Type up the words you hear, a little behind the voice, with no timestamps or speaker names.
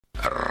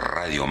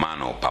Radio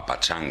Mano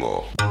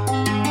Papachango.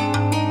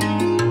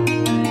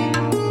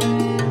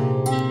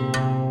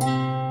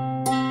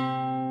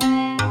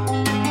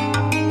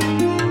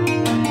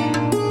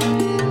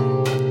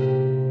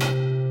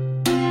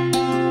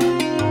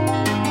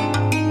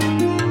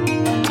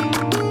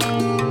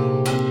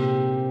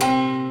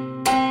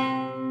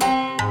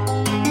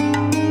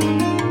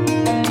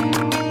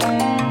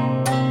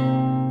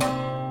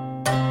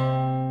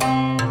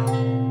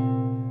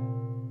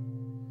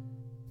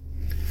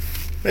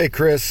 Hey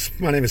Chris,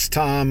 my name is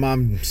Tom.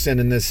 I'm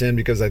sending this in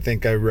because I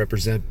think I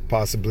represent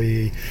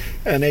possibly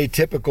an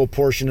atypical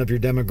portion of your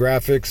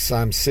demographics.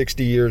 I'm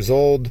 60 years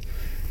old.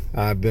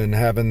 I've been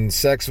having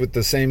sex with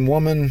the same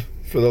woman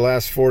for the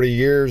last 40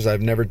 years.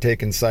 I've never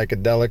taken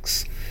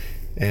psychedelics,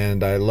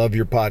 and I love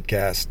your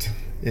podcast.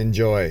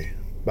 Enjoy.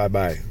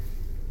 Bye-bye.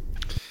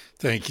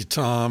 Thank you,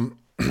 Tom.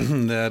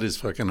 That is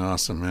fucking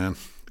awesome, man.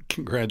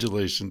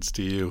 Congratulations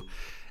to you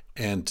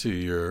and to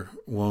your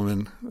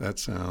woman. That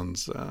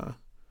sounds...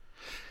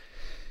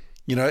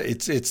 You know,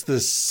 it's the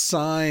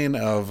sign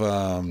of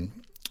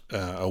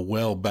a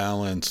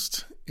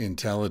well-balanced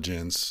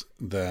intelligence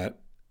that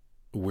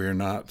we're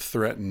not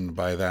threatened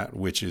by that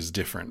which is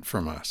different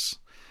from us.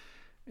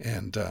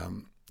 And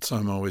so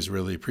I'm always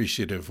really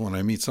appreciative when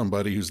I meet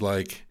somebody who's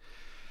like,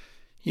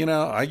 you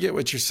know, I get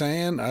what you're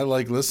saying. I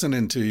like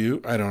listening to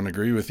you. I don't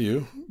agree with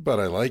you, but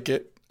I like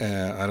it.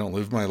 I don't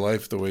live my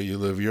life the way you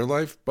live your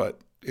life, but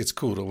it's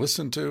cool to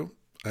listen to.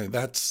 I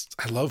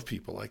love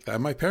people like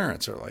that. My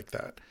parents are like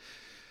that.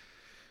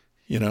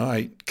 You know,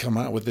 I come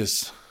out with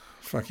this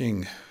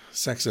fucking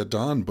Sex at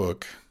Dawn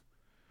book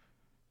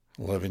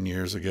 11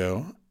 years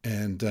ago.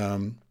 And,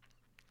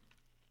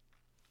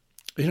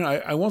 you know,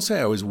 I won't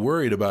say I was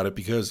worried about it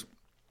because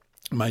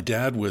my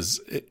dad was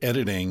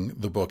editing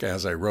the book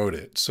as I wrote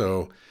it.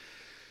 So,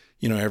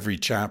 you know, every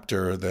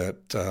chapter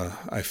that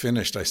I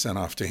finished, I sent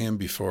off to him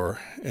before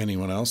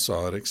anyone else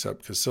saw it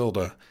except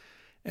Casilda.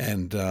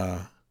 And,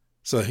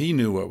 so he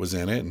knew what was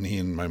in it, and he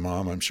and my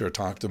mom, I'm sure,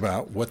 talked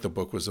about what the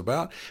book was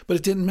about, but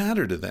it didn't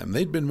matter to them.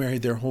 They'd been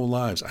married their whole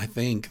lives. I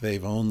think they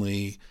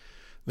only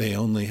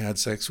had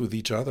sex with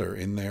each other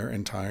in their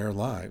entire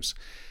lives.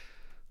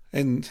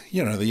 And,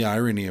 you know, the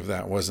irony of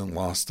that wasn't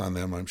lost on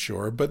them, I'm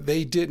sure, but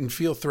they didn't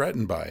feel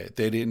threatened by it.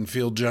 They didn't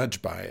feel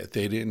judged by it.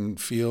 They didn't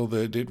feel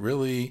that it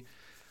really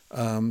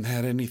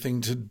had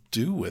anything to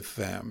do with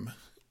them,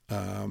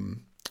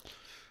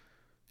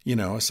 you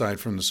know,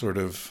 aside from the sort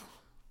of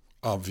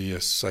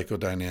obvious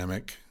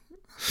psychodynamic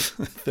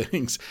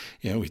things.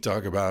 You know, we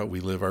talk about, we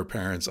live our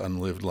parents'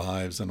 unlived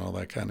lives and all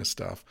that kind of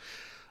stuff.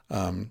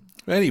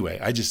 Anyway,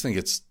 I just think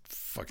it's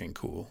fucking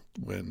cool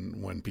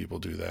when people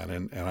do that.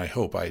 And I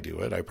hope I do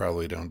it. I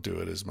probably don't do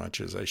it as much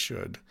as I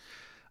should.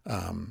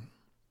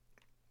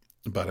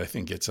 But I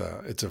think it's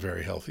a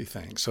very healthy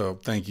thing. So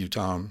thank you,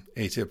 Tom,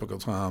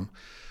 Atypical Tom,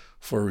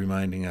 for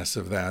reminding us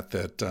of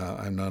that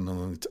I'm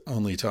not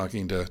only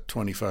talking to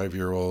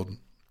 25-year-old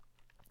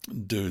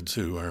dudes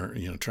who are,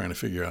 you know, trying to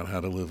figure out how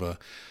to live a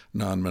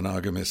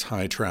non-monogamous,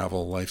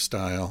 high-travel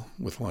lifestyle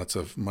with lots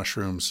of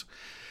mushrooms.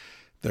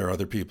 There are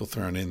other people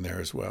thrown in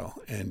there as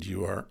well, and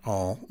you are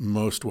all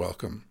most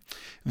welcome.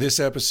 This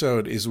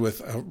episode is with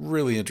a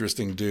really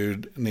interesting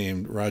dude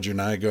named Roger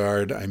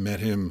Nygard. I met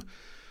him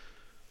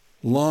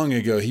long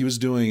ago. He was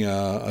doing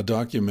a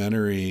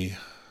documentary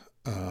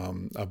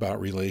about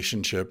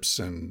relationships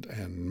and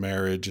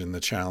marriage and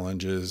the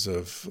challenges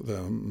of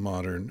the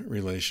modern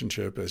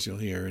relationship, as you'll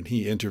hear. And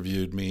he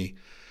interviewed me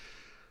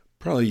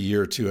probably a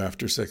year or two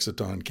after Sex at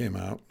Dawn came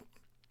out.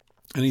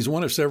 And he's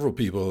one of several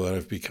people that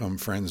I've become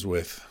friends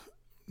with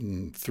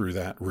through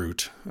that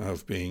route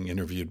of being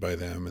interviewed by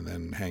them and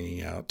then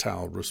hanging out.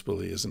 Tal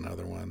Ruspoli is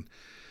another one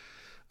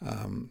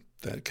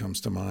that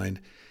comes to mind.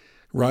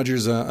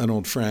 Roger's an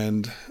old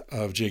friend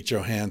of Jake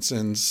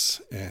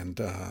Johansson's, and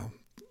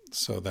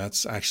so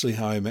that's actually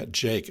how I met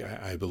Jake,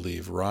 I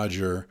believe.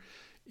 Roger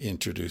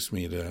introduced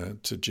me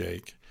to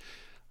Jake.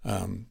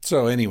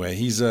 So anyway,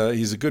 he's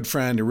a good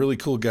friend, a really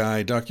cool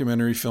guy,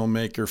 documentary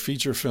filmmaker,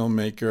 feature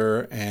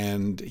filmmaker,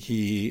 and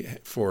he,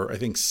 for I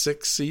think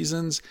 6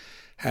 seasons,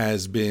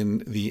 has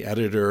been the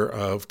editor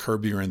of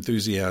Curb Your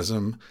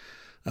Enthusiasm.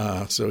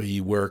 So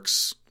he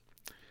works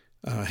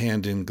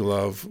hand in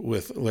glove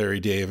with Larry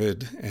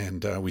David,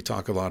 and we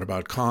talk a lot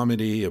about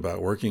comedy,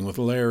 about working with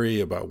Larry,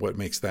 about what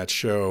makes that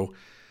show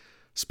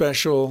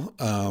special.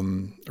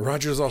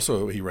 Roger's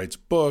also, he writes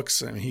books,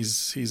 and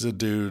he's a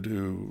dude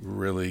who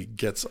really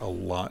gets a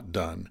lot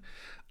done.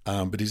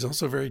 But he's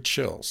also very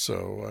chill.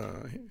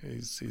 So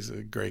he's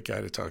a great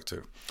guy to talk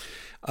to.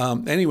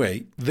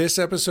 Anyway, this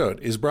episode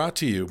is brought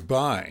to you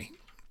by,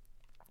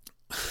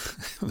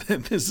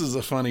 this is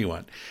a funny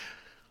one,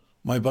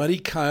 my buddy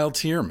Kyle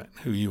Tierman,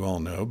 who you all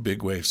know,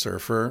 big wave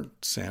surfer,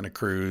 Santa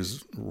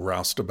Cruz,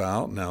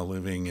 roustabout, now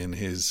living in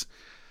his,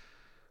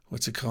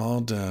 what's it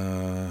called?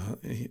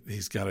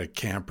 He's got a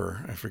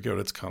camper. I forget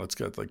what it's called. It's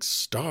got like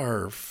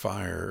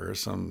Starfire or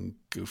some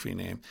goofy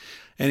name.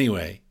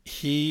 Anyway,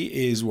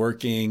 he is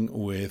working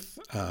with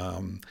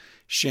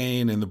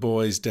Shane and the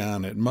boys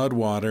down at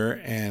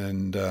Mudwater,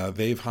 and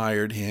they've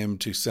hired him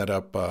to set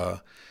up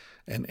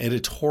an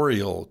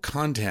editorial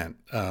content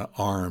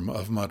arm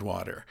of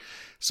Mudwater.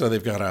 So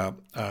they've got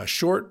a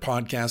short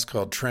podcast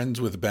called Trends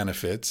with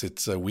Benefits.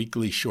 It's a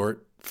weekly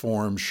short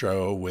form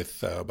show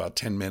with about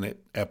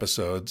 10-minute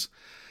episodes,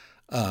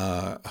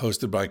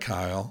 hosted by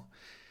Kyle.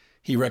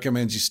 He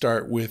recommends you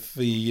start with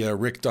the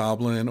Rick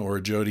Doblin or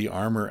Jody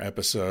Armour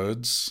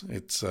episodes.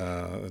 It's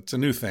a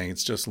new thing.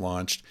 It's just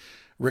launched.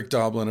 Rick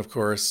Doblin, of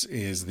course,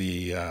 is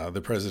the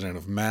president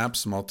of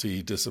MAPS,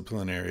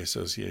 Multidisciplinary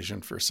Association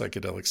for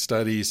Psychedelic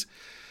Studies.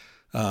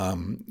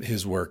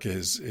 His work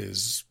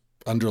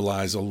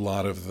underlies a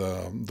lot of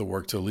the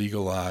work to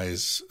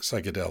legalize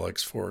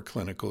psychedelics for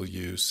clinical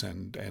use,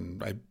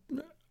 and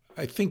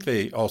I think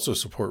they also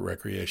support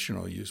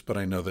recreational use, but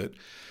I know that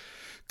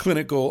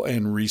clinical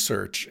and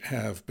research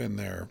have been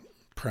their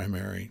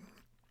primary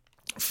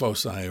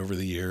foci over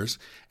the years.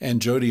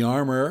 And Jody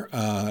Armour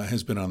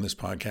has been on this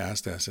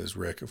podcast, as has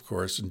Rick, of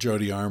course. And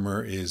Jody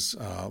Armour is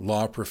a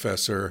law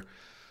professor,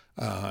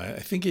 I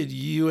think at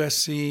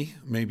USC,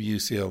 maybe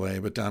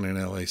UCLA, but down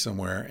in LA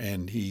somewhere.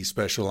 And he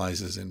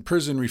specializes in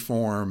prison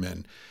reform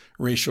and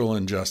racial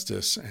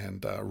injustice,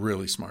 and a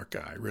really smart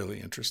guy, really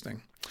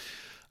interesting.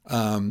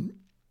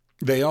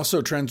 They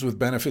also,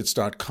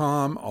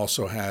 trendswithbenefits.com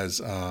also has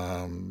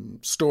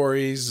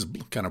stories,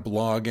 kind of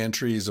blog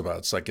entries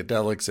about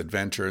psychedelics,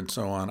 adventure, and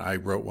so on. I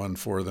wrote one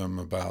for them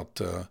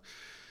about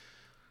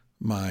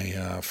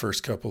my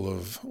first couple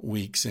of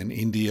weeks in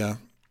India.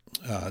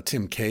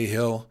 Tim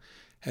Cahill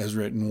has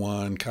written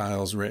one.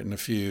 Kyle's written a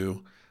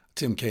few.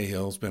 Tim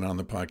Cahill's been on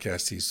the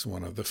podcast. He's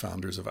one of the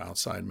founders of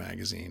Outside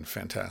Magazine.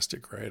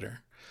 Fantastic writer.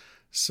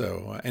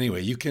 So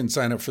anyway, you can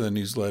sign up for the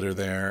newsletter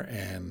there,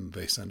 and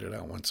they send it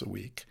out once a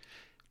week.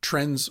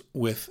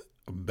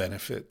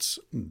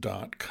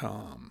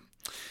 trendswithbenefits.com.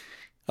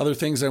 Other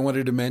things I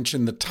wanted to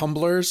mention, the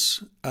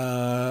tumblers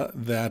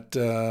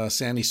that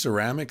Sandy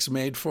Ceramics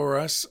made for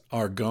us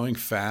are going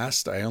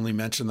fast. I only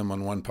mentioned them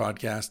on one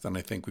podcast, and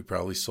I think we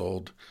probably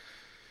sold,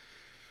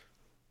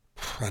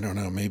 I don't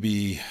know,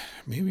 maybe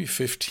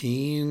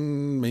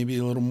 15, maybe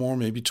a little more,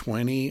 maybe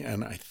 20.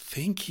 And I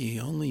think he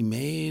only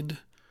made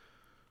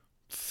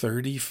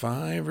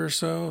 35 or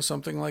so,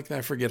 something like that.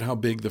 I forget how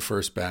big the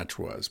first batch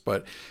was.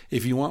 But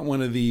if you want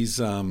one of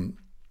these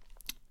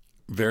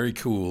very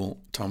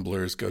cool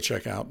tumblers, go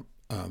check out.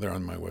 They're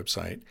on my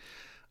website,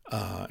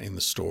 in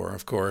the store,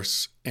 of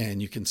course,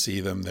 and you can see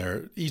them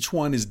there. Each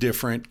one is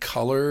different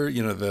color.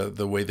 You know,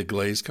 the way the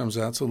glaze comes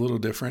out is a little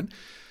different,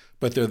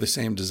 but they're the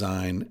same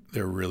design.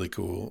 They're really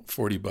cool.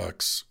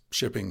 $40,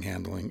 shipping,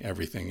 handling,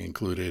 everything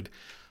included.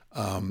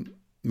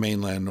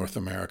 Mainland North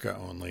America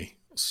only.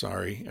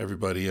 Sorry,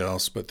 everybody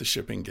else, but the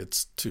shipping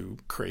gets too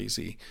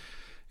crazy,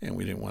 and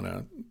we didn't want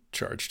to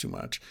charge too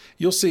much.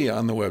 You'll see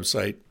on the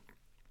website,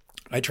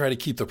 I try to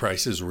keep the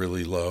prices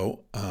really low.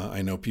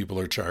 I know people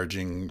are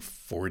charging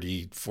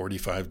 $40,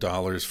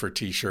 $45 for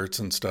T-shirts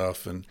and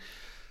stuff, and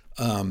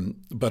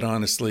but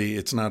honestly,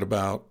 it's not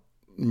about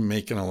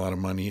making a lot of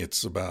money.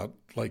 It's about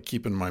like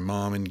keeping my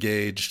mom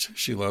engaged.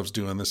 She loves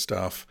doing this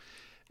stuff.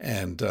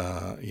 And,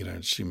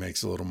 she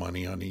makes a little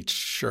money on each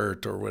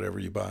shirt or whatever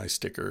you buy,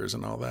 stickers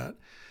and all that.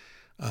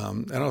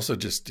 And also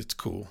just, it's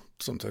cool.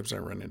 Sometimes I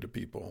run into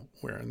people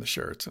wearing the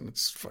shirts, and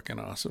it's fucking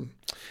awesome.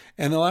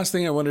 And the last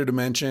thing I wanted to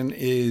mention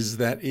is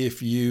that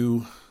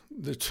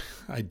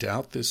I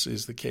doubt this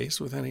is the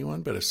case with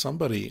anyone, but if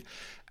somebody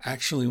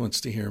actually wants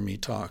to hear me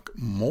talk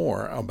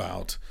more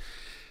about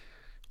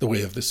the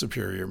way of the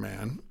superior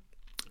man,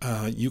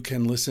 you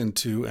can listen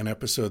to an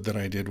episode that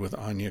I did with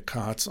Anya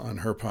Kotz on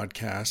her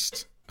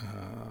podcast,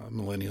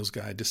 Millennial's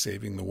Guide to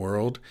Saving the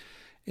World.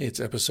 It's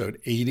episode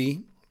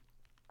 80,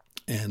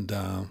 and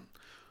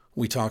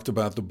we talked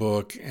about the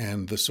book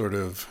and the sort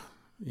of,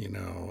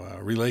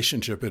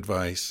 relationship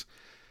advice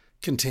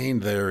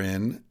contained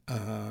therein.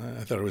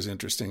 I thought it was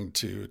interesting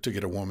to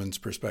get a woman's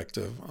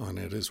perspective on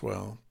it as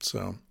well.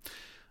 So,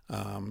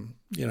 on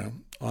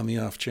the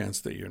off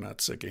chance that you're not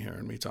sick of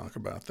hearing me talk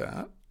about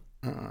that,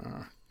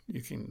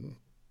 you can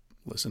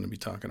listen to me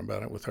talking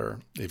about it with her.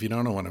 If you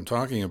don't know what I'm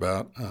talking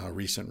about,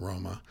 Recent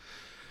Roma,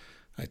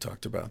 I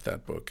talked about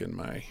that book and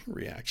my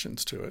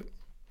reactions to it.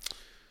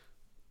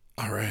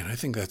 All right, I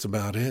think that's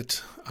about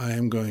it. I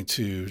am going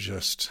to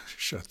just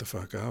shut the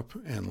fuck up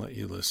and let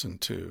you listen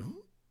to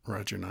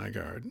Roger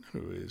Nygard,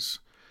 who is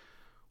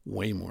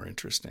way more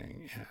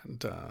interesting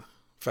and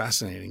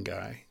fascinating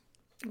guy.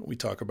 We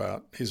talk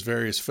about his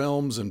various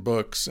films and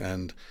books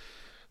and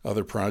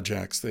other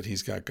projects that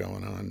he's got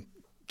going on.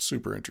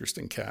 Super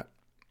interesting cat.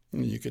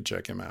 You could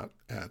check him out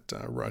at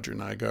Roger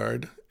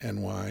Nygard,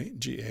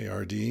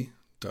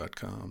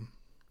 NYGARD.com.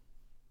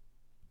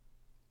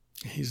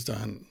 He's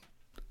done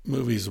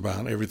movies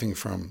about everything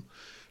from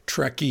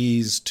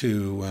Trekkies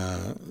to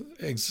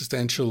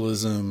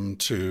existentialism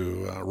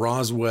to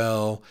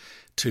Roswell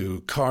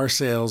to Car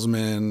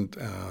Salesman.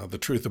 The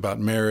Truth About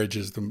Marriage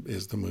is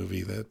the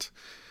movie that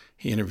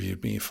he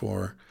interviewed me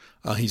for.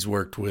 He's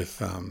worked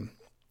with,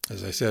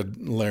 as I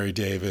said, Larry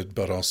David,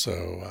 but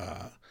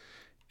also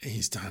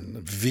He's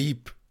done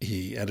Veep.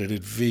 He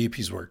edited Veep.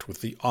 He's worked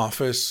with The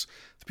Office,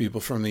 the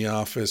people from The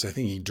Office. I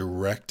think he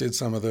directed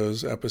some of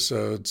those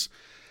episodes.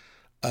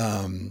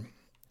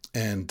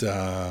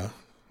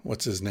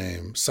 What's his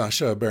name?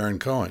 Sacha Baron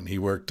Cohen. He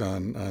worked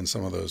on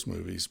some of those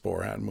movies,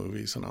 Borat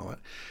movies and all that.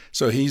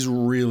 So he's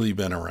really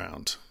been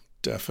around.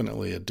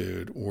 Definitely a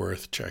dude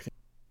worth checking.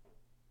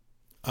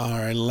 All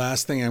right,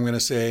 last thing I'm going to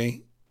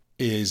say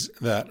is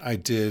that I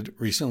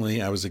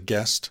was a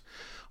guest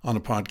on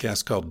a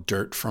podcast called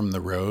Dirt from the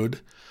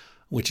Road,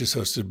 which is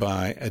hosted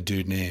by a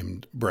dude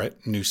named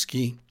Brett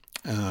Newski.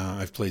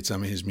 I've played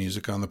some of his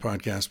music on the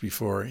podcast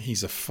before.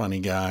 He's a funny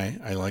guy.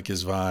 I like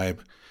his vibe.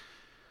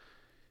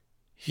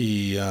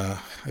 I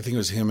think it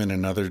was him and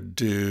another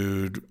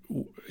dude.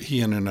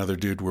 He and another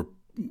dude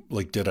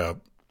did a,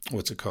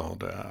 what's it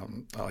called?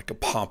 Like a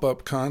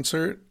pop-up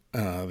concert.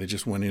 They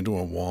just went into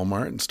a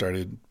Walmart and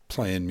started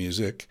playing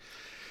music,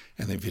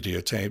 and they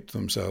videotaped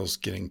themselves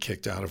getting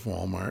kicked out of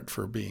Walmart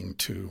for being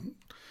too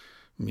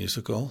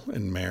musical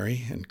and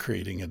merry and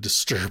creating a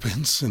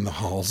disturbance in the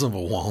halls of a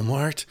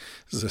Walmart.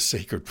 This is a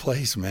sacred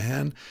place,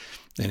 man.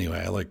 Anyway,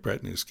 I like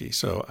Brett Newski,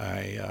 so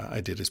I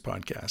did his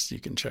podcast. You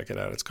can check it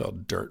out. It's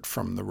called Dirt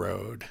from the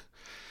Road.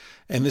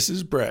 And this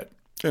is Brett,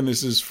 and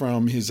this is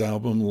from his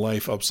album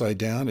Life Upside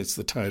Down. It's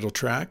the title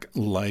track,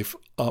 Life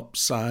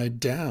Upside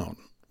Down.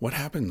 What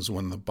happens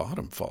when the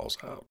bottom falls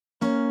out?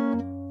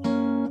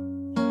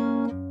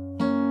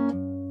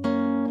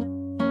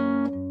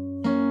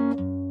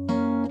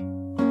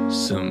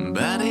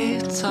 Somebody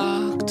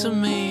talk to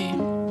me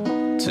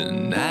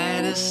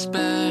tonight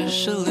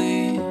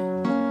especially.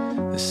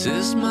 This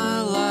is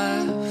my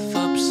life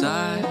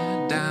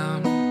upside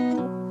down.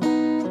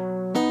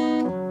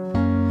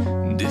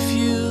 And if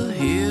you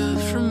hear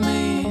from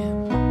me,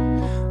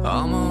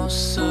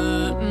 almost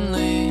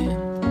certainly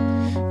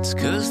it's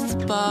 'cause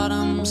the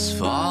bottom's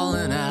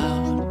falling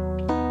out.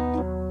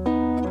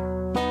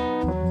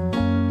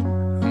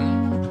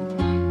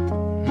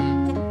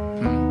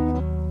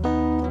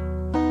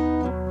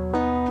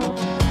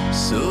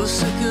 So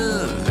sick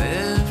of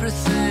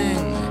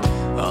everything,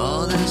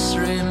 all this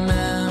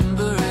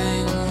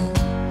remembering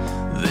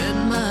that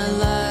my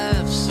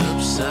life's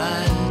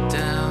upside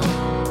down.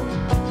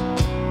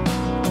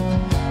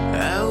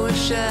 I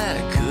wish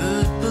I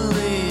could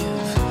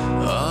believe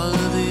all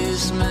of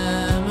these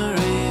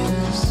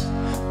memories,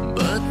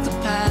 but the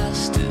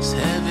past is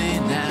heavy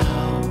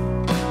now.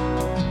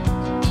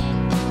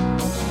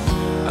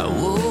 I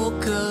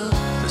woke up,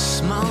 the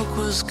smoke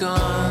was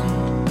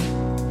gone.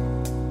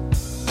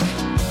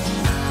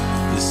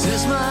 This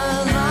is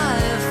my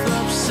life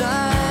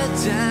upside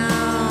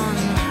down.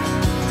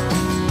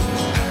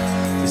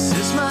 This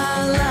is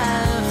my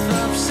life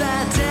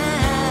upside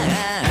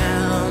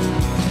down.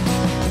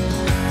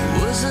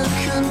 Was a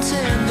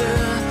contender,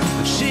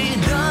 but she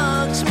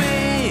knocked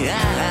me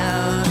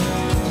out.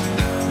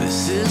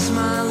 This is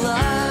my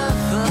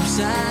life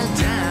upside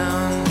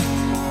down.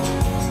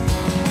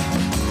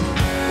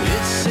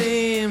 It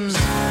seems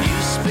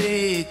you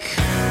speak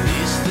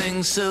these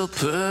things so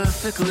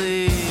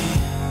perfectly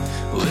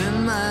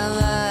when my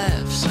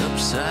life's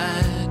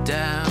upside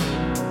down.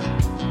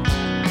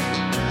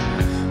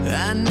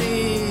 I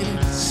need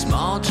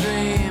small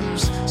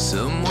dreams,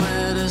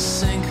 somewhere to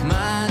sink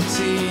my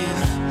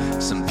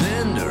teeth,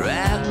 something to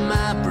wrap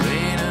my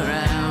brain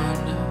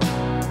around.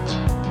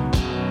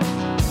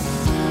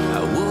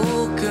 I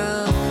woke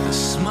up, the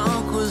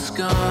smoke was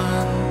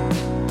gone.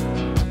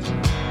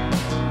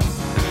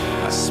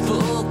 I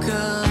spoke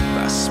up,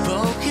 I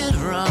spoke it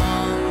wrong.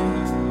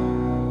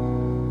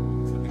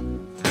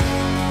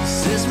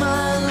 This is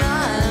my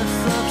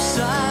life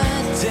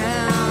upside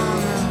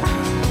down.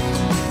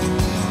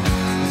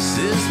 This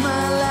is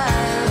my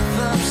life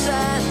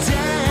upside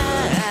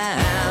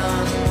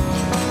down.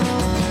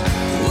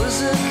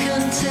 Was a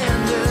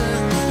contender,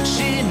 but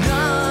she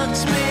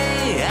knocked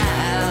me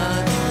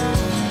out.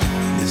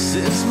 This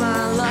is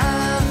my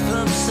life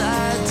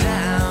upside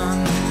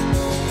down.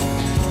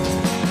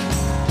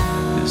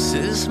 This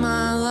is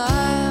my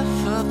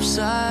life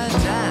upside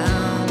down.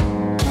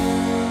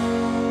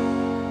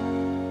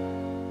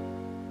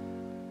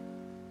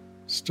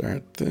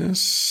 Start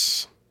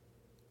this.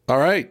 All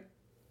right.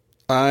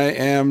 I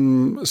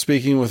am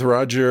speaking with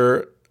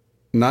Roger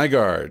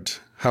Nygard.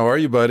 How are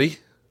you, buddy?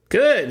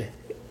 Good.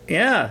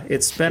 Yeah,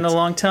 it's been a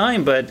long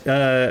time, but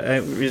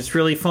it's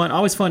really fun.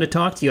 Always fun to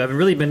talk to you. I've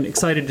really been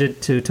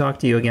excited to talk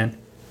to you again.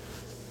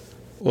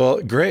 Well,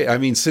 great. I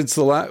mean, since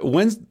the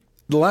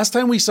last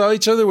time we saw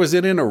each other, was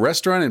it in a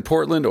restaurant in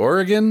Portland,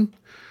 Oregon?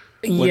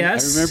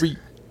 Yes. I remember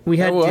we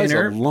had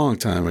dinner a long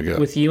time ago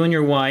with you and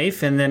your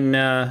wife, and then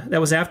that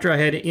was after I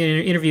had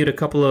interviewed a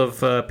couple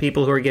of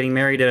people who are getting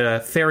married at a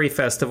ferry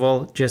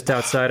festival just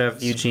outside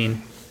of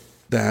Eugene.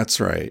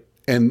 That's right,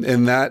 and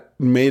that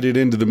made it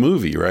into the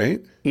movie, right?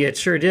 Yeah, it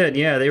sure did.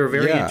 Yeah, they were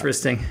very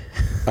interesting.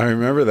 I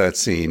remember that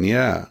scene.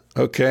 Yeah.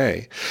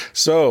 Okay.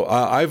 So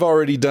I've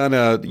already done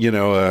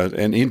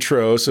an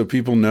intro, so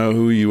people know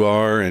who you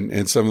are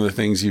and some of the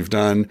things you've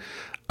done.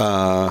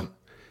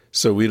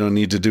 So we don't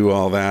need to do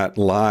all that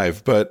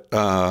live. But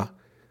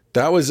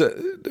That was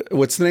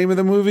what's the name of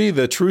the movie?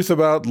 The Truth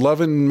About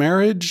Love and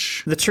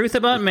Marriage? The Truth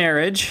About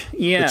Marriage.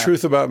 Yeah. The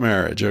Truth About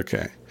Marriage.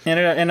 Okay.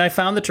 And I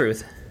found the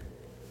truth.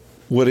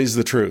 What is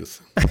the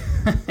truth?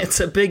 It's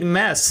a big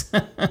mess.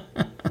 been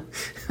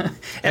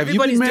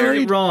Everybody's doing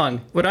married? it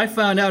wrong. What I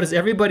found out is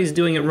everybody's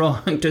doing it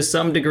wrong to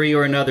some degree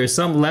or another,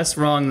 some less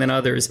wrong than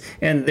others,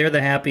 and they're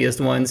the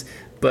happiest ones,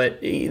 but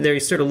they're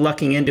sort of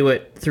lucking into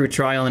it through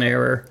trial and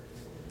error.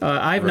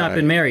 I've not Right.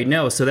 been married,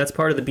 no, so that's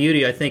part of the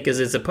beauty, I think, is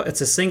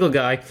it's a single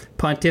guy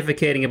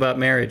pontificating about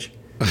marriage.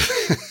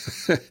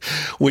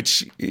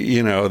 Which,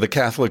 the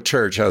Catholic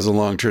Church has a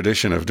long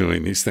tradition of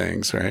doing these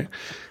things, right?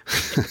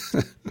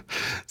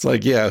 It's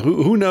like, yeah,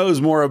 who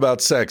knows more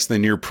about sex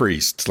than your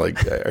priest?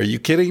 Like, are you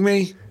kidding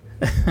me?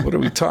 What are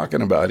we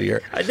talking about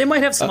here? They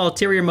might have some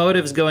ulterior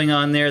motives going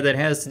on there that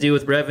has to do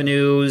with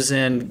revenues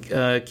and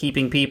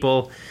keeping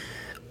people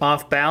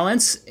off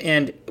balance.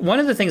 And one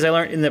of the things I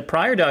learned in the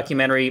prior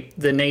documentary,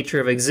 The Nature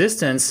of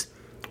Existence,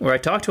 where I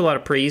talked to a lot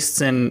of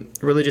priests and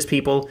religious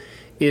people,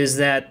 is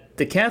that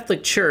the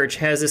Catholic Church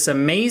has this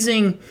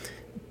amazing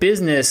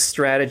business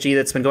strategy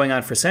that's been going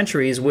on for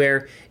centuries,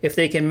 where if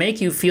they can make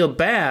you feel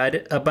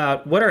bad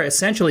about what are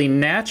essentially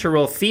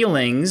natural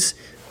feelings,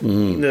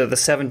 the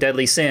seven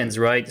deadly sins,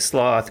 right?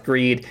 Sloth,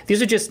 greed,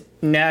 these are just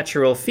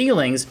natural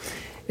feelings.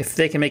 If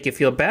they can make you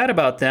feel bad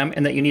about them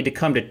and that you need to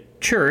come to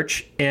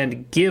church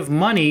and give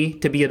money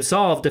to be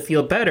absolved to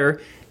feel better,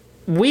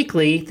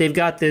 weekly, they've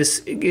got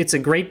this, it's a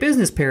great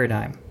business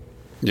paradigm.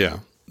 Yeah.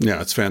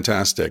 Yeah, it's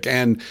fantastic.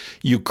 And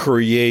you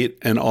create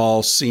an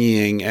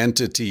all-seeing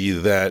entity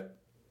that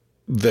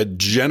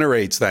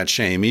generates that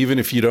shame, even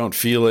if you don't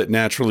feel it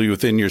naturally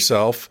within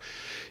yourself.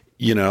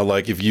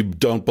 Like if you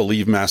don't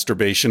believe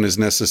masturbation is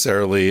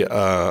necessarily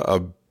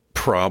a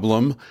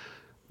problem,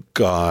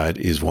 God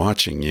is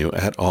watching you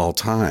at all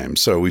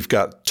times. So we've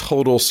got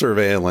total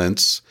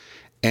surveillance,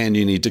 and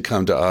you need to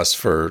come to us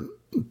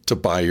to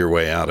buy your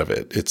way out of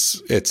it.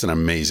 It's an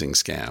amazing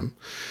scam.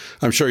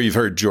 I'm sure you've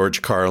heard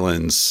George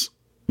Carlin's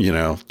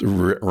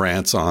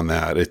rants on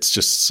that. It's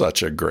just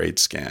such a great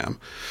scam.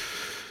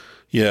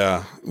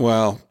 Yeah.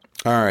 Well,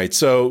 all right.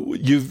 So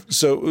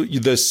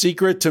the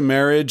secret to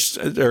marriage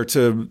or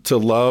to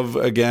love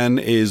again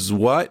is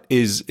what?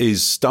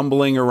 Is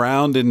stumbling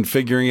around and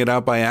figuring it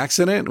out by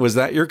accident? Was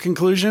that your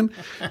conclusion?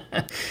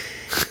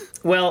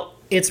 Well,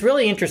 it's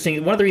really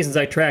interesting. One of the reasons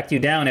I tracked you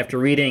down after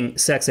reading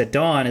Sex at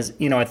Dawn is,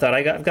 I thought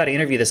I've got to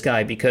interview this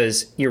guy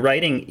because your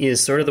writing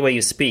is sort of the way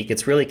you speak.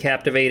 It's really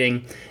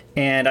captivating.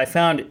 And I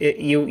found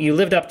you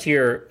lived up to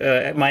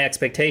your my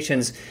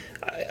expectations.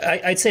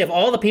 I'd say of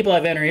all the people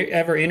I've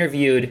ever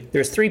interviewed,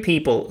 there's three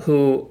people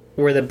who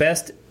were the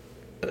best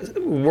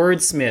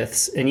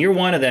wordsmiths, and you're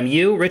one of them.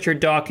 You, Richard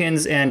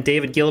Dawkins, and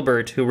David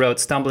Gilbert, who wrote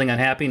Stumbling on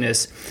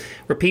Happiness,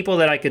 were people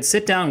that I could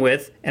sit down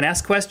with and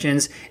ask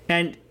questions,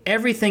 and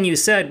everything you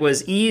said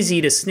was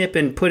easy to snip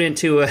and put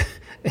into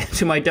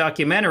my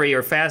documentary,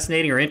 or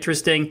fascinating or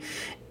interesting.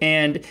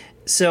 And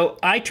so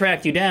I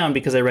tracked you down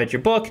because I read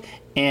your book,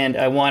 and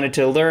I wanted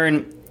to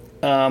learn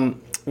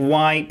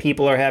why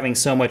people are having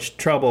so much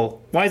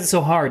trouble. Why is it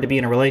so hard to be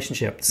in a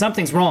relationship?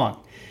 Something's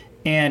wrong.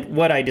 And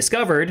what I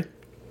discovered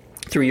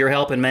through your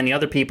help and many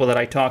other people that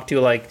I talked to,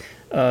 like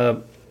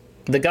the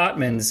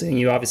Gottmans, and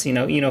you obviously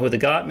know who the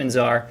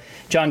Gottmans are.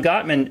 John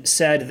Gottman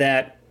said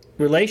that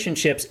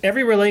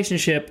every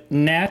relationship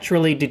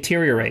naturally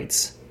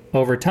deteriorates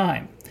over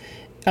time,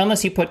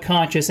 unless you put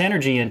conscious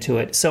energy into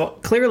it. So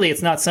clearly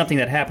it's not something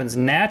that happens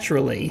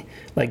naturally,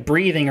 like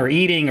breathing or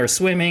eating or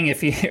swimming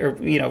if you're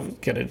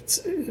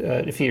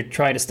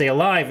trying to stay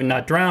alive and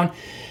not drown.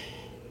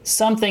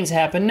 Some things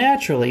happen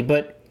naturally,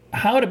 but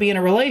how to be in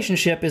a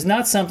relationship is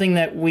not something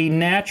that we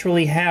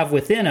naturally have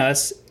within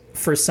us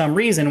for some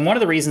reason. One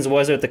of the reasons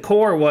was, at the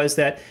core, was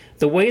that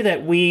the way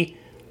that we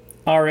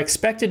are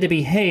expected to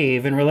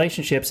behave in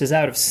relationships is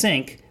out of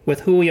sync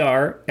with who we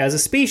are as a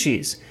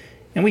species.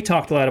 And we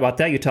talked a lot about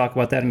that. You talk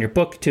about that in your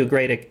book to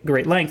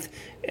great length,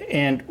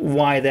 and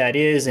why that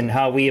is, and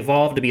how we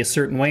evolved to be a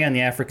certain way on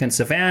the African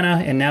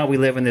savanna, and now we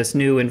live in this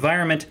new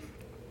environment.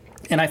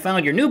 And I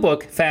found your new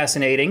book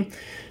fascinating,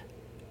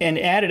 and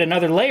added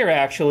another layer,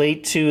 actually,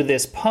 to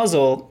this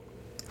puzzle,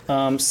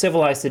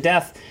 Civilized to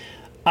Death.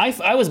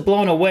 I was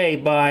blown away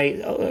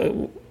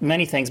by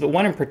many things, but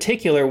one in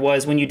particular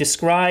was when you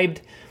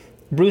described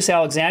Bruce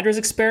Alexander's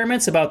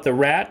experiments about the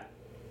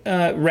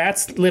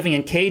rats living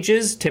in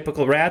cages,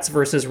 typical rats,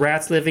 versus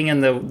rats living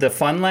in the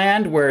fun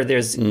land where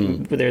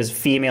there's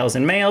females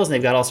and males, and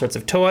they've got all sorts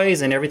of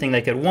toys and everything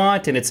they could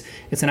want, and it's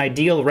an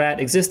ideal rat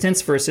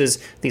existence, versus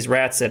these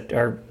rats that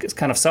are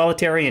kind of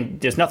solitary and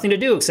there's nothing to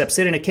do except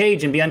sit in a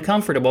cage and be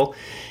uncomfortable.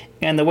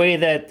 And the way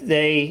that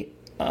they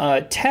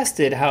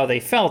tested how they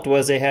felt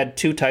was they had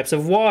two types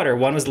of water.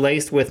 One was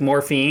laced with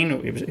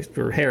morphine,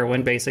 or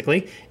heroin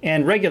basically,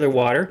 and regular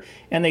water.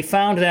 And they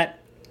found that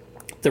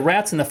the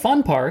rats in the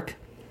fun park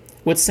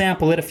would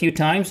sample it a few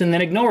times and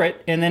then ignore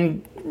it and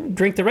then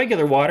drink the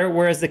regular water,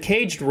 whereas the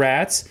caged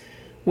rats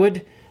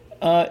would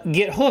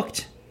get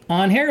hooked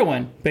on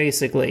heroin,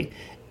 basically.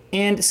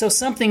 And so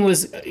something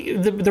was,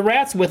 the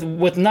rats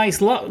with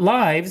nice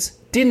lives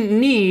didn't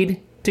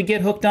need to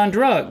get hooked on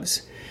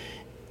drugs.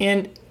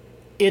 And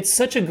it's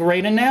such a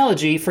great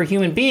analogy for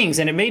human beings.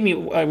 And it made me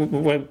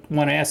want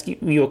to ask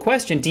you a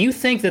question. Do you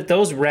think that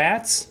those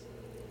rats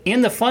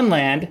in the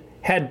Funland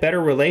had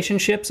better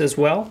relationships as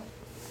well?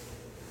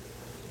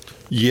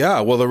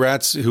 Yeah, well, the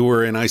rats who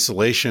were in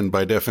isolation,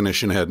 by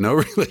definition, had no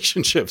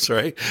relationships,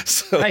 right?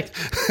 So Right.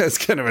 That's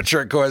kind of a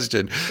trick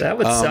question. That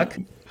would suck.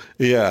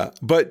 Yeah,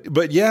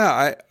 but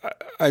yeah,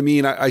 I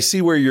mean, I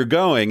see where you're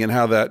going and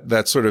how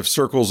that sort of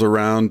circles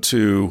around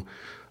to,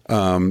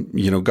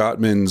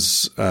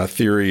 Gottman's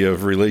theory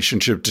of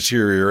relationship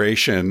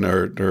deterioration,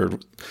 or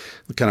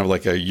kind of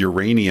like a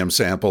uranium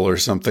sample or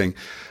something.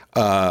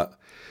 And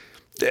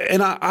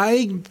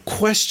I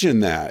question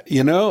that.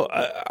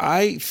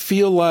 I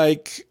feel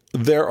like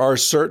there are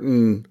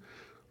certain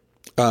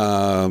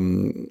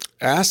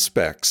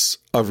aspects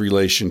of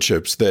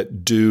relationships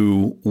that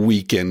do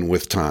weaken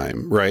with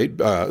time, right?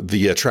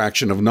 The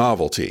attraction of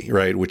novelty,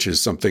 right? Which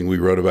is something we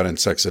wrote about in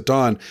Sex at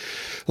Dawn.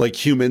 Like,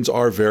 humans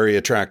are very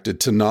attracted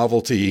to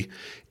novelty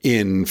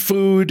in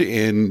food,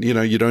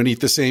 you don't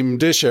eat the same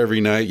dish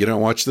every night. You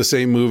don't watch the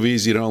same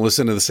movies. You don't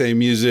listen to the same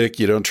music.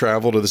 You don't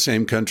travel to the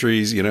same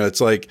countries.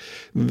 It's like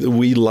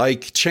we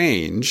like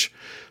change,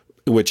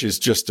 which is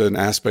just an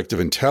aspect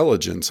of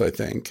intelligence, I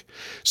think.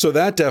 So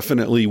that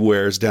definitely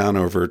wears down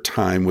over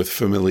time with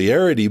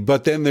familiarity.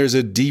 But then there's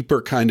a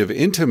deeper kind of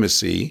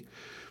intimacy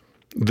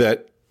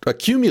that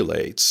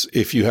accumulates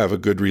if you have a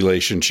good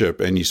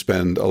relationship and you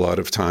spend a lot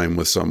of time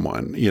with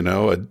someone,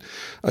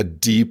 a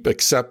deep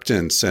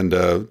acceptance and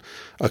a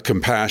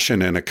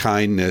compassion and a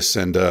kindness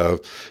and,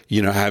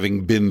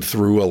 having been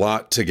through a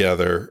lot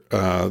together.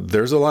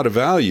 There's a lot of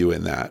value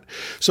in that.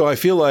 So I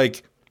feel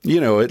like,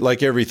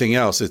 like everything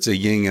else, it's a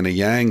yin and a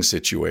yang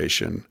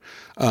situation.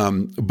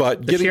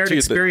 But the shared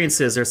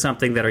experiences are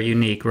something that are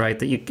unique, right?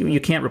 That you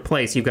can't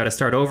replace. You've got to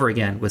start over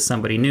again with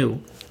somebody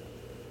new.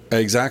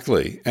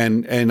 Exactly.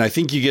 And I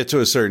think you get to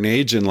a certain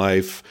age in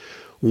life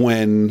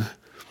when,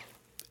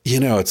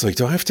 it's like,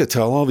 do I have to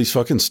tell all these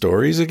fucking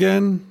stories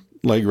again?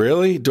 Like,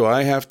 really? Do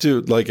I have to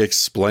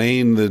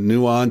explain the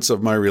nuance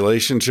of my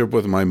relationship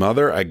with my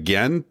mother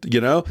again?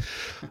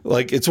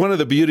 Like, it's one of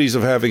the beauties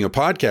of having a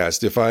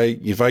podcast. If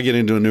I get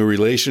into a new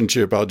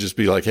relationship, I'll just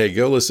be like, hey,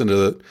 go listen to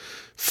the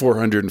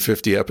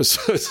 450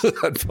 episodes of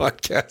that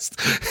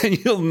podcast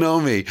and you'll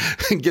know me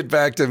and get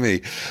back to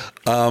me.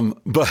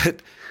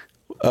 But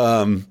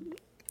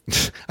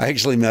I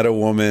actually met a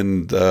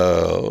woman,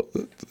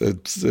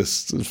 it's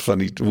this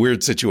funny,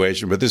 weird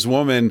situation, but this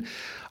woman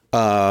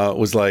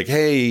was like,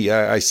 hey,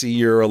 I see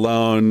you're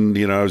alone.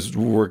 I was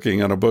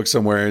working on a book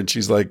somewhere, and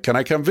she's like, can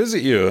I come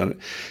visit you? And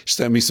she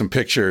sent me some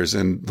pictures,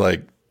 and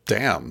like,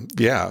 damn,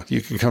 yeah,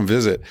 you can come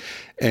visit.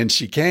 And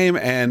she came,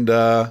 and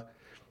I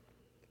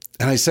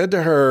said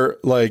to her,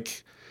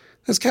 like,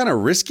 that's kind of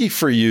risky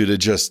for you to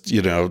just,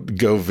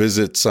 go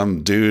visit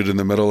some dude in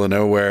the middle of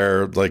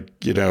nowhere, like,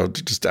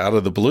 just out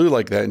of the blue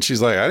like that. And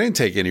she's like, I didn't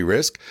take any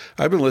risk.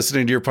 I've been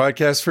listening to your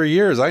podcast for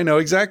years. I know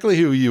exactly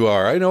who you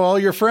are. I know all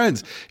your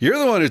friends. You're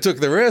the one who took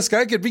the risk.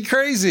 I could be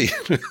crazy.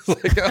 It's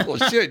like, oh,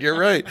 shit, you're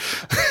right.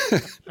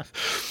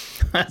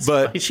 But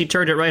funny. She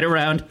turned it right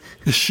around.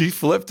 She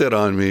flipped it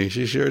on me.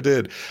 She sure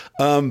did.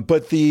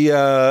 But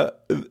the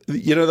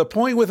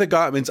point with the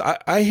Gottmans,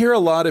 I hear a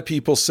lot of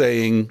people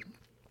saying,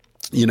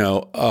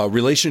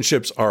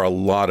 relationships are a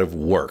lot of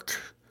work.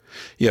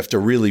 You have to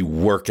really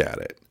work at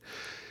it.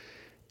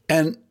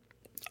 And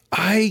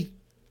I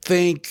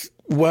think,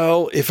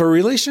 well, if a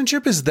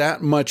relationship is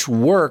that much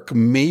work,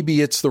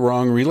 maybe it's the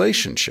wrong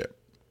relationship.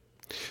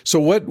 So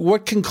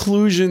what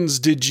conclusions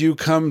did you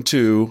come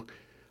to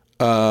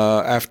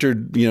after,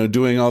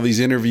 doing all these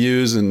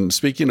interviews and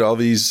speaking to all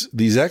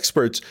these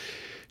experts?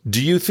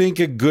 Do you think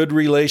a good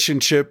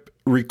relationship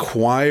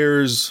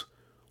requires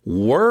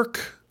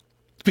work?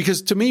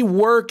 Because to me,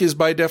 work is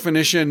by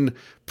definition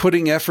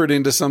putting effort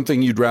into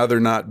something you'd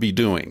rather not be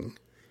doing.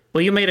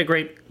 Well, you made a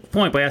great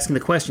point by asking the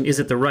question, is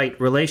it the right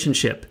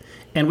relationship?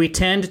 And we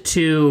tend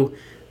to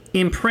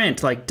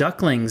imprint like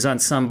ducklings on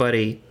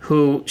somebody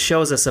who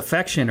shows us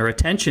affection or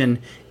attention,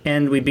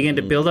 and we begin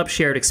to build up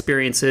shared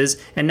experiences.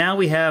 And now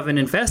we have an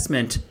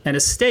investment and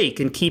a stake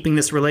in keeping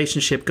this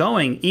relationship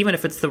going, even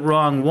if it's the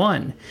wrong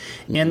one.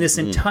 And this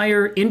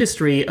entire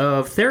industry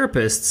of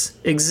therapists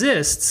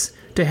exists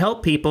to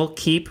help people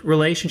keep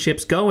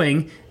relationships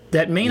going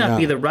that may not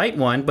be the right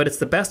one, but it's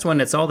the best one.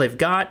 It's all they've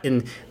got,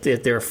 and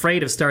they're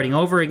afraid of starting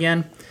over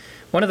again.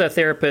 One of the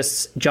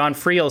therapists, John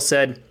Friel,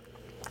 said,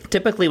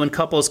 typically when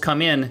couples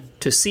come in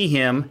to see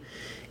him,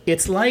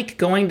 it's like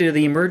going to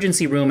the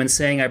emergency room and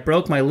saying, I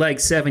broke my leg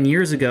 7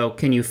 years ago.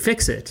 Can you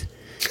fix it?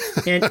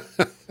 And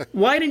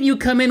why didn't you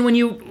come in when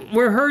you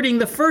were hurting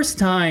the first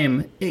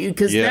time?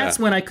 Because that's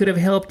when I could have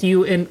helped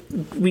you. And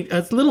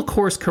a little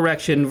course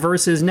correction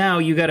versus now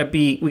we got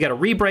to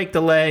re-break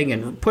the leg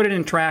and put it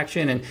in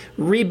traction and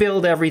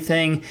rebuild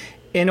everything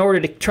in order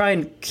to try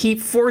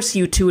and force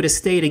you two to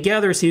stay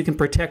together so you can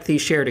protect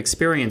these shared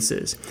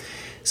experiences.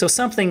 So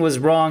something was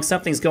wrong.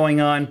 Something's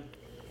going on.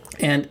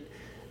 And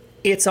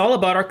it's all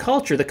about our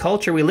culture. The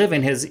culture we live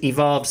in has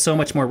evolved so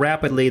much more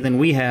rapidly than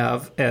we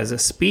have as a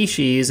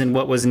species, and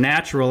what was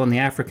natural in the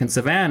African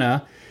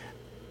savanna,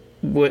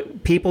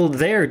 people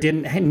there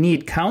didn't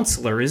need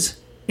counselors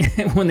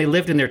when they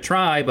lived in their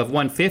tribe of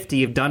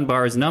 150, of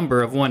Dunbar's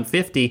number of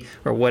 150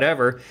 or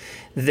whatever.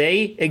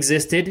 They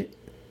existed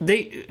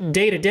day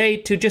to day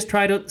to just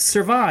try to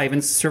survive,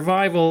 and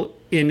survival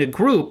in a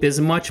group is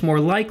much more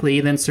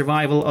likely than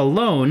survival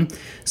alone.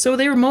 So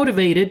they were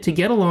motivated to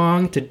get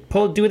along, to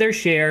do their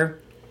share,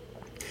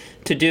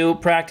 to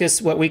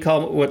practice what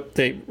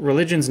the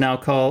religions now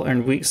call,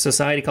 and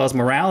society calls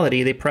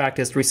morality. They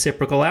practiced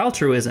reciprocal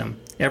altruism.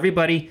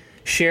 Everybody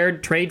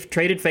shared,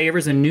 traded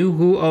favors, and knew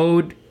who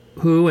owed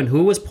who and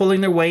who was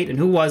pulling their weight and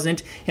who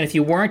wasn't. And if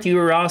you weren't, you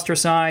were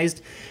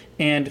ostracized.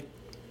 And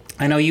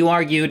I know you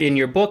argued in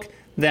your book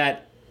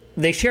that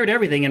they shared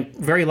everything, and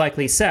very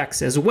likely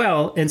sex as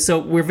well. And so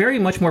we're very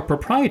much more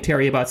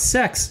proprietary about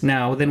sex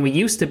now than we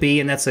used to be,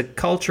 and that's a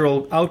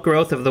cultural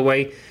outgrowth of the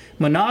way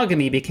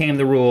monogamy became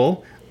the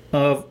rule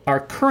of our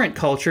current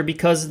culture,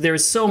 because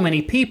there's so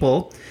many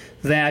people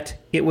that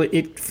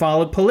it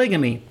followed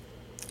polygamy.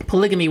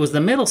 Polygamy was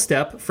the middle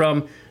step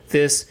from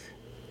this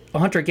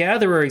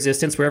hunter-gatherer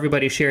existence where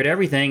everybody shared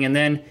everything, and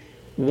then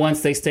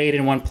once they stayed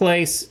in one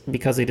place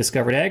because they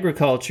discovered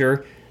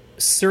agriculture,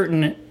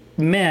 certain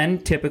men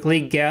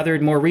typically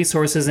gathered more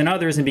resources than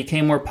others and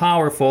became more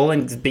powerful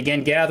and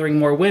began gathering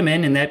more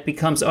women, and that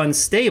becomes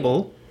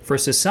unstable for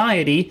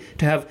society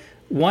to have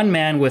one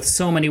man with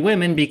so many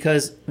women,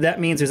 because that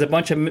means there's a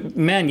bunch of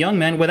men, young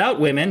men without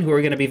women, who are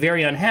going to be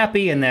very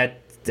unhappy, and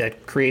that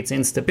creates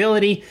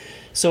instability.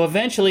 So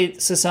eventually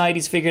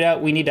society's figured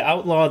out we need to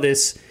outlaw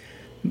this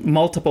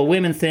multiple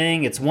women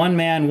thing. It's one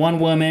man, one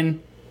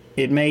woman.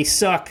 It may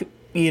suck,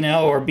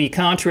 or be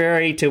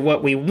contrary to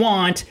what we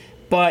want,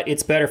 but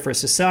it's better for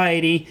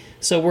society.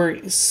 So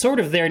we're sort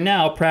of there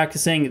now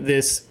practicing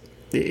this.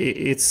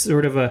 It's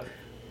sort of a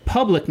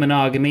public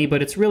monogamy,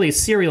 but it's really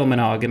serial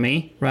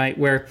monogamy, right?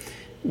 Where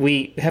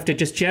we have to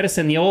just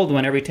jettison the old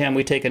one every time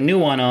we take a new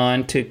one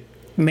on to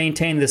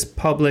maintain this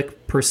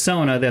public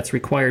persona that's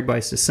required by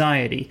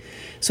society.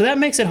 So that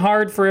makes it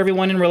hard for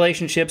everyone in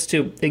relationships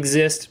to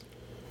exist.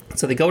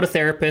 So they go to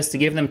therapists to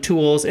give them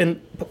tools.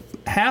 And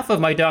half of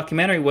my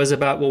documentary was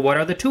about, well, what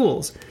are the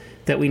tools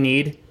that we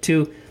need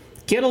to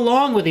get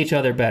along with each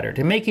other better,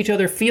 to make each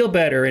other feel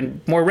better and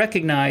more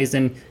recognized,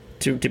 and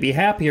to be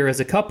happier as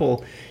a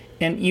couple.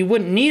 And you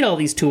wouldn't need all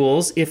these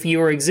tools if you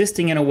were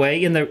existing in a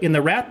way in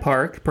the rat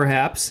park,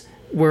 perhaps,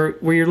 where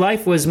your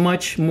life was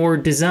much more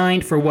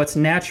designed for what's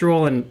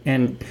natural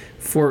and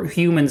for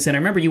humans. And I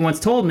remember you once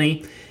told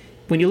me,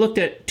 when you looked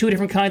at two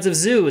different kinds of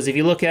zoos, if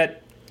you look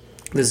at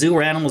the zoo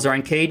where animals are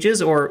in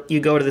cages, or you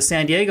go to the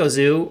San Diego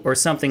Zoo or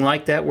something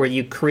like that, where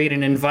you create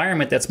an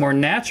environment that's more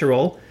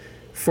natural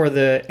for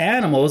the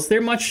animals,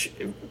 they're much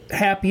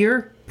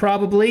happier,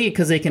 probably,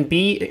 because they can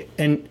be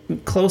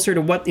closer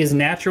to what is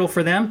natural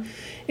for them.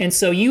 And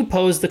so you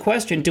pose the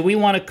question, do we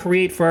want to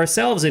create for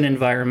ourselves an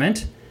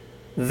environment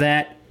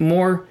that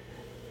more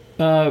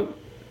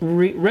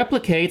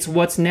replicates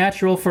what's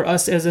natural for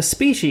us as a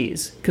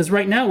species? Because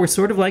right now we're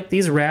sort of like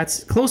these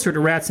rats, closer to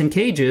rats in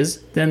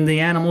cages than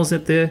the animals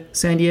at the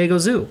San Diego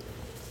Zoo.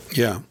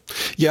 Yeah.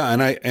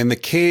 And the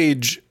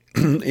cage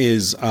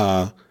is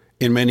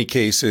in many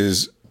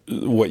cases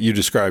what you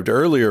described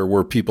earlier,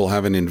 where people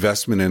have an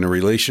investment in a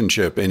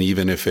relationship, and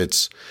even if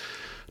it's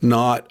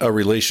not a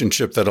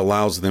relationship that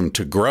allows them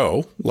to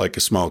grow, like a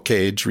small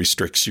cage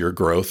restricts your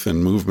growth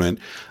and movement,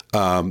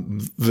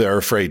 they're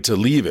afraid to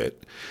leave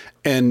it.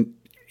 And,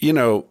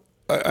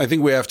 I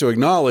think we have to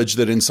acknowledge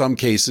that in some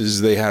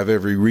cases they have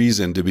every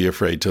reason to be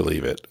afraid to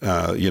leave it.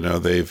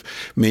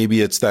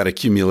 Maybe it's that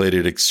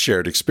accumulated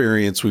shared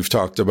experience we've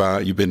talked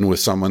about. You've been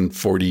with someone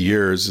 40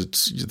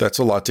 years. That's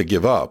a lot to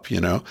give up,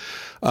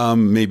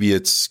 Maybe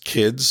it's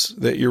kids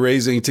that you're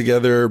raising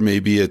together.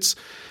 Maybe it's,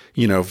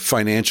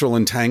 financial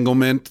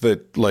entanglement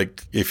that,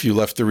 like, if you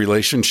left the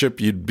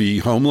relationship, you'd be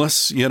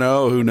homeless, who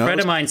knows? A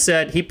friend of mine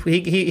said,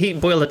 he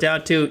boiled it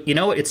down to,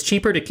 it's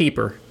cheaper to keep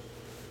her.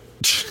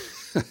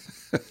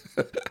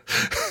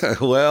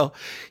 Well,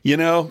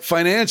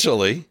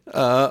 financially,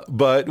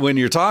 but when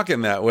you're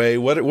talking that way,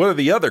 what are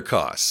the other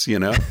costs,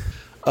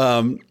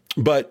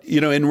 But,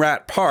 in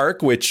Rat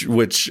Park,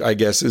 which I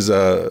guess is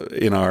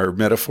in our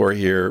metaphor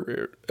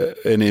here,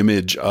 an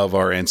image of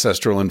our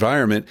ancestral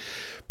environment,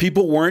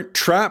 people weren't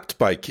trapped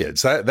by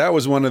kids. That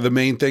was one of the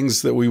main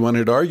things that we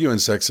wanted to argue in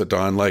Sex at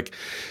Dawn. Like,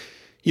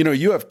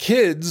 you have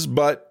kids,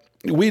 but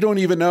we don't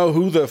even know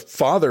who the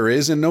father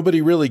is, and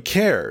nobody really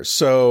cares.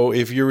 So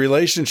if your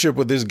relationship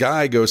with this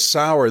guy goes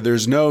sour,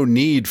 there's no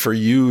need for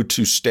you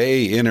to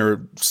stay in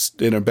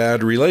a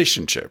bad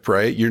relationship,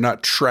 right? You're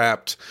not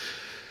trapped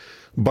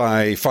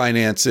by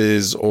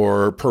finances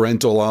or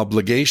parental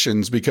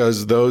obligations,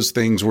 because those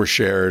things were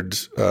shared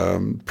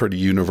pretty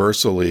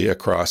universally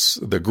across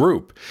the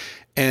group.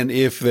 And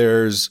if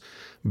there's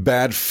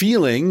bad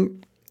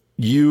feeling,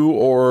 you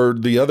or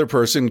the other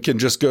person can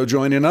just go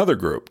join another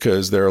group,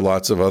 because there are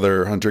lots of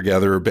other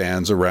hunter-gatherer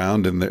bands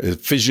around, and the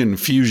fission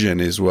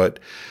fusion is what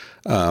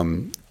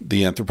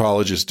the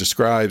anthropologist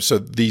describes. So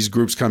these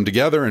groups come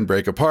together and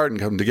break apart and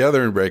come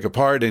together and break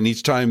apart. And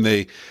each time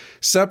they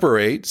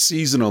separate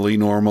seasonally,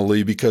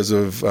 normally because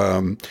of,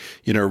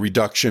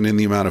 reduction in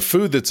the amount of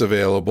food that's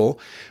available,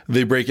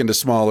 they break into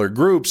smaller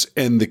groups,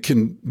 and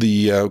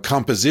the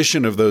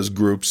composition of those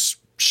groups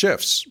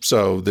shifts.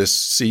 So this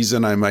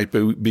season I might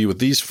be with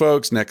these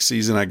folks. Next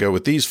season I go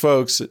with these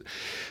folks.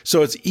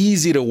 So it's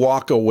easy to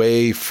walk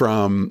away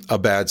from a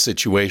bad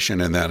situation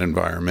in that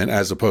environment,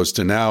 as opposed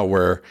to now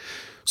where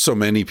so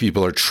many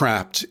people are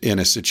trapped in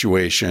a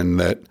situation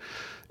that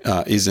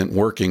isn't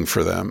working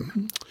for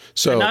them.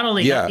 So and not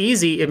only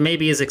easy, it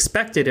maybe is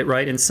expected,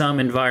 right, in some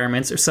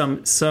environments or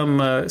some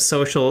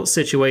social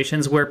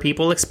situations where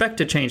people expect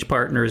to change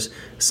partners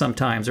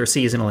sometimes or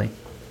seasonally.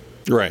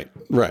 Right.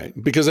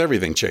 Because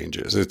everything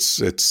changes.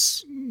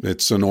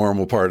 It's a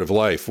normal part of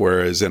life.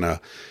 Whereas in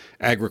a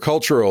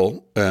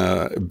agricultural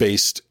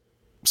based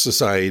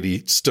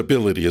society,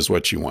 stability is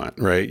what you want,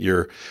 right?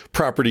 Your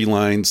property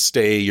lines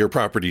stay your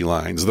property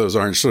lines. Those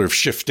aren't sort of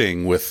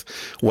shifting with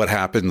what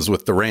happens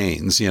with the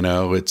rains.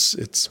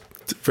 It's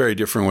a very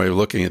different way of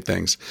looking at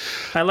things.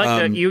 I like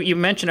that you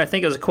mentioned, I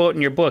think it was a quote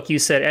in your book, you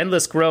said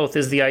endless growth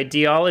is the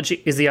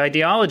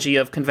ideology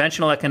of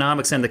conventional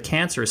economics and the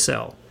cancer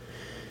cell.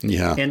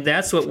 Yeah. And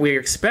that's what we're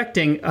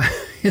expecting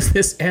is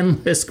this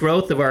endless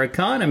growth of our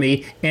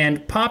economy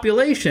and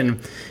population.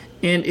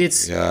 And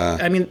it's,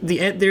 I mean,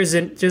 there's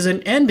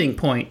an ending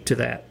point to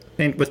that.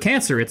 And with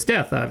cancer, it's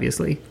death,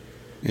 obviously.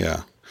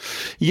 Yeah.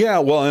 Yeah.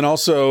 Well, and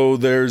also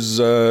there's,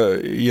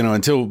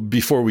 until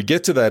before we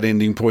get to that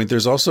ending point,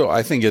 there's also,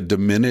 I think, a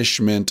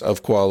diminishment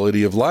of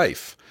quality of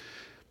life.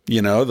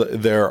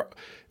 Their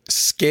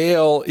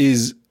scale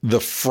is the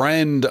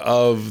friend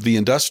of the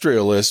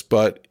industrialist,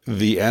 but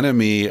the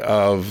enemy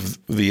of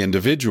the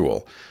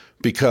individual,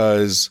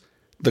 because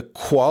the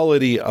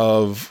quality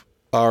of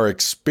our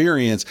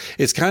experience,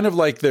 it's kind of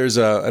like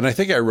and I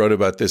think I wrote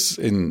about this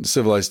in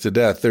Civilized to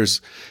Death.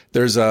 It's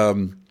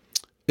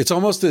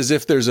almost as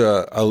if there's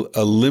a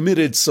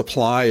limited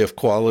supply of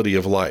quality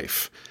of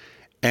life.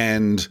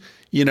 And,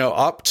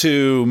 up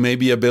to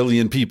maybe 1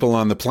 billion people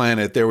on the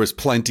planet, there was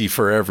plenty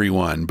for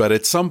everyone. But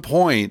at some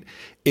point,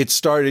 it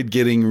started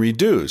getting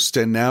reduced.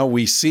 And now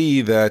we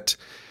see that,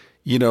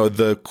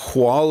 the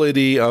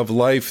quality of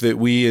life that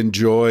we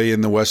enjoy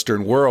in the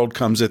Western world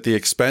comes at the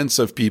expense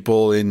of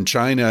people in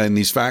China in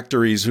these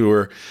factories who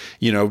are,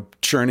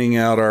 churning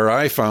out our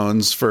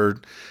iPhones for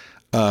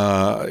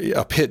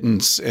a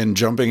pittance and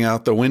jumping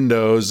out the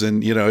windows.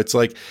 And, it's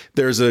like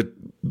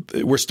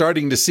we're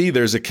starting to see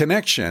there's a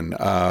connection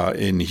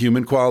in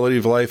human quality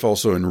of life,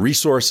 also in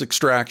resource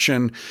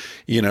extraction.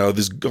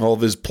 All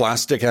this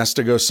plastic has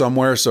to go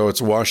somewhere, so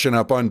it's washing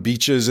up on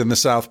beaches in the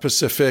South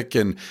Pacific.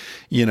 And,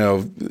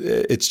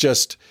 it's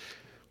just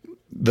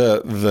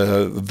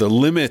the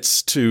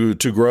limits to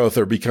growth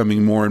are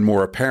becoming more and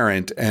more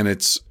apparent. And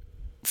it's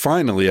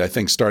finally, I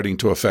think, starting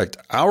to affect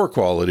our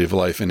quality of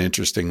life in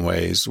interesting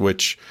ways,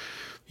 which,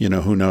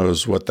 who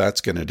knows what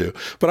that's going to do.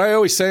 But I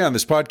always say on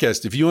this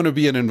podcast, if you want to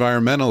be an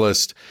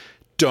environmentalist,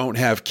 don't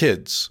have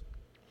kids.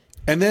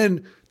 And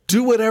then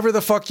do whatever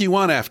the fuck you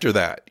want after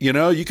that.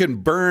 You can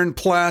burn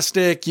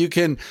plastic, you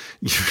can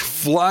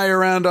fly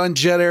around on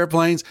jet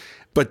airplanes,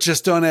 but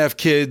just don't have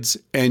kids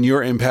and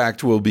your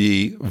impact will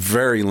be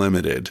very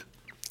limited.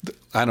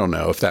 I don't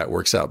know if that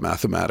works out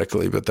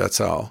mathematically, but that's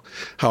how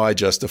I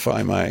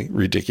justify my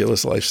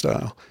ridiculous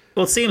lifestyle.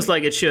 Well, it seems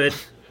like it should.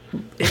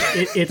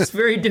 It's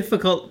very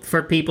difficult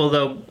for people,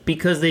 though,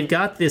 because they've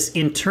got this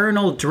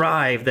internal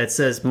drive that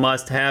says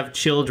must have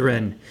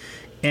children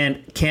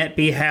and can't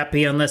be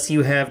happy unless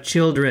you have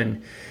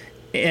children.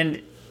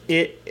 And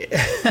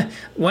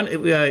when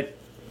I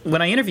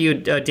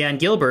interviewed Dan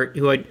Gilbert,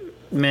 who I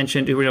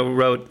mentioned, who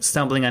wrote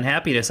Stumbling on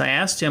Happiness, I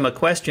asked him a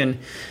question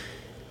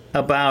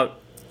about,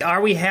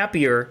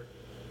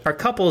 are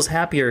couples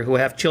happier who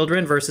have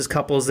children versus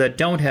couples that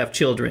don't have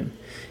children?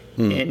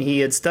 And he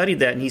had studied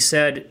that, and he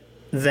said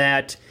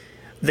that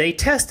they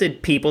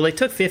tested people. They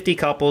took 50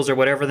 couples or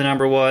whatever the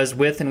number was,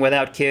 with and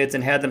without kids,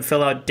 and had them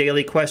fill out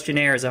daily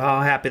questionnaires of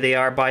how happy they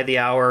are by the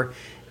hour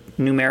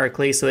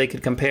numerically so they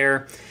could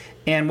compare.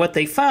 And what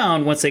they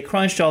found once they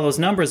crunched all those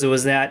numbers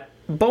was that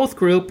both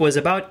group was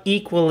about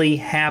equally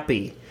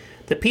happy.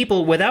 The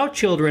people without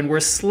children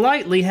were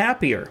slightly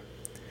happier.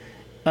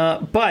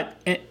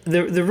 But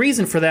the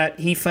reason for that,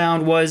 he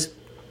found, was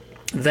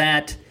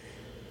that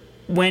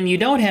when you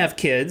don't have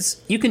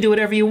kids, you can do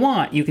whatever you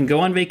want. You can go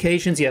on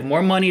vacations. You have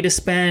more money to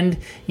spend.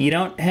 You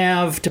don't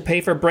have to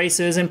pay for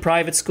braces in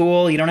private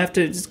school. You don't have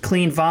to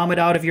clean vomit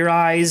out of your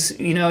eyes.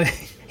 You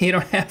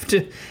don't have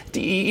to.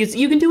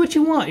 You can do what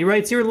you want.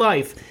 Right? It's your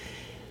life.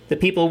 The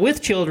people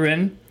with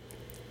children,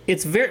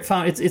 it's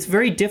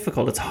very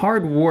difficult. It's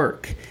hard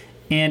work.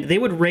 And they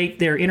would rate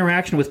their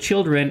interaction with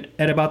children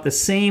at about the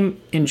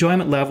same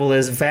enjoyment level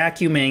as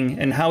vacuuming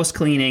and house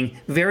cleaning.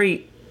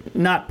 Very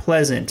not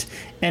pleasant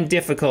and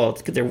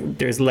difficult.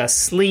 There's less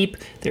sleep.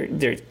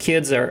 Their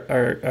kids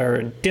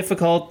are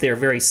difficult. They're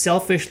very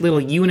selfish little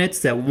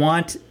units that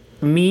want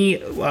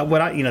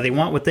they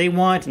want what they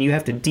want, and you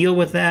have to deal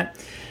with that.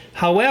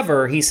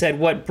 However, he said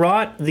what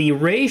brought the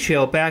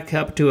ratio back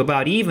up to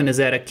about even is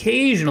that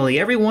occasionally,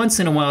 every once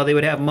in a while, they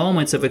would have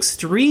moments of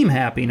extreme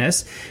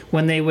happiness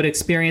when they would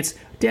experience,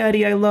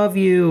 Daddy, I love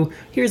you,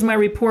 here's my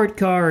report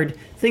card,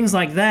 things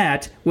like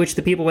that, which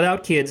the people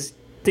without kids,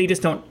 they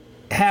just don't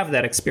have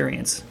that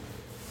experience.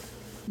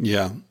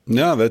 Yeah,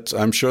 no,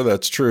 I'm sure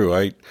that's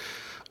true.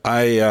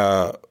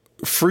 I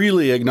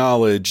freely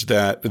acknowledge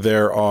that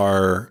there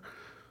are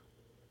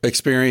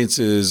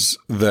experiences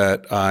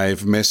that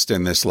I've missed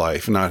in this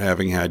life, not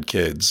having had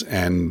kids,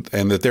 and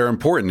that they're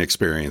important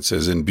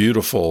experiences and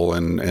beautiful,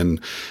 and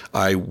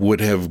I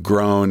would have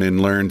grown and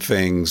learned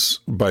things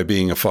by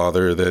being a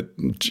father that,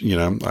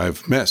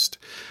 I've missed.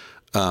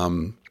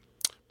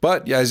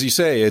 But as you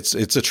say,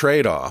 it's a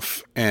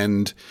trade-off.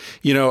 And,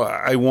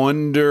 I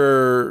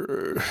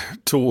wonder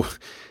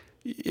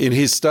in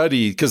his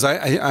study, because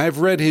I've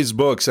read his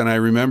books and I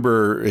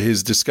remember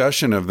his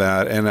discussion of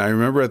that. And I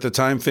remember at the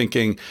time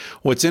thinking,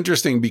 what's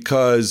interesting,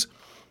 because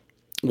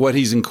what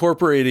he's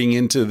incorporating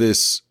into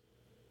this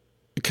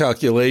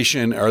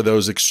calculation are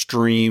those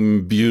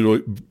extremely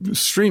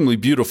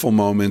beautiful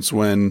moments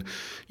when,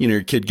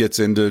 your kid gets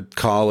into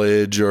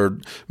college or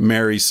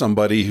marries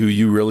somebody who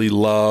you really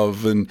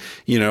love, and,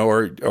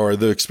 or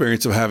the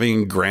experience of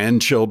having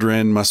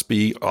grandchildren must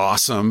be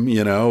awesome,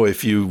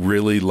 if you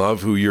really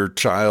love who your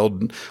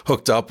child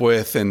hooked up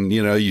with, and,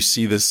 you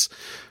see this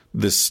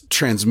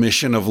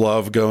transmission of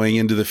love going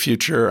into the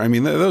future. I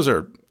mean, those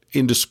are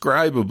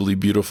indescribably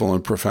beautiful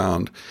and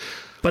profound.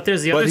 But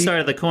there's the other side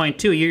of the coin,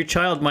 too. Your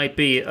child might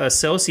be a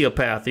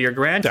sociopath, or your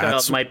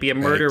grandchild might be a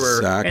murderer.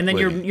 Exactly. And then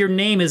your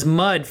name is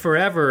mud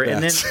forever.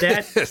 And then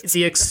that's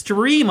the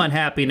extreme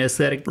unhappiness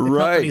that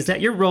accompanies that.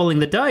 You're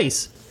rolling the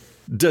dice.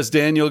 Does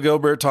Daniel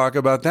Gilbert talk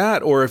about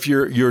that? Or if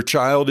your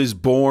child is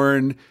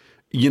born,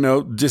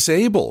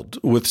 disabled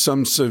with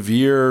some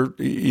severe,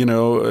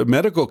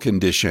 medical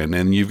condition,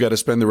 and you've got to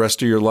spend the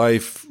rest of your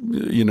life,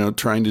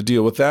 trying to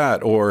deal with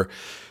that. Or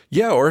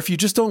if you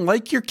just don't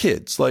like your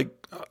kids, like,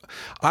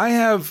 I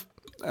have,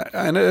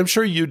 and I'm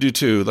sure you do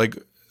too, like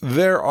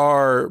there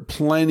are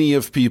plenty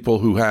of people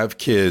who have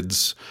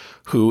kids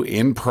who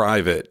in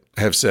private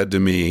have said to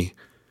me,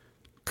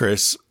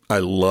 Chris, I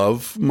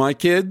love my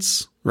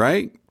kids,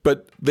 right?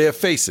 But they have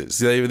faces,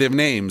 they have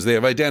names, they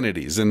have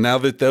identities. And now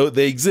that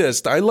they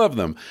exist, I love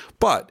them.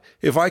 But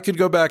if I could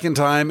go back in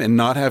time and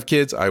not have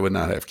kids, I would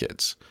not have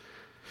kids.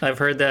 I've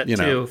heard that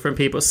too from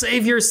people.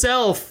 Save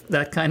yourself,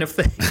 that kind of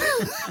thing.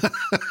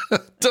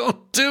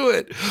 Don't do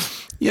it.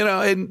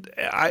 And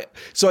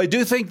so I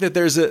do think that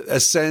there's a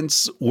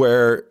sense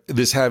where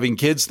this having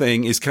kids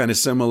thing is kind of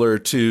similar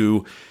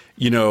to,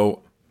 that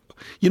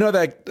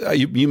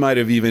you might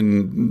have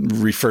even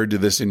referred to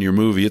this in your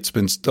movie. It's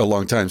been a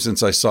long time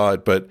since I saw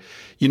it, but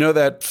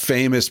that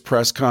famous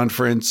press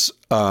conference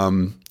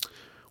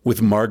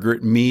with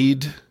Margaret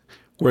Mead,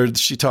 where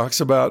she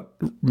talks about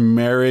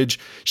marriage.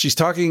 She's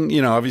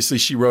talking, obviously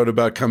she wrote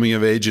about coming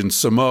of age in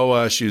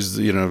Samoa. She was,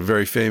 a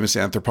very famous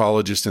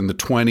anthropologist in the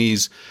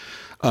 1920s.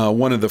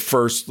 One of the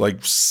first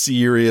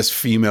serious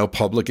female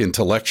public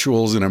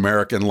intellectuals in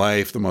American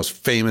life, the most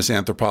famous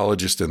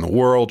anthropologist in the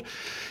world.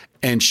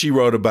 And she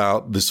wrote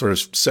about the sort of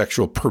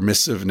sexual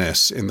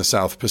permissiveness in the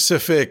South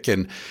Pacific.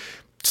 And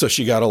so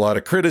she got a lot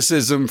of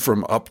criticism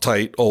from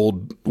uptight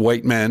old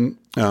white men.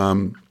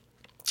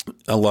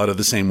 A lot of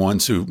the same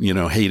ones who,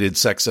 hated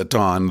sex at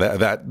dawn,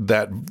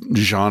 that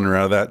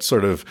genre, that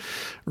sort of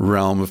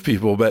realm of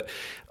people. But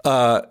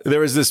there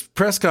was this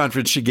press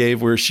conference she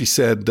gave where she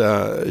said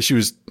she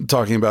was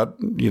talking about,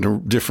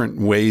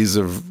 different ways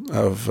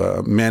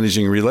of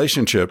managing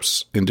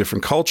relationships in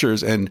different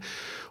cultures. And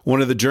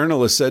one of the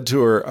journalists said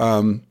to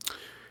her,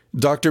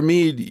 Dr.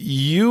 Mead,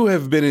 you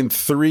have been in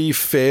 3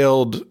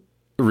 failed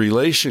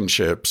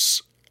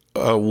relationships.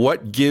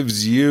 What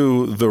gives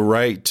you the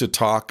right to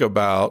talk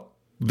about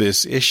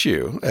this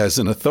issue as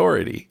an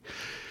authority?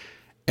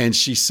 And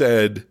she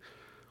said,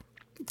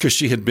 because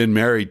she had been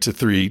married to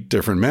 3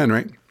 different men,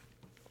 right?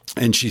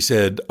 And she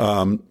said,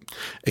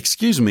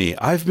 excuse me,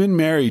 I've been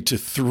married to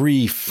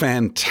 3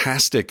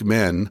 fantastic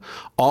men,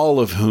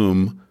 all of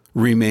whom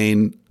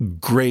remain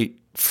great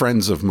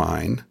friends of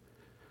mine.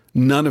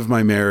 None of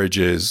my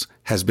marriages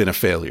has been a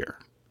failure.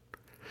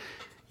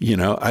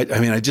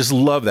 I just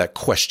love that,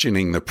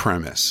 questioning the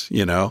premise,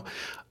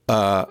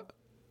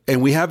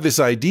 and we have this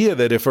idea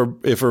that if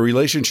a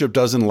relationship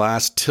doesn't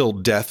last till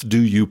death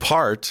do you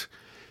part,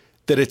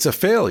 that it's a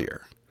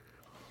failure.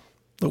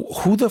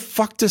 Who the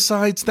fuck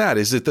decides that?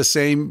 Is it the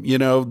same,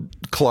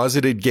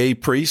 closeted gay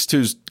priest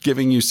who's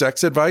giving you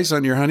sex advice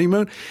on your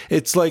honeymoon?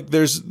 It's like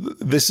this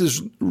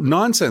is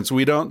nonsense.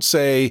 We don't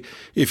say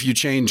if you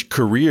change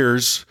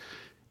careers,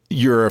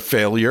 you're a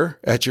failure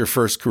at your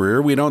first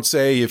career. We don't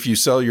say if you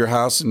sell your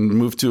house and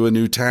move to a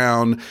new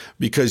town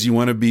because you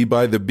want to be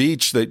by the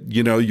beach that,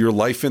 your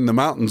life in the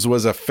mountains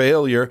was a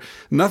failure.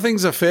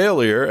 Nothing's a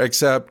failure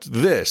except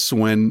this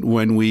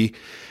when we,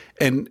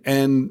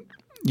 and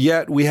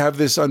yet we have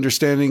this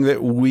understanding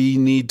that we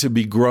need to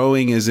be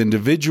growing as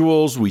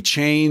individuals. We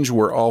change.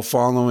 We're all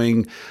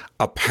following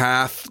a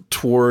path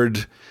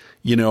toward,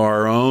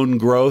 our own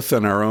growth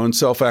and our own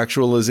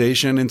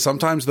self-actualization. And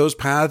sometimes those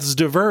paths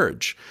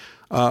diverge.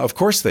 Of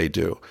course they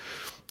do.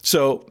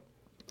 So,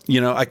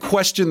 I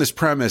question this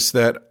premise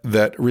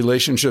that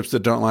relationships that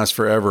don't last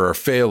forever are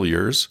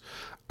failures,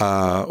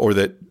 or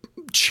that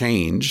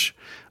change.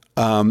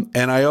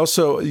 And I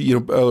also,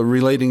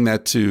 relating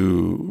that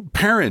to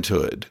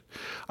parenthood,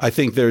 I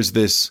think there's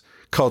this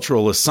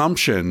cultural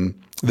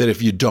assumption that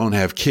if you don't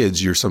have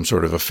kids, you're some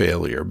sort of a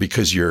failure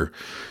because your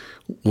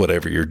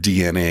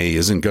DNA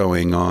isn't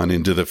going on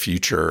into the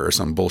future or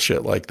some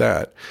bullshit like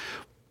that.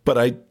 But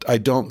I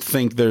don't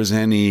think there's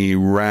any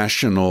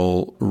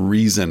rational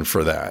reason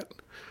for that.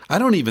 I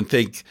don't even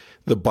think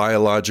the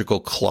biological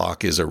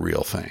clock is a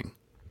real thing.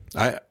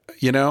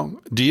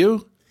 Do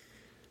you?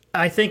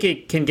 I think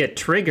it can get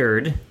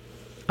triggered.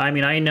 I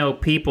mean, I know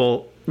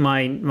people,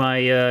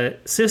 my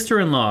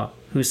sister-in-law,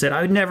 who said,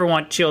 I would never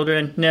want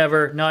children,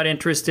 never, not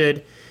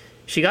interested.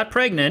 She got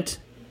pregnant,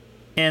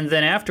 and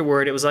then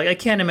afterward, it was like, I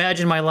can't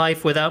imagine my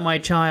life without my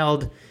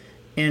child.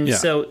 And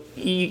so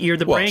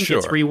the brain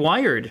gets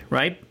rewired,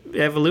 right?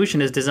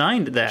 Evolution is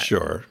designed to that.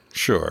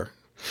 Sure.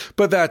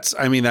 But that's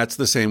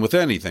the same with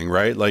anything,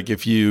 right? Like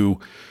if you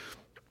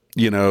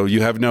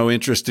have no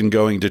interest in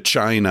going to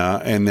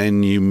China and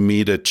then you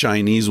meet a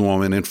Chinese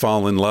woman and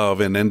fall in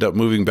love and end up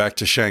moving back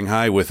to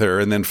Shanghai with her.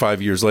 And then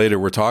 5 years later,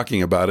 we're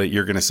talking about it.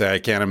 You're going to say, I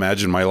can't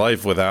imagine my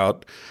life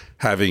without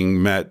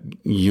having met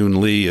Yoon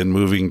Lee and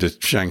moving to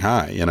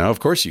Shanghai. Of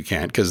course you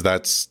can't, because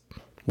that's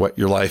what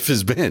your life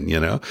has been,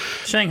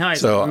 Shanghai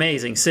is an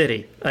amazing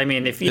city. I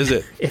mean, is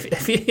it?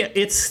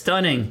 It's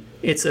stunning.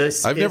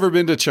 I've never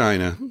been to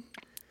China.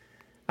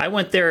 I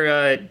went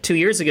there 2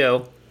 years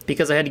ago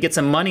because I had to get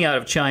some money out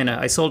of China.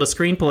 I sold a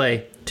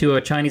screenplay to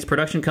a Chinese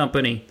production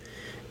company,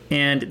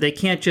 and they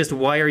can't just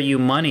wire you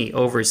money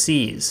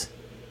overseas.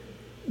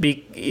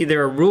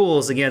 There are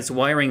rules against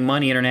wiring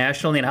money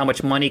internationally and how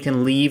much money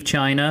can leave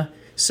China.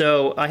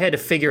 So I had to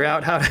figure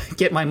out how to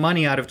get my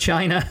money out of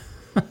China.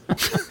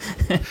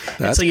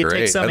 That's so you great.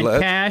 take some in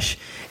cash,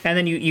 and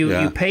then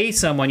you pay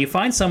someone. You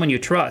find someone you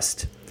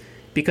trust,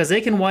 because they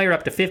can wire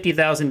up to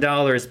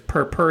 $50,000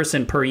 per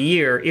person per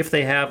year if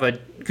they have a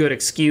good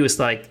excuse,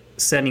 like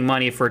sending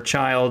money for a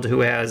child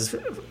who has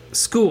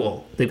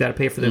school. They've got to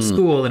pay for their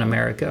school in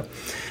America.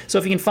 So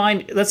if you can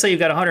find, let's say you've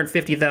got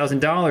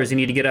 $150,000 you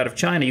need to get out of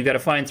China, you've got to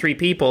find 3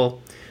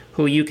 people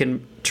who you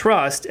can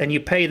trust, and you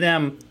pay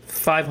them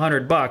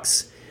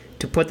 $500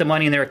 to put the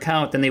money in their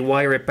account, then they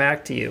wire it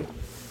back to you.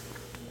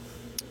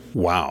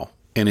 Wow.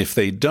 And if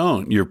they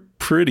don't, you're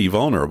pretty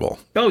vulnerable.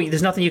 Oh,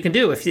 there's nothing you can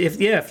do.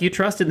 If you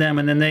trusted them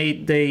and then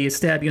they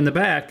stab you in the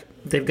back,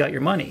 they've got your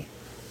money.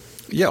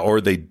 Yeah,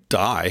 or they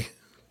die.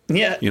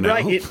 Yeah,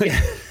 right.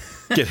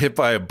 Get hit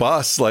by a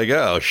bus, like,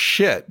 oh,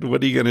 shit,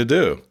 what are you going to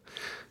do?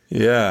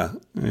 Yeah,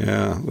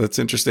 that's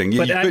interesting.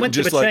 But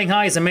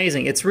Shanghai is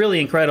amazing. It's really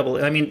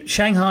incredible. I mean,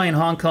 Shanghai and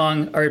Hong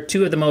Kong are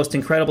 2 of the most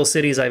incredible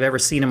cities I've ever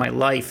seen in my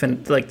life.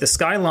 And, like, the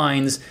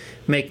skylines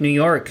make New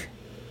York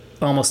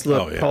almost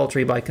look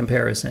paltry by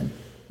comparison.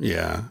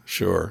 Yeah,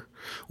 sure.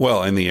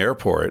 Well, in the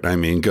airport, I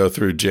mean, go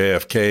through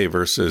JFK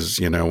versus,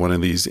 one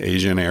of these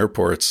Asian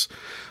airports.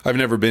 I've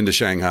never been to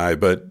Shanghai,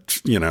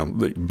 but,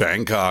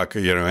 Bangkok,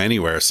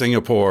 anywhere,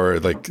 Singapore,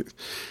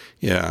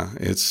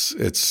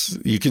 it's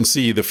you can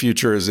see the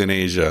future is in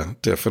Asia,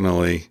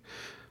 definitely.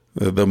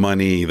 The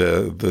money,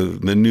 the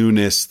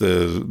newness,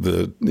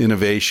 the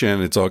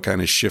innovation, it's all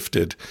kind of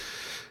shifted.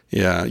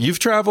 Yeah, you've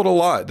traveled a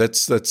lot.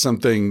 That's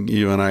something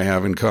you and I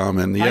have in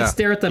common. Yeah. I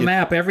stare at the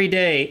map every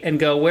day and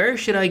go, where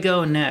should I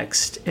go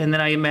next? And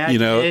then I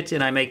imagine it,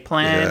 and I make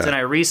plans, and I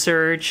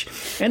research,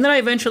 and then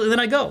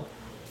I go.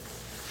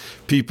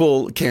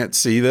 People can't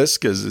see this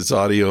because it's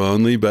audio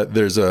only, but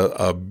there's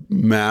a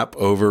map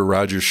over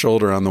Roger's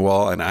shoulder on the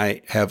wall, and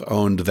I have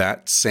owned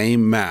that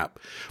same map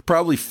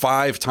probably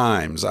 5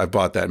 times. I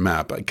bought that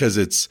map because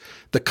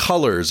the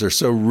colors are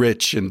so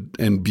rich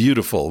and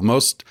beautiful.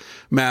 Most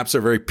maps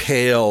are very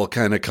pale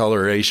kind of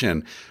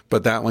coloration,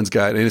 but that one's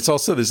got, and it's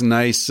also this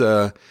nice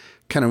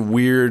kind of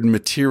weird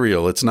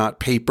material. It's not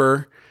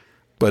paper,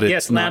 but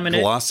it's not laminate,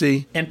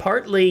 glossy. And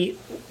partly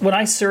what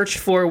I searched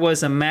for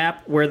was a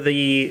map where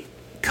the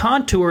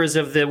contours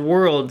of the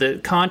world, the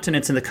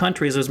continents and the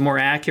countries, was more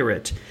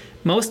accurate.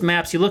 Most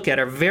maps you look at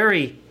are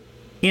very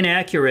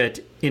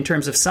inaccurate in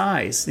terms of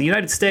size. The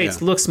United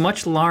States looks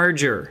much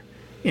larger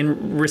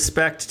in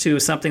respect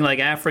to something like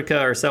Africa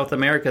or South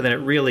America than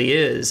it really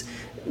is,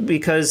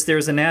 because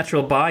there's a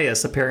natural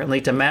bias apparently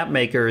to map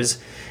makers.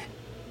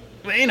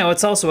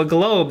 It's also a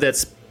globe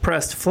that's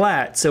pressed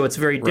flat, so it's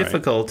very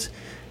difficult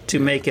to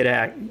make it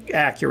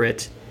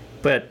accurate.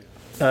 But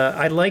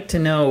I'd like to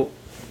know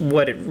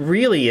what it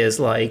really is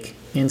like,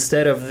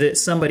 instead of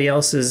somebody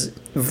else's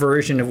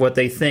version of what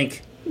they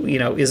think,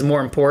 is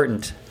more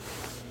important.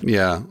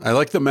 Yeah, I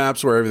like the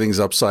maps where everything's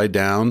upside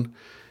down,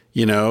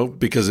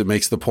 because it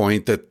makes the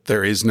point that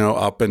there is no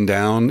up and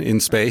down in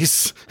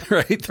space,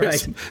 right?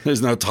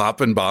 There's no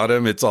top and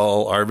bottom. It's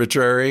all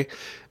arbitrary.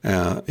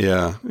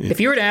 If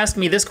you were to ask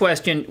me this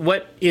question,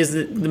 what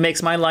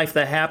makes my life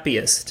the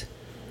happiest?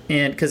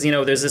 And because,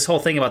 there's this whole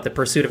thing about the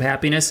pursuit of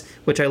happiness,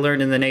 which I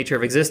learned in The Nature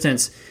of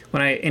Existence.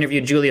 When I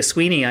interviewed Julia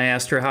Sweeney, I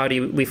asked her, how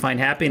do we find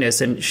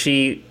happiness? And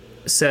she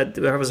said,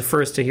 I was the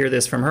first to hear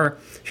this from her.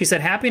 She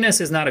said,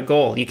 happiness is not a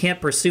goal. You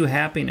can't pursue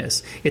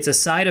happiness. It's a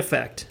side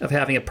effect of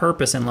having a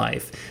purpose in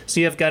life. So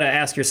you have got to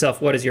ask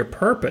yourself, what is your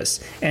purpose?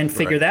 And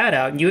figure that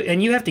out.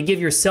 And you have to give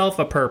yourself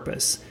a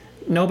purpose.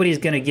 Nobody's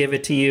going to give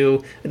it to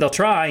you. They'll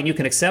try, and you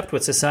can accept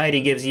what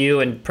society gives you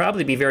and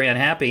probably be very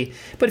unhappy.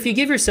 But if you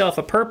give yourself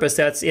a purpose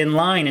that's in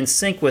line and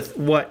sync with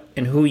what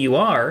and who you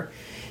are,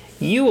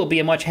 you will be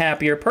a much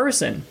happier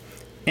person.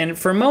 And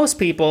for most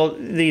people,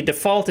 the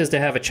default is to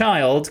have a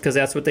child, because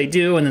that's what they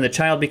do, and then the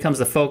child becomes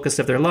the focus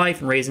of their life,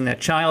 and raising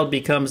that child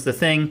becomes the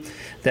thing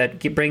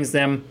that brings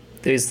them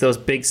those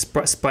big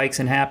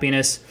spikes in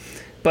happiness.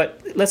 But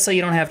let's say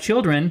you don't have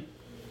children.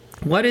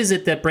 What is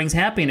it that brings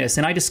happiness?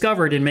 And I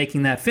discovered in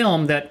making that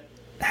film that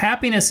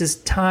happiness is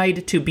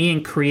tied to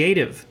being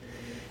creative,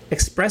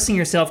 expressing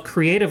yourself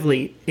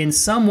creatively in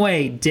some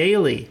way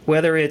daily,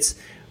 whether it's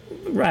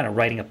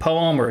writing a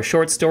poem or a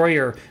short story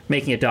or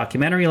making a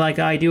documentary like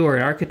I do, or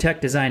an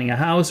architect designing a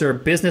house, or a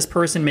business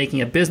person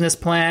making a business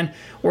plan,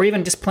 or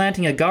even just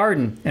planting a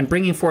garden and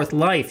bringing forth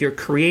life. You're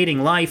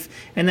creating life,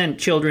 and then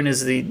children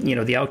is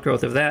the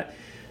outgrowth of that.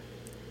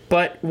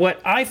 But what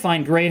I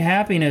find great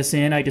happiness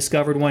in, I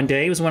discovered one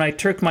day, was when I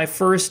took my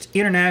first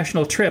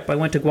international trip. I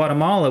went to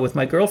Guatemala with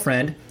my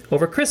girlfriend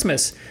over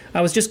Christmas.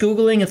 I was just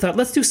Googling and thought,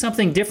 let's do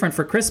something different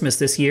for Christmas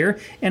this year.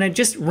 And it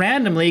just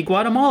randomly,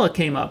 Guatemala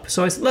came up.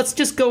 So I said, let's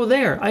just go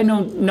there. I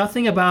know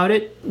nothing about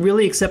it,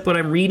 really, except what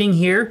I'm reading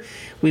here.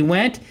 We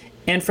went,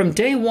 and from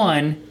day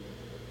one,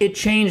 it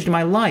changed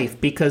my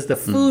life because the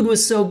food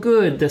was so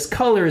good, the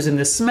colors and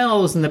the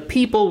smells and the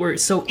people were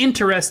so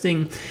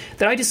interesting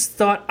that I just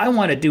thought, I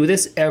want to do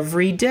this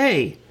every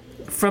day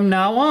from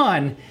now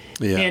on.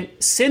 Yeah. And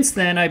since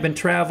then, I've been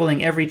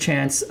traveling every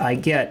chance I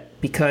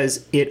get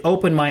because it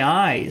opened my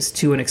eyes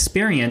to an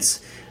experience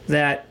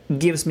that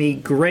gives me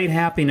great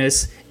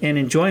happiness and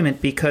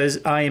enjoyment because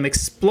I am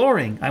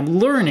exploring, I'm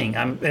learning,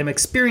 I'm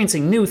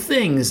experiencing new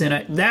things,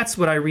 and that's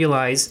what I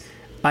realize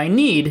I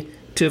need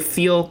to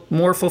feel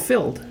more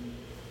fulfilled.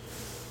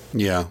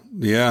 Yeah,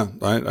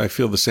 I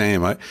feel the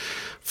same.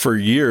 For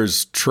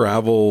years,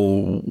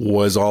 travel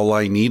was all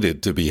I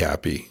needed to be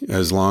happy.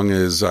 As long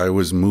as I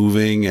was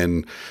moving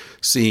and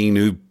seeing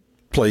new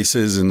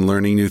places and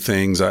learning new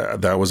things,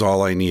 that was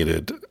all I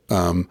needed.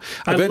 I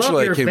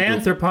love your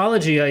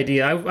vanthropology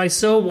idea. I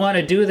so want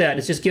to do that.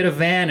 It's just get a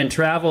van and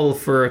travel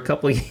for a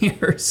couple of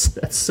years.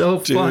 That's so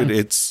fun. Dude,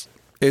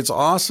 it's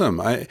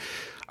awesome.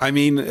 I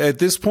mean, at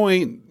this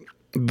point,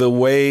 the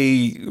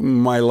way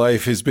my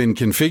life has been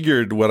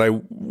configured,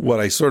 what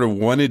I sort of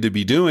wanted to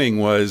be doing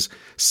was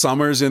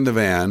summers in the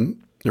van,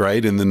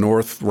 right, in the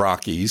North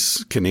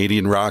Rockies,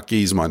 Canadian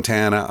Rockies,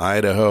 Montana,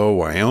 Idaho,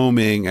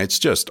 Wyoming. It's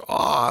just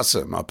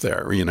awesome up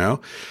there,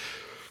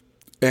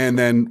 And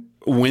then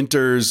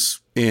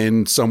winters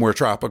in somewhere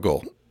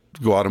tropical,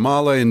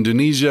 Guatemala,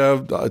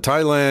 Indonesia,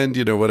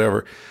 Thailand,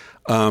 whatever.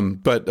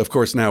 But of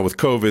course, now with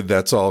COVID,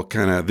 that's all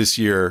this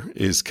year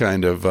is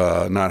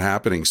not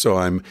happening. So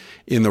I'm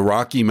in the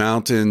Rocky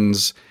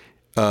Mountains.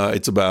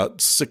 It's about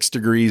 6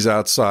 degrees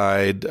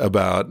outside,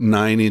 about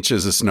 9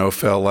 inches of snow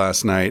fell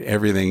last night.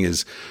 Everything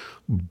is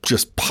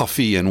just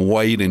puffy and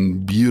white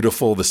and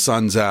beautiful. The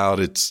sun's out.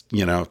 It's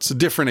a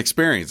different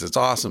experience. It's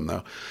awesome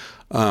though.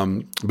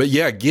 But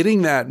yeah,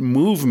 getting that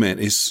movement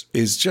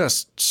is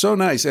just so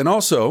nice. And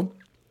also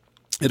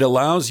it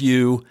allows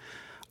you,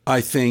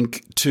 I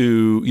think,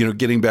 to,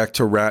 getting back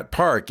to Rat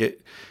Park,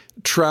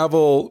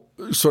 travel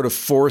sort of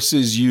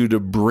forces you to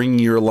bring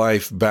your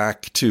life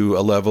back to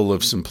a level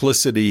of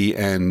simplicity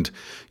and,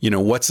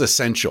 what's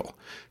essential.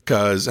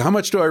 Because how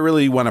much do I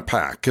really want to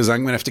pack? Because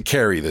I'm going to have to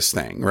carry this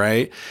thing,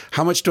 right?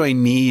 How much do I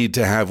need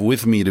to have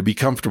with me to be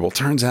comfortable?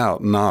 Turns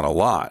out not a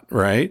lot,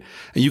 right?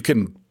 And you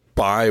can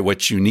buy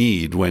what you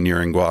need when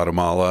you're in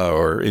Guatemala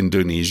or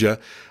Indonesia.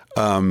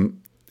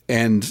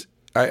 And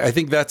I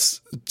think that's,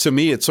 to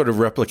me, it sort of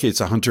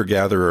replicates a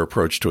hunter-gatherer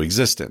approach to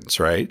existence,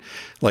 right?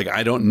 Like,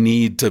 I don't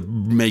need to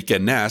make a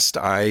nest.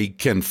 I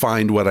can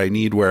find what I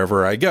need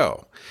wherever I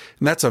go.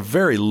 And that's a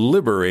very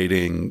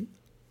liberating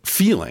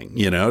feeling,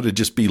 to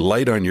just be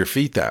light on your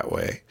feet that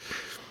way.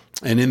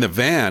 And in the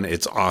van,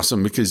 it's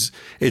awesome because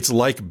it's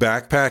like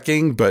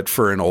backpacking, but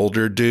for an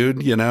older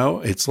dude,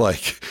 it's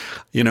like,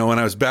 when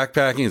I was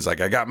backpacking, it's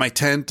like, I got my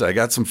tent, I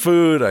got some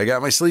food, I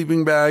got my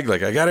sleeping bag,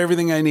 like I got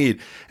everything I need.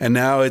 And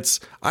now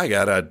I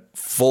got a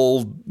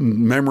full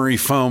memory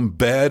foam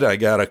bed. I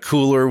got a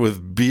cooler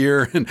with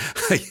beer and,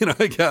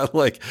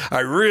 I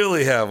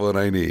really have what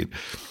I need.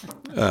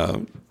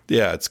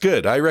 Yeah, it's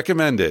good. I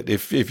recommend it.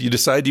 If you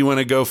decide you want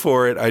to go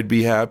for it, I'd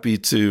be happy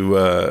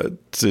to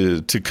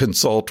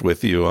consult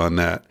with you on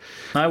that.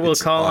 I will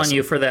call on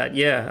you for that.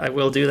 Yeah, I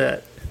will do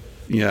that.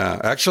 Yeah,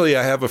 actually,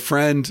 I have a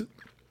friend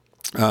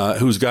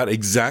who's got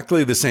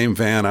exactly the same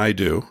van I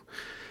do,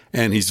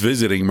 and he's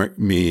visiting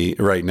me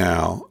right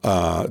now.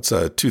 It's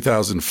a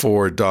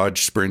 2004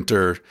 Dodge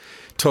Sprinter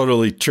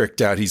totally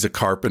tricked out. He's a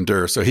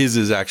carpenter, so his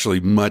is actually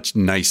much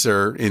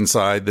nicer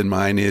inside than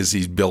mine is.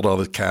 He's built all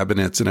the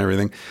cabinets and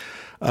everything.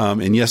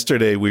 And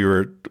yesterday we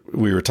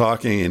were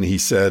talking, and he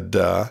said,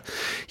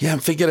 "Yeah, I'm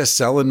thinking of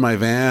selling my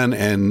van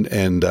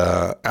and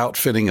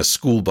outfitting a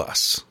school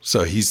bus."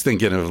 So he's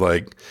thinking of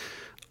like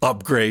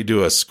upgrade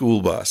to a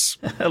school bus,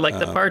 Like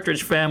the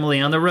Partridge Family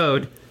on the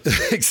road.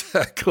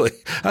 Exactly.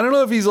 I don't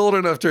know if he's old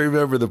enough to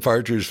remember the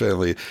Partridge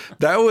Family.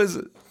 That was.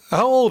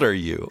 How old are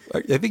you?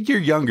 I think you're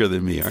younger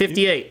than me, aren't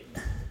 58.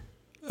 you?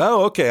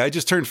 Oh, okay. I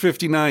just turned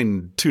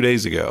 59 2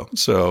 days ago,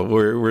 so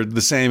we're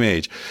the same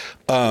age.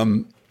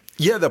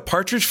 Yeah, the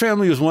Partridge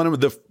Family was one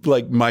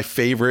of my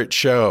favorite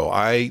show.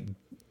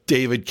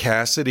 David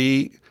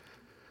Cassidy,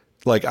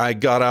 I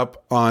got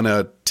up on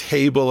a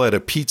table at a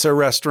pizza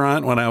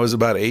restaurant when I was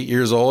about 8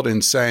 years old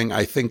and sang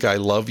 "I Think I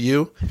Love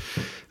You."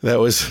 That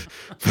was,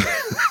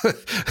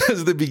 that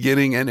was the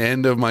beginning and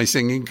end of my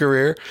singing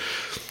career.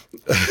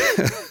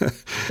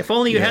 If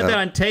only you had that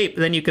on tape,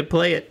 then you could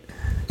play it.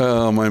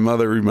 Oh, my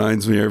mother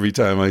reminds me every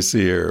time I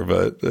see her,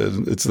 but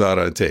it's not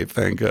on tape,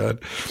 thank God.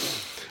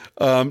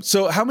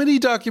 So how many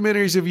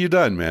documentaries have you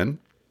done, man?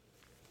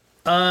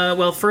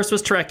 Well, first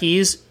was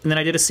Trekkies, and then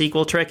I did a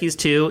sequel, Trekkies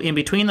 2. In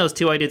between those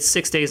two, I did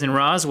 6 Days in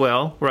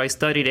Roswell, where I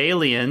studied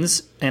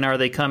aliens and are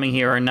they coming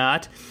here or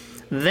not.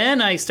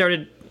 Then I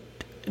started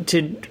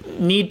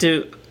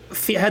to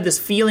had this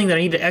feeling that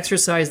I need to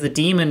exercise the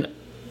demon.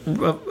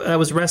 I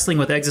was wrestling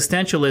with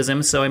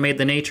existentialism, so I made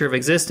The Nature of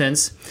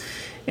Existence.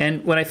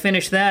 And when I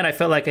finished that, I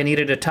felt like I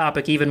needed a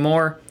topic even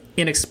more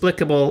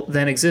inexplicable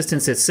than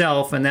existence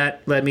itself, and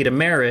that led me to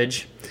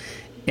marriage.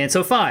 And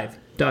so 5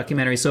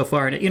 documentaries so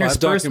far. And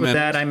interspersed with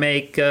that, I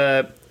make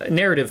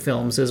narrative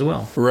films as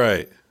well.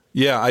 Right.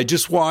 Yeah, I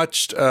just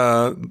watched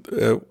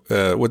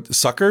what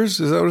Suckers,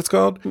 is that what it's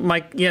called?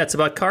 It's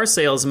about car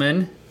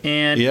salesmen,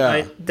 and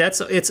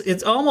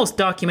it's almost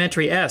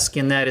documentary-esque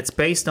in that it's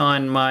based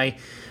on my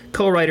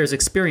co-writer's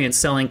experience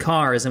selling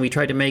cars, and we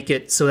tried to make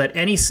it so that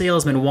any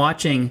salesman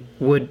watching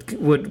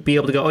would be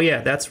able to go, "Oh yeah,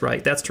 that's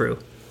right, that's true."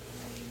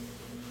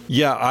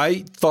 Yeah,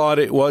 I thought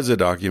it was a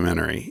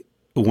documentary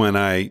when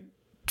I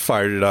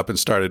fired it up and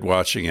started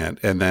watching it,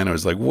 and then I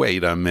was like,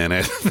 wait a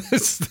minute,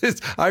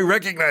 I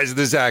recognize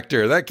this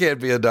actor. That can't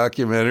be a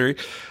documentary.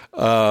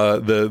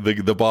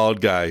 The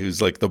bald guy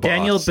who's like the boss.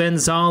 Daniel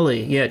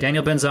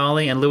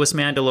Benzali and Louis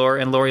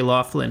Mandylor and Lori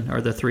Loughlin are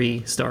the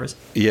 3 stars.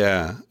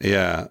 Yeah.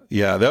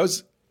 That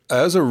was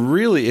a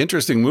really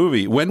interesting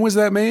movie. When was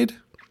that made?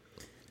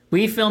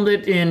 We filmed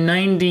it in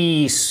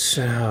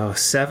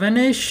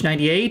 97-ish,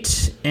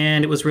 98,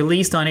 and it was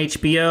released on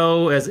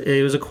HBO. As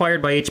it was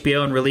acquired by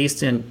HBO and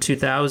released in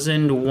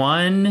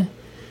 2001,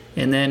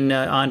 and then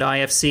on to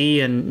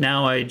IFC, and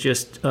now I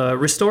just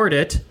restored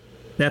it.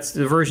 That's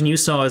the version you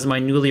saw is my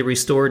newly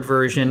restored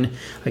version.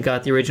 I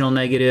got the original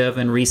negative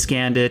and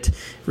rescanned it,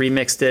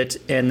 remixed it,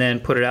 and then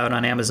put it out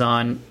on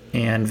Amazon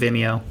and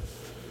Vimeo.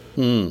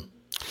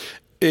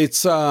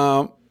 It's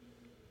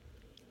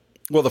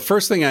well, the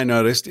first thing I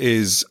noticed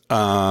is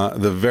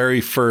the very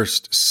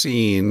first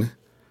scene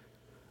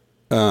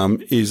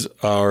is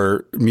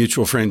our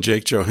mutual friend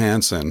Jake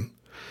Johansson.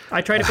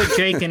 I try to put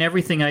Jake in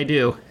everything I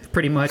do,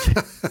 pretty much.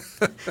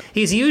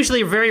 He's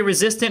usually very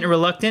resistant and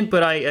reluctant,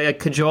 but I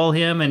cajole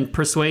him and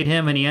persuade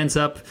him, and he ends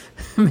up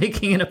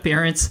making an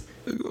appearance.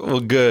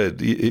 Well,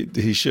 good.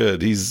 He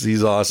should.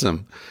 He's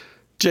awesome.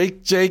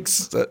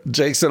 Jake's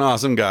an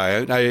awesome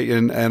guy. I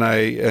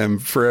am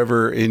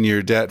forever in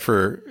your debt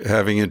for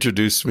having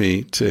introduced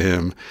me to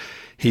him.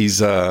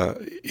 He's a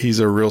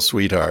real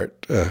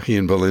sweetheart. He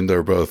and Belinda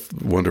are both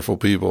wonderful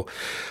people.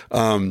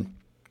 I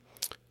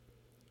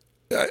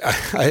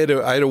had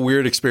a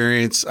weird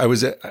experience. I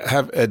was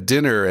at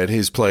dinner at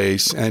his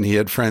place, and he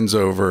had friends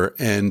over,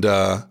 and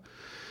I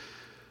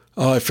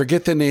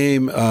forget the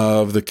name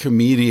of the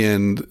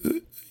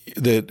comedian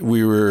that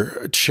we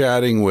were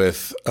chatting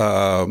with.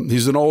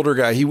 He's an older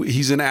guy.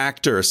 He's an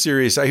actor, a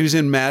serious. He was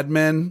in Mad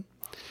Men.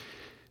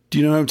 Do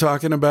you know what I'm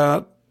talking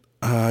about?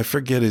 I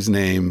forget his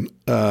name.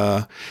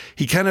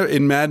 He kind of,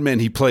 in Mad Men,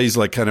 he plays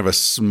like kind of a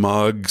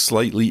smug,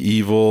 slightly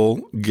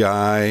evil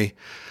guy.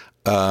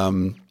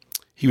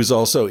 He was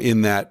also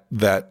in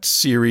that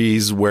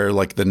series where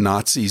like the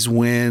Nazis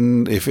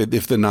win. If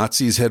the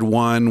Nazis had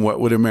won, what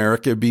would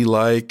America be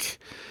like?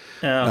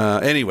 Oh.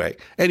 Anyway,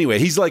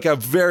 he's like a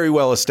very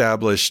well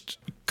established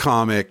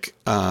comic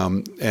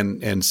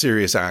and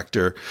serious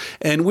actor.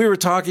 And we were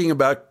talking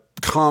about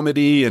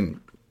comedy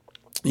and,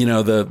 you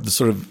know, the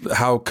sort of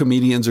how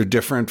comedians are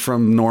different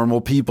from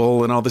normal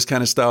people and all this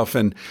kind of stuff.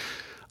 And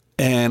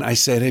I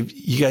said, have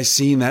you guys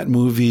seen that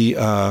movie?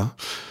 I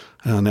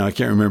don't know. I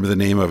can't remember the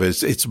name of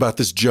it. It's about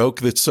this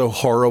joke that's so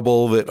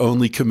horrible that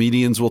only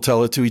comedians will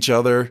tell it to each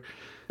other.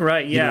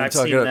 Right. Yeah, you know I've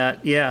seen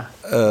that. Yeah.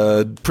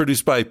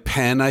 Produced by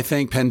Penn, I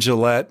think, Penn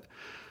Jillette.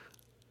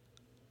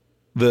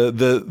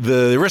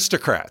 The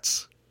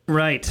Aristocrats.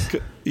 Right.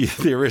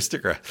 The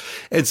Aristocrats.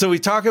 And so we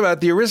talk about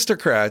the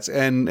Aristocrats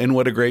and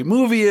what a great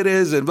movie it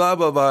is and blah,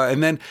 blah, blah.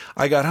 And then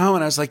I got home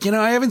and I was like, you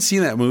know, I haven't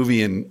seen that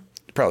movie in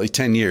probably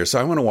 10 years. So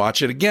I want to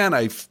watch it again.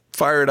 I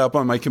fire it up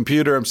on my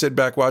computer. I'm sitting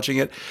back watching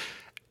it.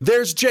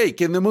 There's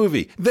Jake in the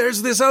movie.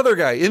 There's this other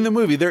guy in the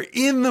movie. They're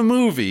in the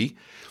movie.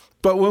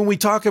 But when we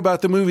talk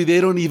about the movie,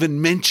 they don't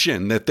even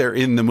mention that they're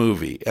in the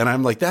movie. And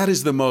I'm like, that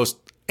is the most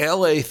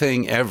LA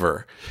thing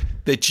ever,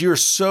 that you're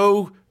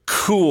so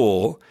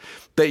cool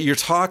that you're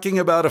talking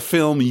about a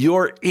film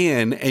you're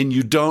in and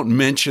you don't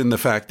mention the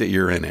fact that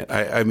you're in it.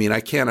 I mean, I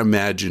can't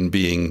imagine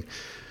being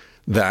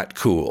that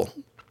cool.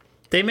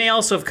 They may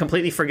also have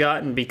completely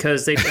forgotten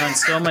because they've done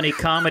so many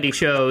comedy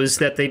shows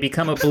that they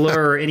become a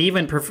blur, and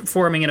even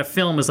performing in a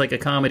film is like a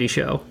comedy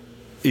show.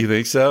 You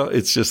think so?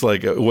 It's just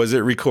like, was it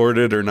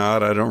recorded or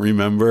not? I don't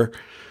remember.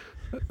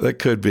 That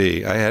could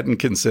be. I hadn't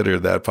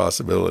considered that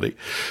possibility.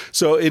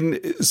 So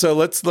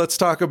let's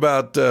talk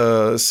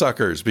about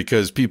Suckers,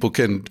 because people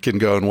can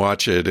go and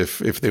watch it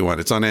if they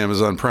want. It's on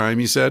Amazon Prime,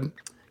 you said?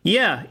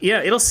 Yeah,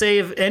 it'll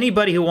save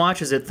anybody who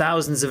watches it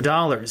thousands of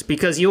dollars,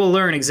 because you will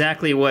learn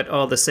exactly what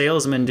all the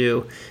salesmen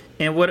do.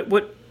 And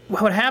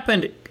what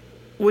happened,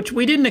 which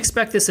we didn't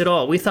expect this at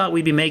all. We thought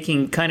we'd be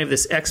making kind of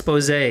this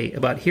expose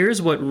about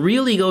here's what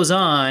really goes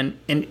on,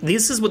 and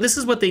this is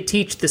what they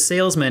teach the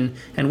salesmen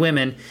and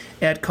women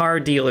at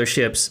car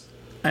dealerships,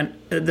 and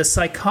the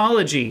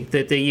psychology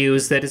that they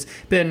use that has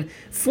been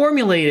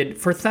formulated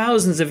for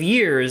thousands of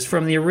years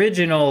from the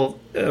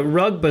original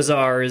rug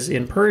bazaars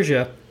in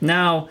Persia.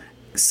 Now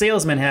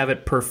salesmen have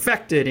it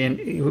perfected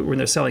when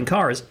they're selling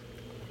cars.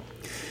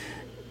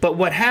 But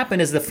what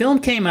happened is the film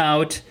came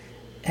out,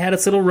 had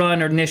its little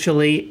run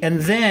initially, and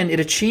then it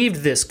achieved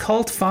this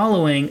cult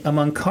following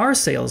among car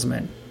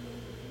salesmen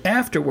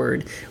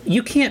afterward.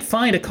 You can't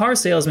find a car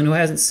salesman who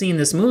hasn't seen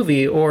this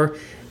movie. Or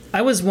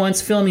I was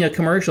once filming a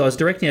commercial. I was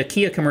directing a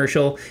Kia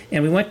commercial,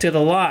 and we went to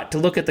the lot to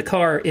look at the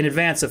car in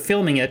advance of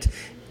filming it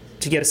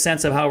to get a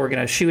sense of how we're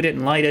going to shoot it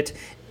and light it.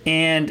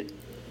 And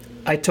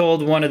I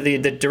told one of the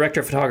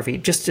director of photography,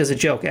 just as a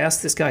joke,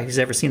 ask this guy who's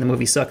ever seen the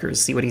movie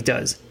Suckers, see what he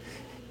does.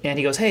 And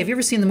he goes, hey, have you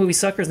ever seen the movie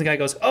Suckers? And the guy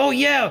goes, oh,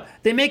 yeah,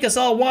 they make us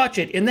all watch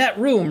it in that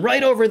room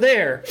right over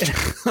there.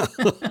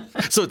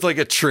 So it's like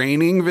a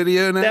training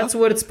video now? That's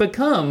what it's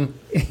become.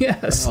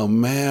 Yes. Oh,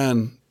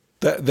 man.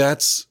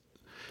 That's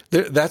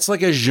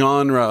like a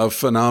genre of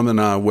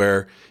phenomena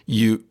where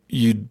you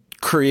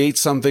create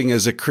something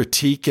as a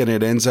critique and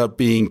it ends up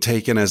being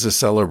taken as a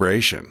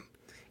celebration.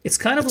 It's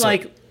kind of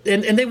like,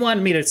 and they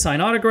wanted me to sign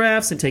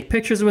autographs and take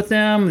pictures with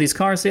them, these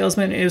car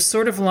salesmen. It was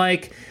sort of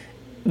like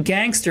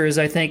gangsters,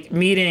 I think,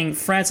 meeting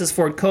Francis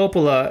Ford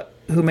Coppola,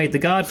 who made The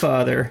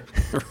Godfather.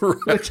 Right.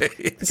 Which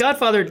The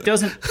Godfather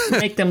doesn't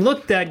make them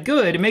look that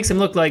good. It makes them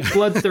look like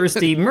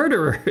bloodthirsty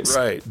murderers.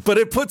 Right. But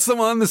it puts them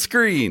on the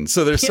screen.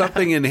 So there's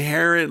something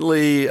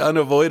inherently,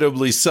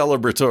 unavoidably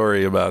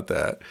celebratory about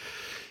that.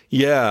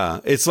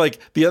 Yeah. It's like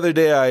the other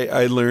day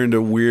I learned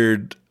a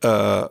weird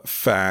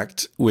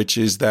fact, which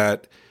is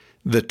that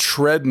the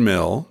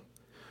treadmill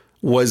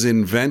was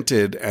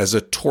invented as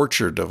a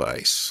torture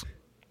device.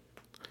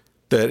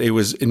 That it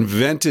was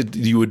invented,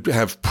 you would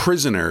have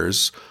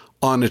prisoners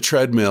on a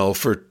treadmill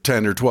for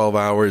 10 or 12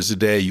 hours a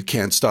day. You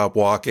can't stop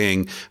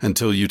walking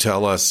until you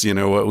tell us,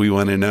 what we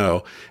want to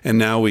know. And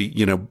now we,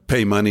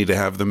 pay money to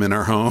have them in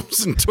our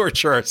homes and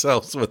torture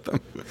ourselves with them.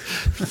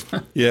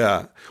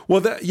 Yeah.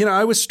 Well,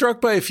 I was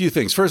struck by a few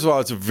things. First of all,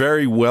 it's a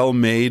very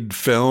well-made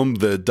film.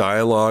 The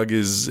dialogue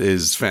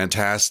is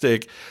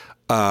fantastic.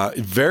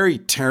 Very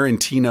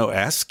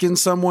Tarantino-esque in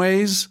some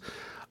ways.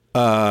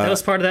 That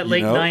was part of that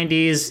late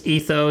 90s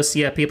ethos.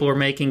 Yeah, people were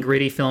making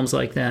gritty films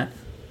like that.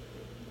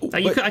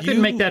 I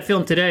couldn't make that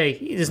film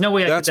today. There's no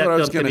way that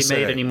film could be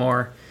made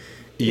anymore.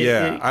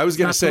 Yeah, I was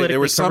going to say there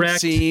were some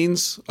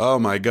scenes, oh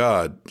my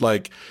God,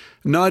 like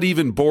not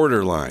even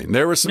borderline.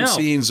 There were some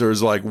scenes where it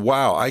was like,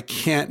 wow, I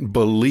can't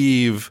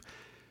believe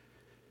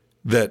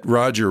that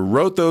Roger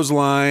wrote those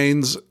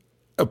lines,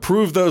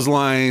 approved those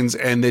lines,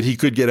 and that he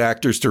could get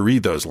actors to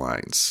read those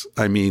lines.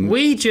 I mean,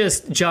 we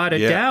just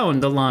jotted down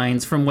the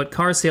lines from what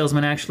car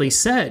salesman actually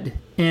said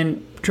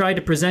and tried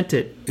to present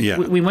it. Yeah,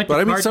 we went to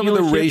car dealerships. Some of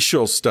the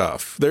racial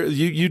stuff. There,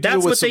 you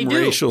deal with some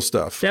racial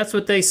stuff. That's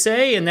what they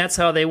say, and that's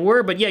how they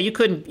were. But yeah, you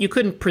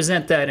couldn't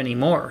present that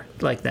anymore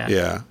like that.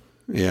 Yeah.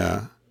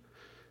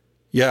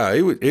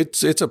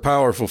 It's a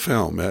powerful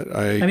film.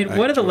 I mean,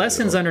 one of the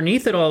lessons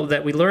underneath it all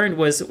that we learned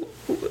was,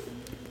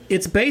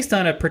 it's based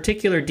on a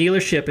particular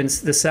dealership in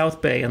the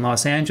South Bay in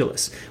Los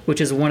Angeles, which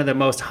is one of the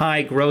most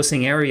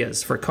high-grossing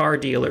areas for car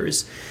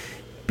dealers,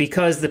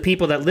 because the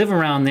people that live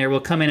around there will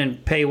come in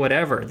and pay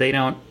whatever.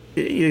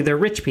 They're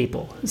rich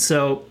people,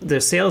 so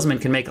the salesmen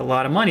can make a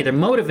lot of money. They're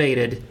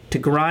motivated to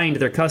grind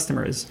their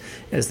customers,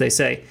 as they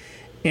say.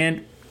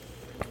 And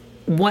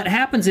what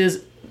happens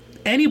is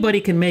anybody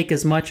can make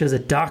as much as a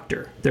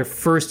doctor their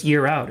first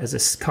year out as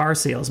a car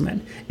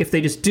salesman if they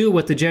just do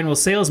what the general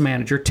sales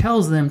manager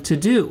tells them to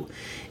do.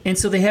 And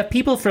so they have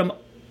people from,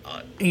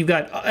 you've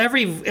got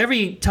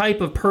every type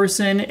of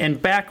person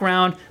and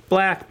background,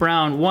 black,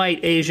 brown,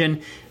 white,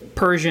 Asian,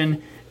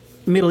 Persian,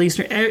 Middle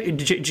Eastern,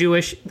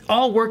 Jewish,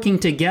 all working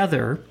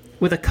together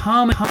with a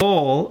common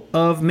goal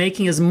of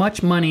making as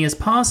much money as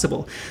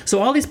possible.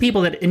 So all these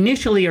people that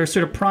initially are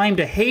sort of primed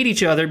to hate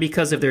each other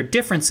because of their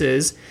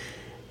differences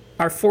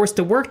are forced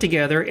to work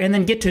together and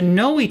then get to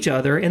know each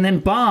other and then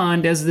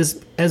bond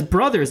as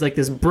brothers, like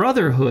this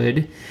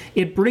brotherhood.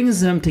 It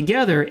brings them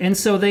together. And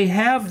so they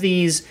have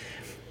these,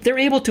 they're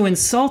able to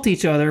insult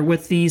each other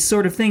with these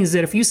sort of things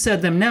that if you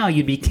said them now,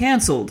 you'd be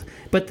canceled.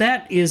 But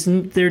that is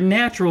their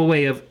natural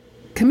way of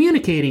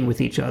communicating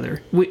with each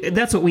other.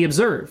 That's what we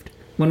observed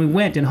when we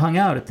went and hung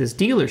out at this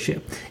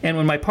dealership. And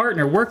when my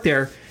partner worked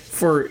there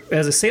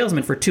as a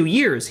salesman for 2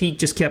 years, he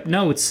just kept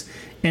notes.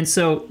 And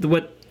so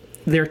what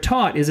they're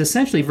taught is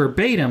essentially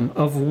verbatim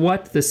of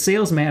what the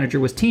sales manager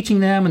was teaching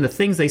them and the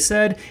things they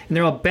said, and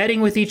they're all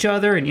betting with each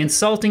other and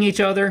insulting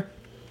each other,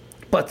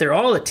 but they're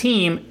all a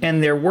team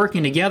and they're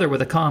working together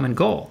with a common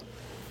goal.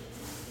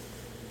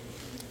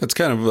 That's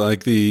kind of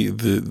like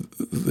the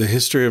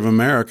history of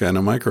America in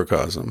a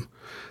microcosm.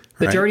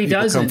 The right? Dirty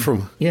People Dozen. come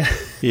from, yeah.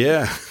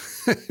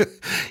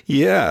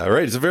 Yeah,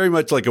 right. It's very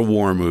much like a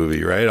war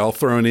movie, right? All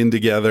thrown in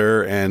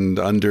together and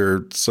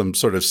under some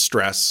sort of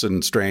stress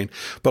and strain,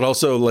 but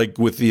also like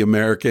with the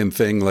American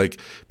thing, like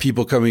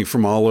people coming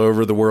from all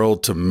over the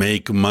world to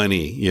make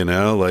money,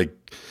 like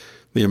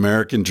the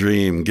American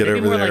dream, get Maybe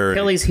over more there. like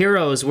Kelly's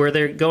Heroes, where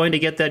they're going to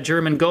get that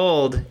German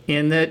gold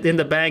in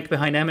the bank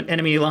behind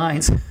enemy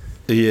lines.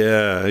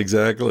 Yeah,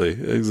 exactly.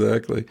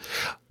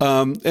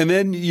 And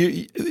then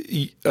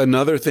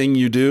another thing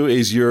you do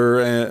is you're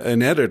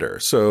an editor.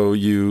 So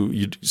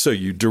you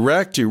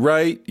direct, you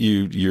write,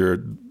 you're a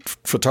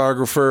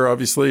photographer,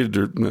 obviously,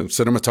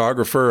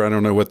 cinematographer. I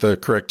don't know what the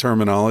correct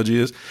terminology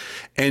is,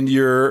 and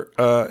you're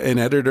an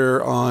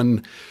editor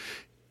on.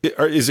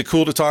 Is it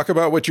cool to talk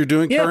about what you're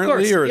doing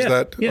currently, or is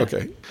that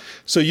okay?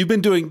 So you've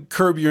been doing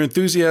Curb Your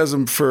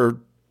Enthusiasm for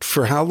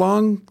how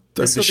long?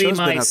 This will be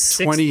my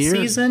 6th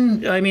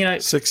season. I mean,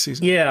 6th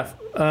season. Yeah.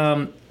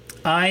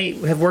 I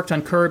have worked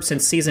on Curb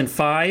since season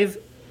 5,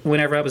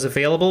 whenever I was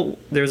available.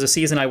 There was a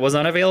season I was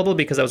unavailable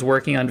because I was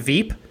working on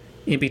Veep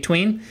in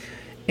between.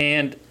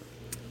 And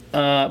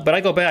but I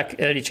go back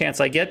at any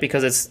chance I get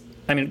because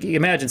you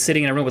imagine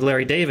sitting in a room with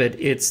Larry David.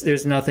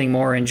 There's nothing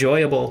more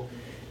enjoyable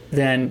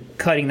than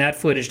cutting that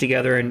footage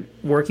together and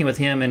working with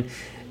him. And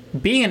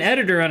being an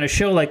editor on a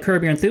show like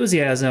Curb Your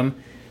Enthusiasm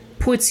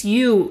puts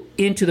you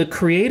into the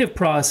creative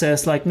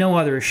process like no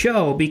other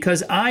show,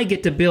 because I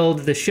get to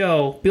build the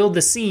show, build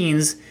the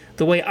scenes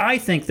the way I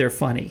think they're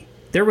funny.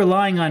 They're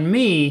relying on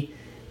me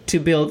to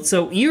build.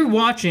 So you're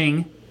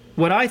watching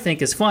what I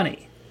think is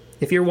funny.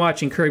 If you're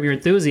watching Curb Your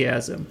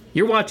Enthusiasm,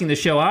 you're watching the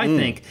show I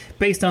think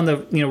based on the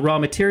raw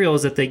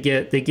materials that they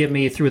give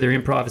me through their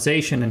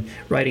improvisation and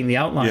writing the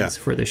outlines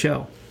for the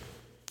show.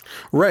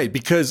 Right,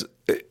 because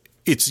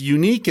it's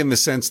unique in the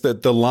sense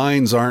that the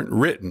lines aren't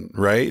written,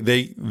 right?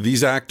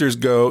 These actors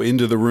go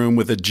into the room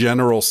with a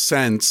general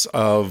sense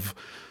of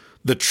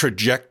the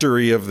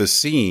trajectory of the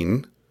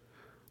scene.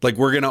 Like,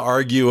 we're going to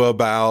argue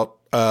about,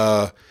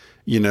 who,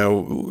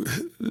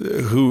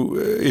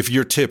 if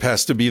your tip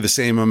has to be the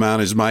same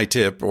amount as my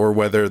tip, or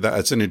whether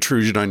that's an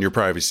intrusion on your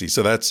privacy.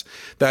 So that's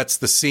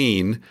the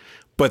scene.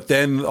 But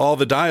then all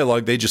the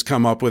dialogue, they just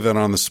come up with it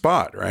on the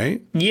spot,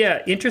 right?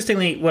 Yeah.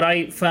 Interestingly, what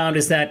I found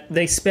is that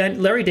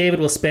Larry David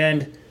will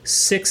spend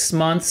 6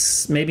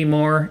 months, maybe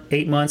more,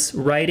 8 months,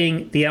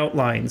 writing the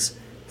outlines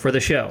for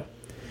the show.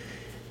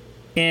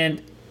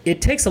 And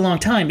it takes a long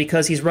time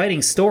because he's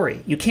writing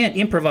story. You can't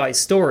improvise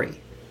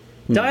story.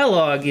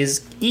 Dialogue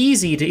is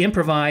easy to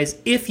improvise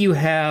if you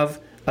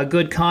have a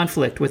good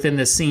conflict within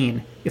the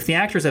scene. If the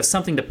actors have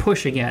something to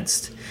push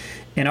against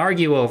and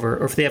argue over,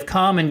 or if they have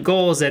common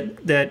goals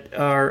that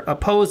are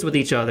opposed with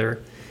each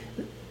other,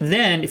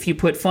 then if you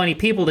put funny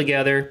people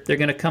together, they're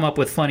going to come up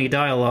with funny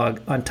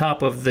dialogue on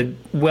top of the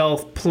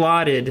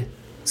well-plotted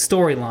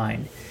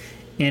storyline.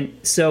 And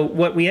so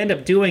what we end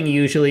up doing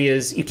usually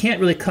is you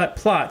can't really cut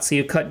plots, so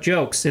you cut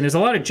jokes. And there's a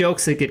lot of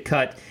jokes that get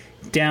cut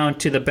down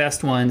to the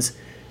best ones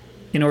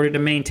in order to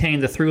maintain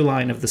the through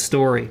line of the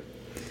story,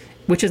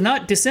 which is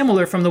not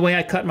dissimilar from the way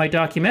I cut my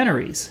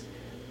documentaries.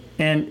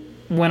 And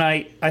when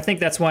I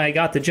think that's why I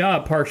got the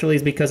job, partially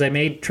is because I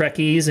made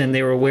Trekkies and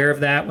they were aware of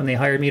that when they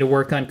hired me to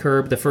work on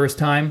Curb the first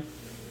time.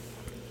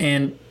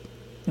 And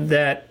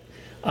that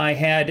I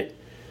had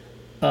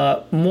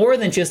more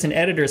than just an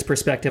editor's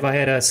perspective. I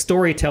had a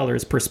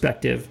storyteller's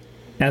perspective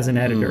as an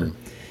editor.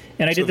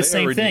 And I did the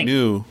same thing.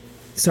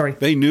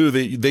 They knew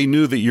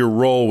that your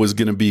role was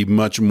going to be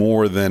much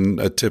more than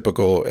a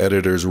typical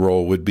editor's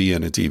role would be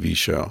in a TV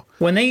show.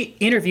 When they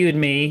interviewed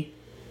me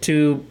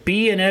to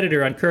be an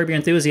editor on Curb Your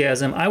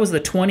Enthusiasm, I was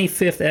the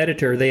 25th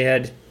editor they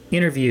had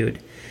interviewed.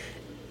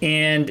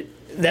 And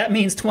that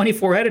means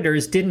 24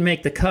 editors didn't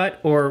make the cut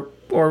or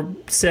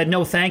said,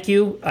 no, thank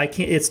you. I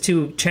can't, it's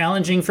too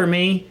challenging for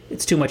me.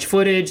 It's too much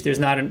footage.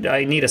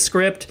 I need a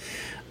script.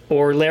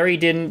 Or Larry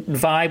didn't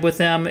vibe with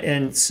them.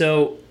 And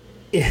so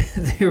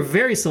they were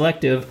very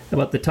selective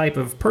about the type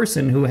of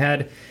person who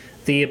had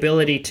the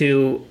ability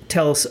to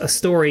tell us a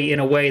story in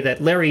a way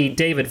that Larry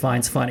David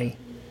finds funny.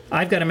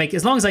 I've got to make,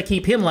 as long as I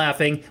keep him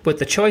laughing with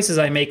the choices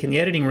I make in the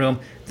editing room,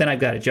 then I've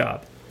got a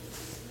job.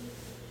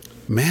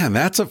 Man,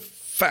 that's a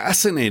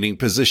fascinating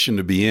position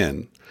to be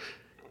in.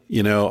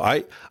 You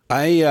know,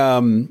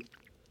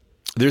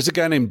 there's a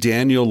guy named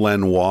Daniel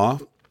Lanois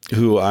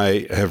who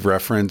I have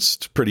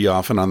referenced pretty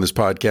often on this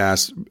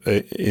podcast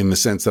in the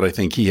sense that I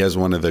think he has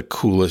one of the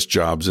coolest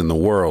jobs in the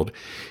world.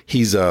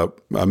 He's a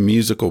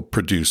musical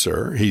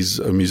producer. He's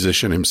a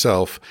musician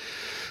himself.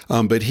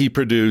 But he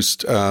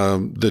produced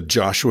the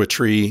Joshua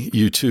Tree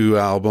U2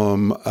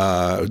 album,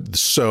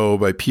 So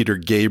by Peter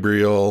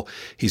Gabriel.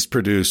 He's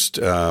produced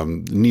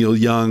Neil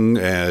Young,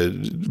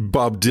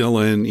 Bob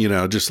Dylan, you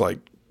know, just like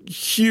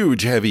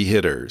huge heavy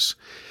hitters.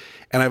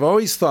 And I've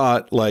always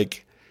thought,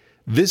 like,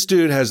 this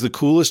dude has the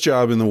coolest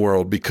job in the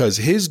world because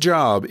his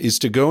job is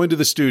to go into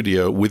the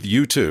studio with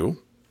U2,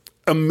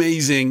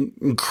 amazing,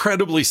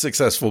 incredibly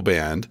successful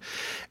band,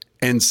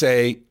 and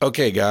say,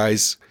 okay,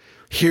 guys,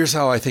 here's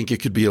how I think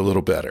it could be a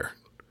little better,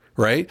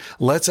 right?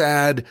 Let's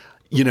add,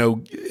 you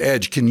know,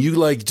 Edge, can you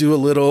like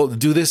do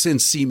this in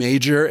C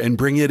major and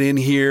bring it in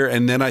here?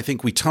 And then I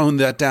think we tone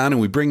that down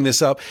and we bring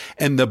this up.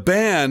 And the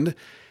band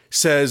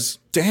says,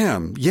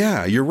 damn,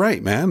 yeah, you're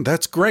right, man.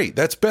 That's great.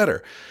 That's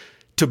better.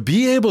 To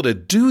be able to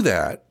do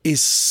that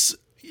is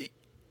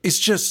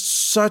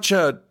just such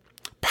a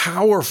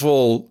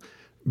powerful,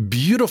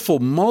 beautiful,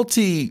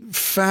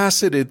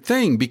 multifaceted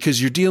thing because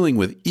you're dealing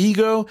with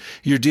ego.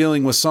 You're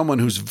dealing with someone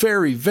who's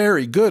very,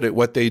 very good at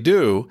what they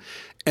do.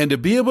 And to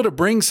be able to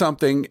bring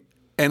something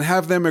and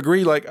have them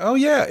agree like, oh,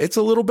 yeah, it's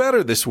a little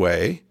better this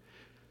way.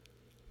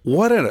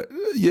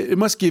 It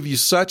must give you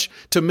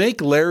to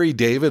make Larry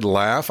David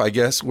laugh. I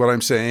guess what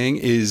I'm saying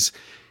is,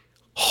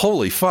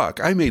 holy fuck,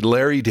 I made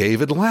Larry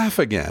David laugh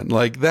again.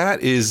 Like, that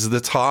is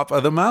the top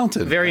of the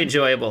mountain. Very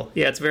enjoyable.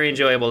 Yeah, it's very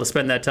enjoyable to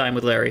spend that time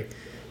with Larry.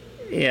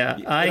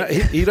 Yeah,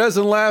 he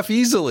doesn't laugh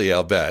easily,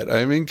 I'll bet.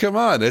 I mean, come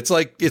on. It's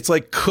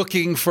like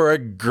cooking for a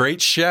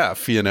great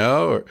chef, you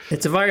know?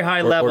 It's a very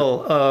high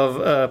level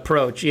of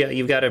approach. Yeah,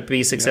 you've got to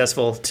be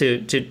successful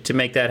to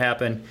make that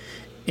happen.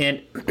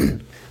 And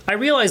I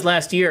realized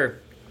last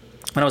year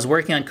when I was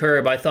working on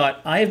Curb, I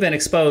thought I have been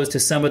exposed to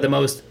some of the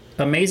most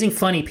amazing,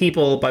 funny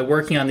people by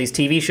working on these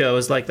TV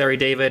shows like Larry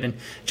David and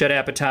Judd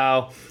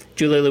Apatow,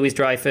 Julia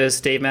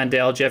Louis-Dreyfus, Dave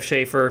Mandel, Jeff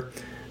Schaffer,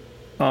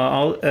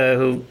 all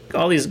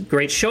these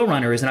great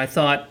showrunners. And I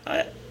thought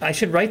I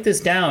should write this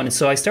down. And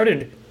so I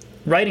started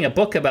writing a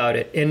book about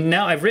it. And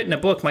now I've written a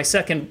book. My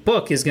second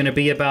book is going to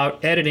be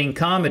about editing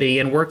comedy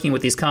and working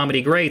with these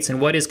comedy greats and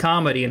what is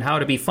comedy and how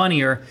to be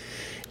funnier.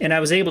 And I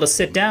was able to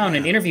sit down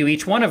and interview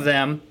each one of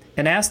them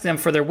and ask them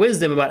for their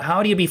wisdom about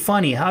how do you be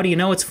funny? How do you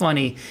know it's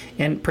funny?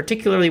 And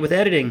particularly with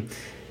editing.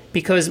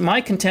 Because my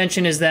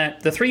contention is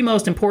that the three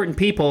most important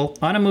people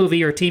on a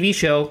movie or TV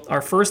show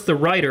are first the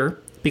writer,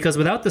 because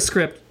without the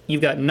script,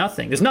 you've got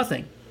nothing. There's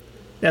nothing.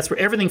 That's where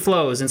everything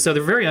flows. And so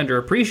they're very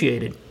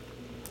underappreciated,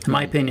 in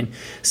my opinion.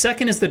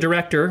 Second is the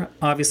director,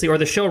 obviously, or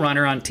the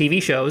showrunner on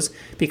TV shows,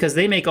 because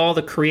they make all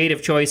the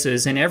creative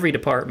choices in every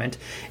department.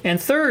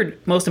 And third,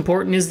 most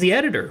important, is the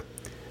editor.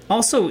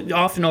 Also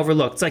often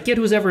overlooked. It's like get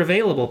who's ever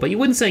available, but you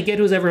wouldn't say get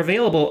who's ever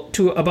available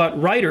about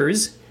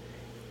writers,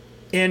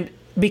 and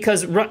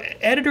because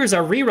editors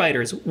are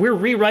rewriters. We're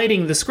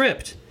rewriting the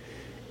script,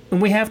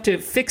 and we have to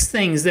fix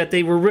things that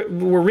they were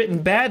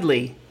written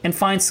badly and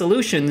find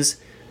solutions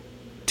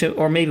to,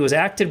 or maybe it was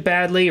acted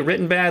badly,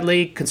 written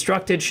badly,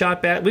 constructed,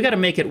 shot bad. We got to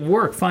make it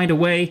work, find a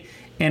way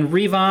and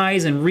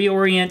revise and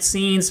reorient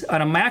scenes.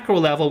 On a macro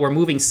level, we're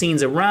moving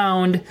scenes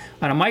around.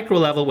 On a micro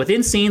level,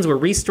 within scenes, we're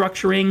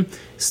restructuring,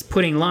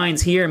 putting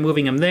lines here and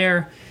moving them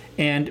there.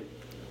 And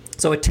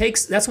so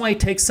that's why it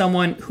takes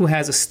someone who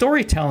has a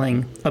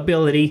storytelling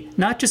ability,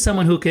 not just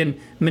someone who can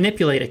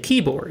manipulate a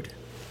keyboard.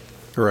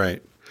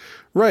 Right.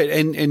 Right.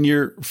 And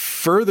you're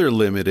further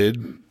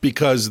limited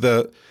because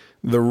the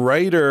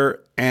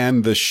writer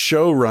and the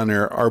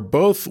showrunner are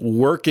both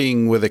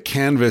working with a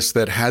canvas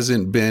that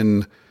hasn't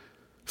been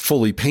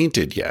fully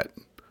painted yet,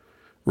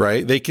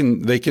 right? They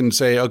can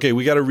say, okay,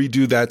 we got to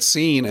redo that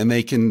scene, and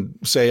they can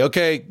say,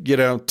 okay, you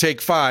know,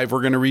 take 5, we're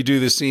going to redo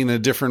the scene in a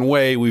different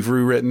way. We've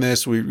rewritten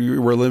this.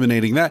 We're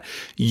eliminating that.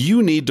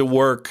 You need to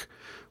work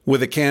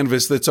with a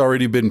canvas that's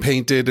already been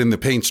painted and the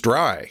paint's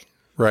dry,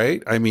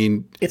 right? I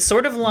mean, it's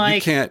sort of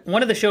like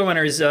one of the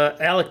showrunners,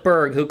 Alec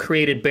Berg, who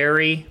created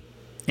Barry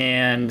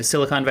and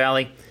Silicon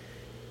Valley.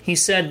 He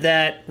said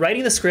that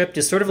writing the script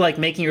is sort of like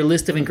making your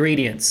list of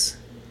ingredients.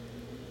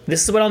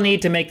 This is what I'll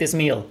need to make this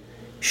meal.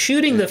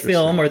 Shooting the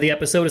film or the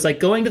episode is like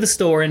going to the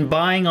store and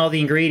buying all the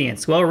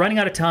ingredients. Well, we're running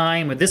out of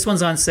time, or this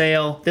one's on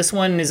sale, this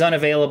one is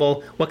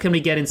unavailable, what can we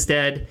get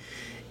instead?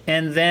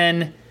 And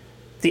then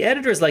the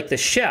editor is like the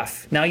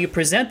chef. Now you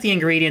present the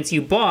ingredients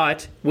you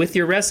bought with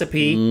your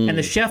recipe, and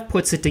the chef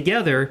puts it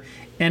together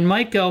and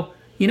might go,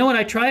 you know what,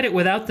 I tried it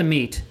without the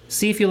meat.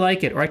 See if you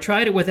like it. Or I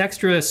tried it with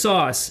extra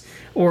sauce.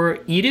 Or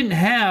you didn't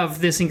have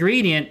this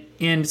ingredient.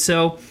 And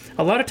so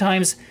a lot of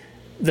times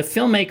the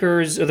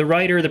filmmakers or the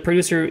writer, the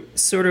producer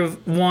sort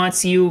of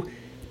wants you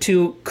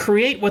to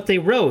create what they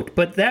wrote,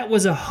 but that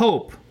was a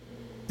hope.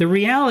 The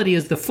reality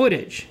is the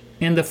footage,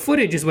 and the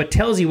footage is what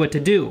tells you what to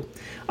do.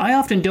 I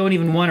often don't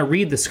even want to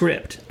read the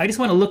script. I just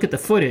want to look at the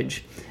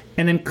footage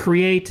and then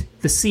create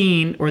the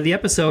scene or the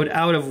episode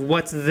out of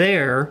what's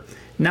there,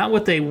 not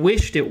what they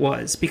wished it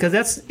was, because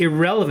that's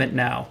irrelevant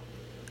now.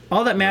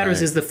 All that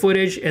matters is the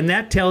footage, and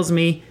that tells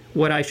me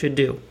what I should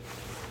do.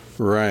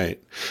 Right.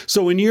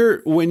 So when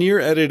you're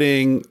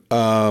editing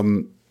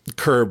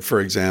Curb, for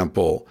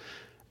example,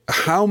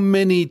 how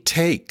many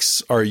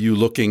takes are you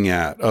looking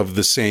at of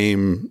the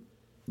same,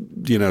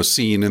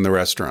 scene in the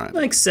restaurant?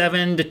 Like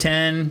 7 to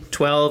 10,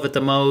 12 at the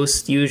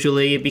most,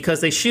 usually,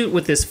 because they shoot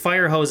with this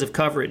fire hose of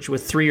coverage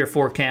with 3 or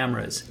 4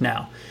 cameras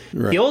now.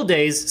 Right. The old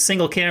days,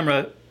 single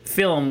camera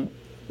film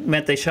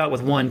meant they shot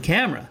with 1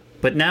 camera.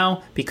 But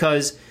now,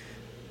 because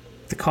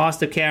the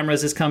cost of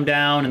cameras has come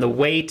down and the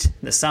weight,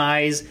 the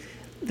size,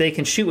 they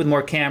can shoot with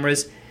more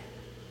cameras.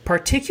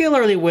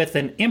 Particularly with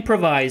an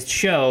improvised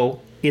show,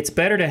 it's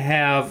better to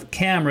have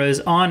cameras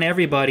on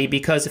everybody,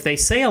 because if they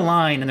say a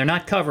line and they're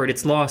not covered,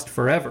 it's lost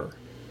forever.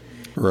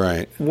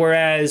 Right.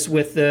 Whereas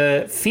with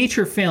the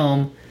feature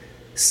film,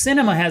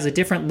 cinema has a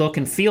different look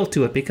and feel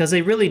to it, because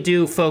they really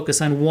do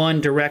focus on one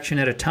direction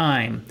at a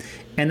time.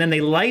 And then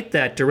they light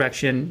that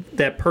direction,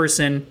 that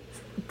person,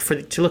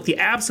 to look the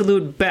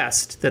absolute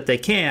best that they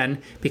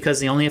can, because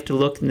they only have to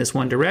look in this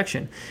one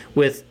direction.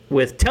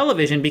 With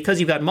television, because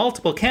you've got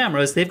multiple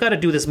cameras, they've got to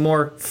do this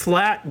more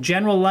flat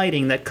general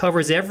lighting that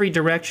covers every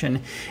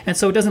direction, and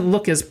so it doesn't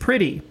look as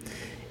pretty.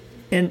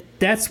 And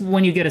that's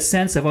when you get a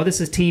sense of,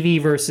 this is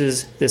TV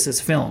versus this is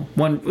film.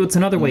 It's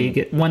another way you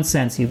get one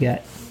sense you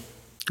get.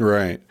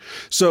 Right.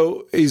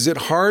 So is it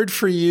hard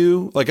for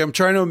you? Like, I'm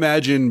trying to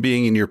imagine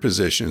being in your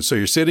position. So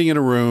you're sitting in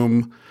a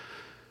room.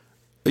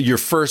 Your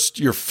first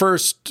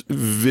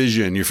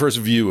vision, your first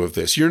view of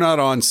this, you're not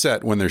on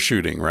set when they're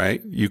shooting,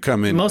 right? You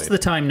come in most of the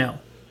time, no.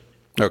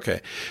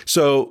 Okay.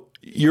 So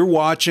you're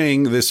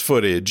watching this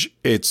footage.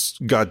 It's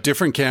got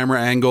different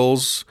camera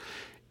angles.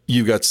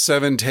 You've got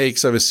 7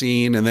 takes of a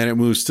scene, and then it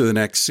moves to the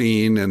next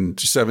scene and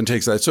 7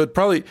 takes of that. So it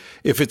probably,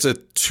 if it's a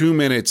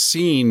 2-minute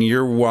scene,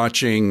 you're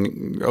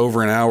watching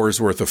over an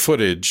hour's worth of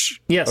footage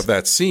of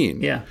that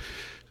scene. Yeah.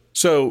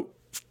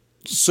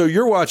 So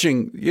you're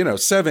watching,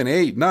 7,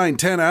 8, 9,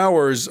 10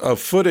 hours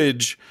of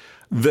footage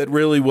that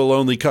really will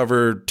only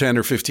cover 10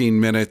 or 15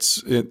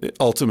 minutes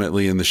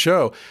ultimately in the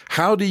show.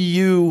 How do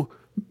you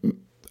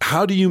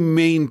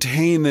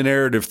maintain the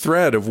narrative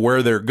thread of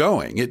where they're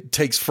going? It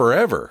takes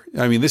forever.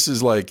 I mean, this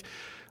is like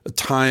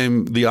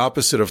the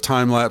opposite of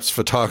time-lapse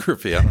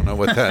photography. I don't know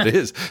what that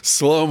is.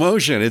 Slow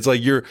motion. It's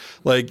like you're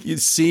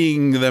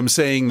seeing them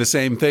saying the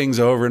same things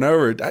over and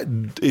over.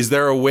 Is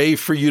there a way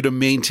for you to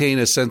maintain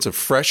a sense of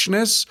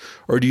freshness,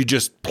 or do you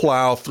just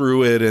plow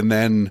through it and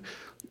then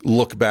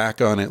look back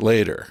on it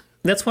later?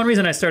 That's one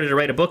reason I started to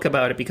write a book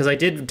about it, because I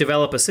did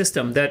develop a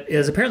system that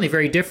is apparently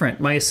very different.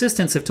 My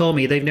assistants have told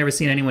me they've never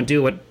seen anyone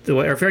do it,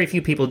 or very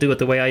few people do it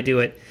the way I do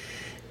it.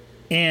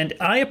 And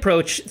I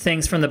approach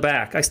things from the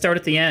back. I start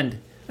at the end.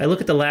 I look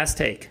at the last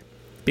take,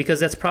 because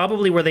that's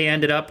probably where they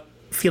ended up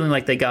feeling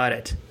like they got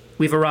it.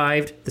 We've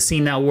arrived. The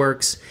scene now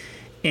works.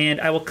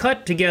 And I will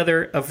cut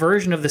together a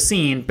version of the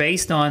scene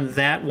based on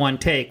that one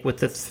take with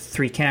the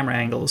 3 camera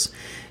angles,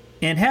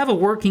 and have a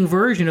working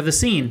version of the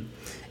scene.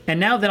 And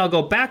now then I'll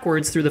go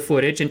backwards through the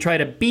footage and try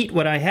to beat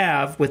what I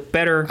have with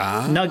better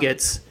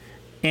nuggets.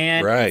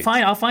 And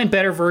I'll find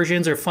better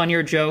versions or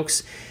funnier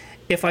jokes.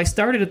 If I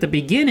started at the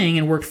beginning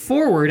and worked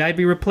forward, I'd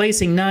be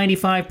replacing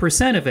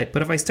 95% of it.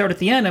 But if I start at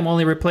the end, I'm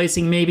only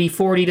replacing maybe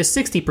 40 to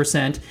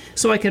 60%.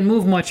 So I can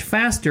move much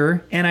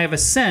faster, and I have a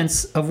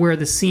sense of where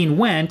the scene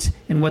went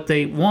and what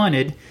they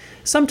wanted.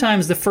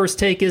 Sometimes the first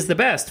take is the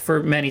best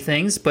for many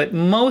things, but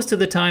most of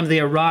the time they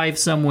arrive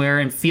somewhere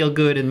and feel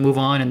good and move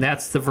on, and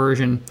that's the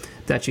version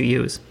that you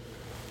use.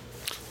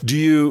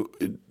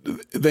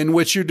 Then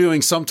what you're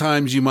doing,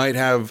 sometimes you might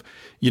have,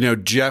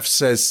 Jeff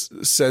says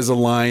a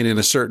line in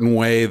a certain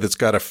way that's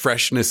got a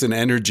freshness and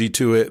energy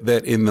to it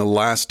that in the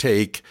last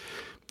take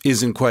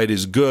isn't quite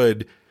as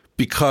good,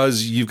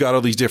 because you've got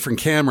all these different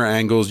camera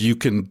angles. You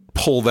can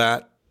pull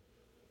that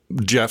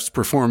Jeff's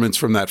performance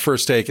from that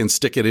first take and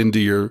stick it into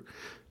your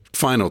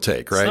final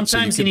take, right?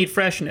 Sometimes you need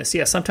freshness.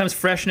 Yeah, sometimes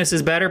freshness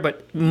is better,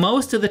 but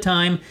most of the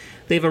time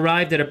they've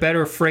arrived at a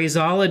better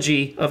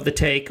phraseology of the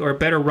take or a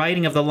better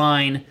writing of the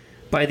line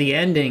by the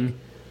ending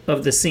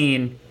of the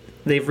scene.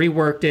 They've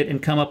reworked it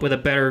and come up with a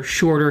better,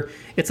 shorter.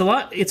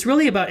 It's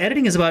really about,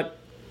 editing is about,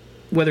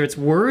 whether it's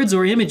words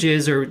or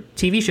images or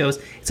TV shows,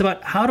 it's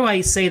about how do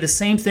I say the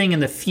same thing in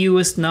the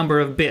fewest number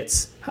of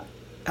bits?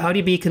 How do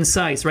you be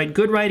concise, right?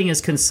 Good writing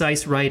is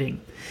concise writing.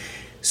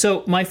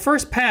 So my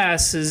first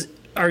passes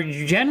are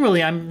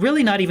generally, I'm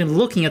really not even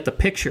looking at the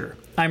picture.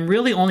 I'm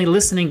really only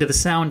listening to the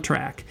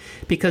soundtrack,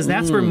 because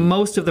that's where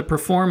most of the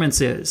performance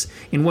is,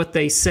 in what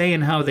they say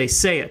and how they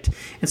say it.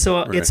 And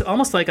so it's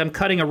almost like I'm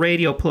cutting a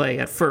radio play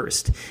at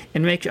first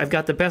and make sure I've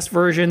got the best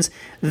versions.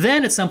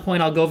 Then at some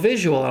point I'll go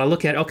visual and I'll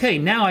look at, okay,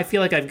 now I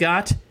feel like I've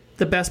got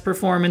the best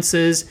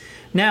performances.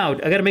 Now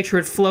I got to make sure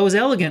it flows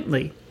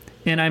elegantly.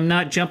 and I'm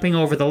not jumping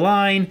over the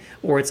line,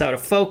 or it's out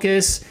of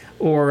focus,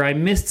 or I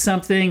missed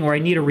something, or I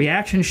need a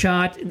reaction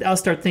shot, I'll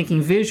start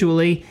thinking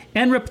visually,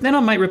 and then I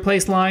might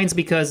replace lines,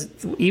 because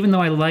even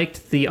though I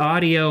liked the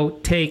audio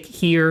take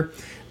here,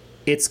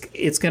 it's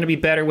going to be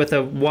better with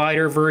a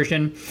wider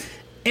version.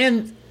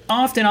 And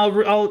often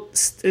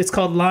it's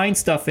called line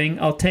stuffing.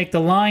 I'll take the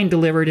line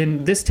delivered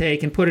in this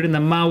take and put it in the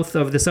mouth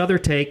of this other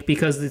take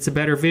because it's a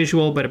better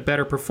visual but a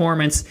better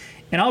performance.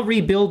 And I'll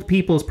rebuild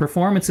people's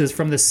performances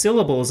from the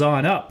syllables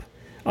on up.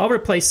 I'll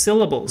replace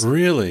syllables.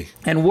 Really?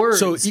 And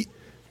words.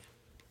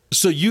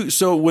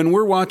 So when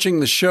we're watching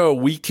the show,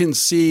 we can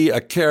see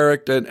a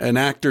character, an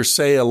actor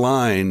say a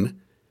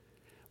line,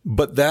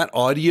 but that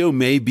audio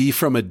may be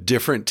from a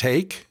different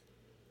take?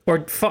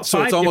 Or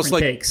five different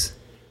takes.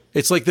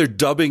 It's like they're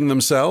dubbing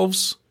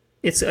themselves.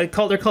 It's they're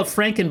called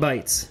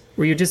Frankenbites,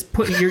 where you're just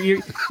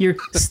you're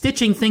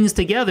stitching things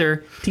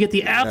together to get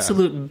the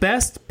absolute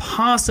best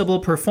possible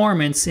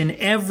performance in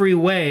every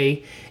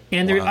way.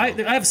 And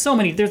I have so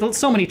many. There's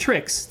so many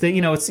tricks that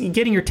it's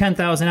getting your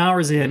 10,000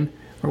 hours in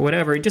or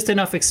whatever. Just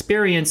enough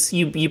experience,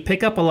 you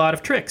pick up a lot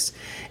of tricks.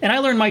 And I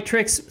learned my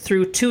tricks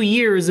through 2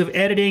 years of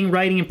editing,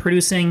 writing, and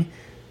producing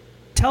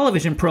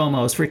television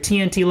promos for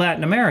TNT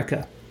Latin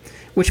America,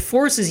 which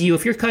forces you,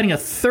 if you're cutting a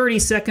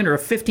 30-second or a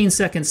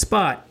 15-second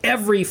spot,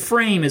 every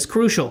frame is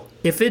crucial.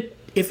 If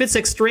it's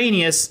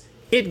extraneous,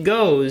 it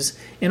goes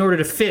in order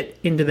to fit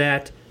into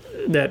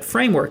that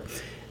framework.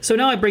 So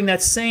now I bring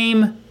that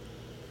same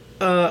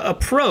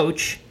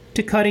approach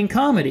to cutting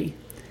comedy.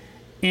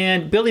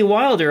 And Billy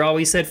Wilder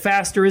always said,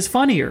 faster is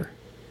funnier.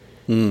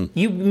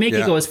 You make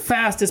it go as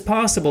fast as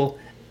possible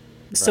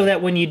so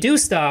that when you do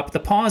stop, the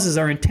pauses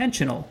are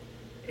intentional.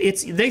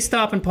 They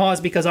stop and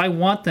pause because I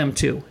want them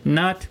to,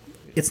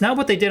 it's not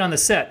what they did on the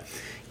set.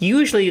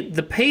 Usually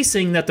the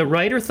pacing that the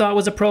writer thought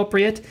was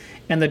appropriate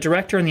and the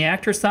director and the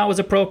actors thought was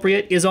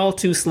appropriate is all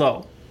too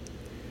slow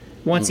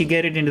once you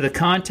get it into the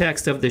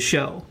context of the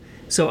show.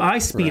 So I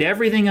speed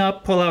everything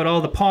up, pull out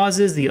all the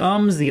pauses, the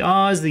ums, the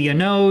ahs, the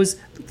knows,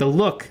 the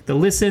look, the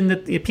listen.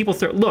 That people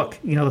look,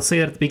 they'll say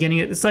it at the beginning.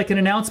 It's like an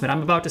announcement.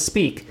 I'm about to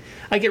speak.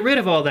 I get rid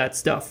of all that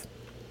stuff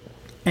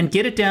and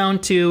get it down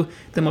to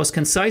the most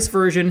concise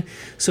version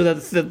so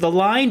that the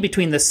line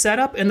between the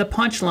setup and the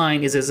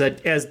punchline is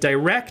as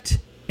direct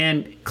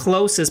and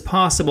close as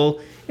possible,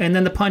 and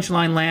then the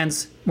punchline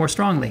lands more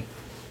strongly.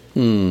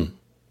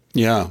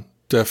 Yeah,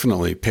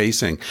 definitely.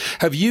 Pacing.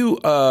 Have you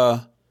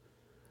ever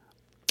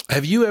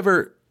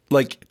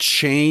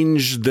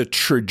changed the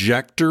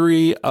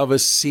trajectory of a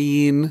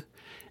scene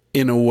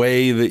in a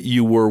way that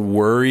you were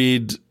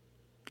worried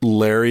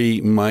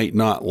Larry might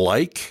not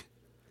like?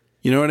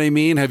 You know what I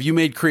mean? Have you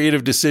made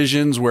creative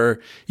decisions where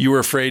you were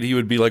afraid he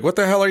would be like, what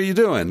the hell are you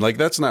doing? Like,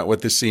 that's not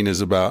what this scene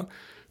is about.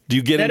 Do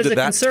you get into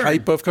that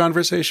type of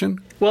conversation?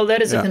 Well,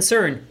 that is a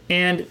concern.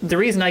 And the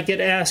reason I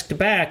get asked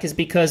back is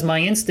because my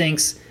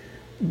instincts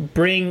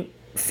bring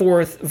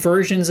forth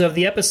versions of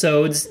the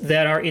episodes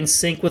that are in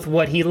sync with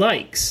what he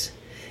likes.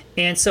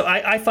 And so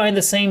I find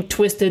the same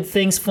twisted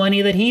things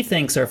funny that he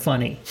thinks are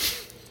funny,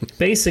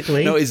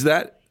 basically. No,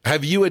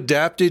 have you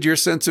adapted your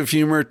sense of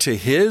humor to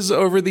his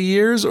over the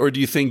years, or do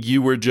you think you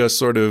were just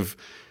sort of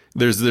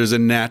there's a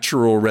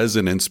natural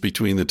resonance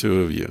between the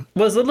two of you?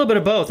 Well, it's a little bit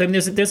of both. I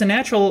mean, there's a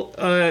natural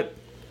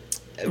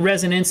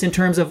resonance in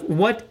terms of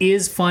what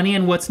is funny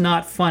and what's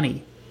not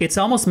funny. It's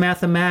almost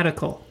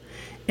mathematical.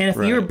 And if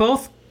you're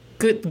both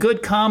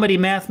good comedy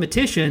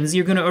mathematicians,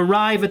 you're going to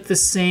arrive at the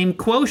same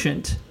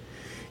quotient.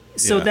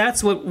 So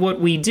that's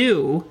what we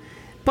do.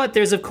 But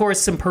there's, of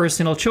course, some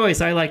personal choice.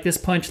 I like this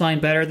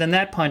punchline better than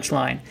that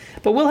punchline.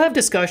 But we'll have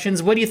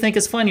discussions. What do you think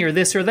is funnier,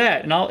 this or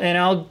that? And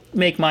I'll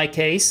make my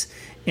case.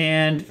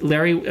 And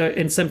Larry,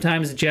 and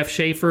sometimes Jeff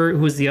Schaefer,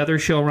 who's the other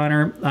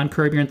showrunner on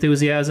Curb Your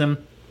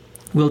Enthusiasm,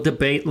 will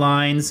debate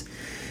lines.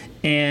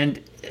 And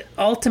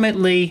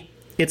ultimately,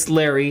 it's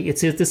Larry.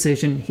 It's his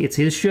decision. It's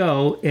his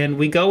show. And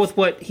we go with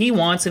what he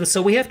wants. And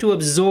so we have to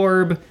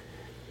absorb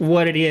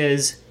what it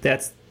is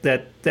that's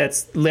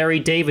Larry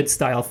David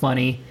style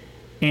funny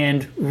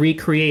and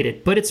recreate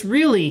it. But it's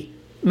really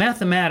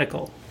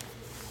mathematical.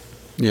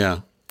 Yeah.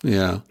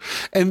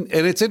 And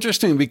it's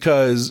interesting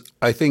because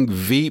I think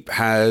Veep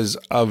has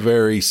a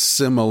very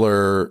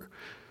similar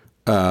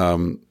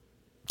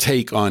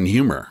take on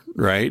humor,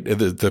 right?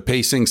 The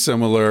pacing's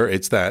similar.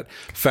 It's that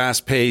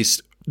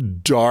fast-paced,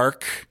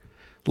 dark,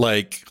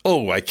 like,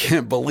 oh, I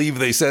can't believe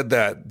they said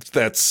that.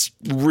 That's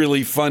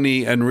really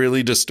funny and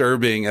really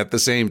disturbing at the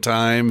same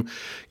time.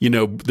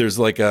 There's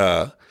like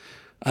a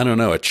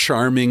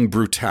charming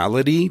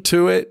brutality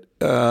to it,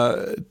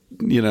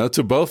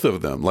 to both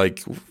of them.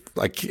 Like,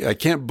 I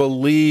can't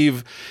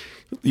believe,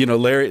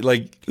 Larry,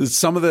 like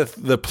some of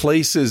the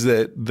places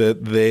that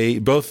they,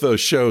 both those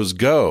shows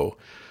go,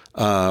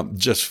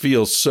 just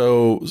feel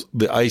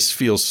the ice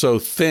feels so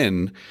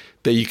thin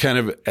that you kind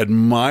of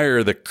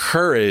admire the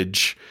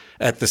courage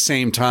at the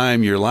same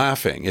time you're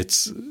laughing.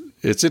 It's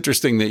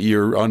interesting that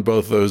you're on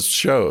both those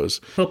shows.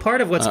 Well,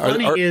 part of what's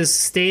funny is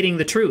stating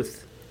the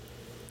truth.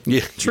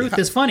 Yeah, Truth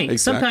is funny. exactly.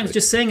 Sometimes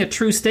just saying a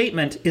true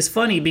statement is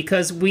funny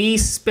because we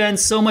spend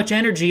so much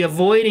energy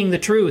avoiding the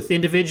truth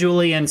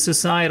individually and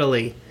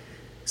societally.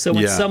 So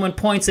when Yeah. someone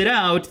points it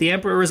out, the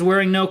emperor is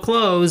wearing no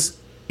clothes,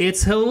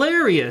 it's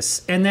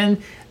hilarious. And then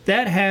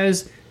that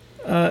has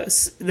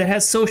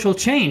social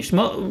change.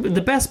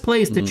 The best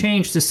place to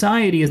change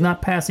society is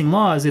not passing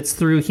laws, it's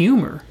through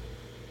humor.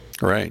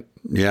 Right.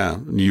 Yeah.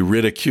 You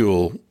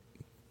ridicule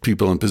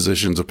people in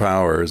positions of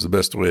power is the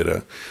best way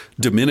to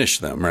diminish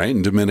them, right?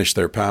 And diminish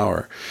their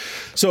power.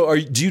 So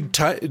do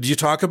you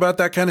talk about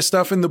that kind of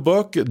stuff in the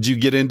book? Do you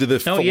get into the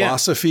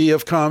philosophy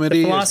of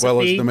comedy as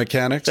well as the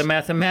mechanics? The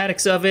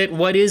mathematics of it,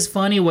 what is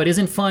funny, what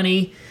isn't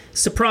funny.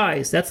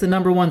 Surprise, that's the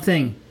number one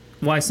thing.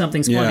 Why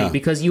something's funny,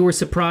 because you were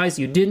surprised,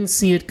 you didn't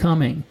see it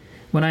coming.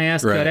 When I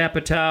asked about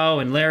Apatow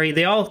and Larry,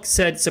 they all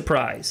said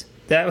surprise.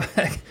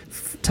 That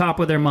top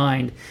of their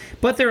mind.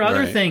 But there are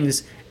other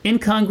things.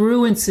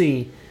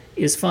 Incongruency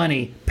is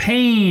funny.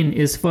 Pain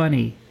is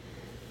funny.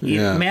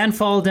 Yeah. Man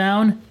fall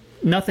down,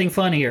 nothing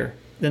funnier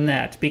than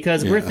that.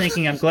 Because we're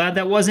thinking, I'm glad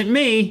that wasn't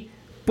me.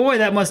 Boy,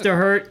 that must have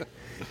hurt.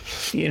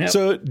 You know?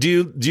 So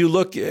do you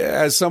look,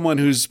 as someone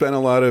who's spent a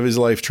lot of his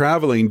life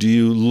traveling, do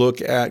you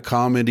look at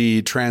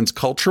comedy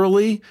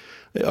transculturally?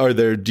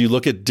 Do you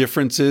look at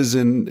differences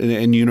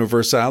and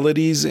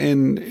universalities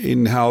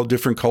in how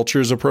different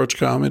cultures approach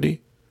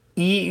comedy?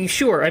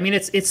 Sure. I mean,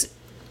 it's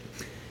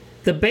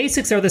the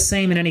basics are the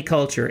same in any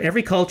culture.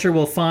 Every culture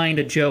will find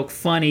a joke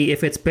funny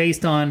if it's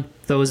based on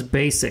those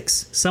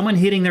basics. Someone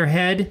hitting their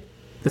head,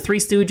 the Three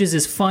Stooges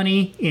is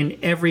funny in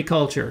every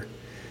culture.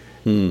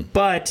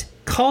 But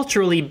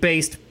culturally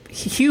based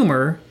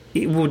humor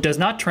does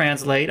not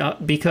translate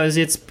because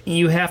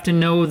you have to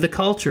know the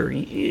culture.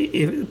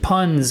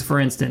 Puns, for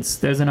instance,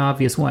 there's an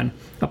obvious one.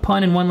 A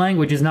pun in one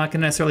language is not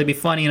going to necessarily be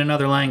funny in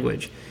another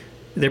language.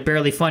 They're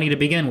barely funny to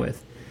begin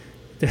with.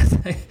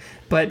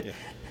 But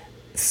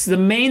the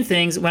main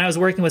things, when I was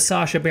working with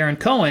Sacha Baron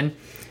Cohen,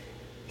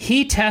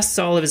 he tests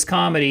all of his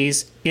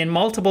comedies in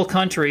multiple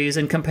countries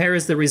and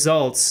compares the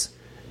results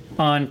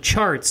on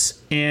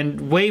charts and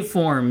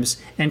waveforms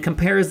and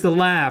compares the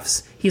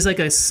laughs. He's like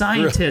a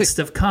scientist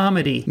of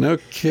comedy. No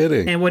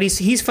kidding. And what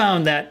he's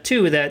found that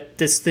too, that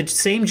the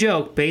same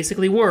joke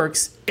basically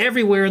works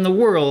everywhere in the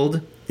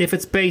world if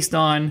it's based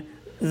on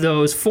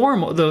those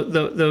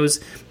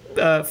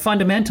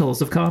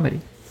fundamentals of comedy.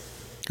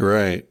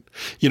 Right.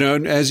 You know,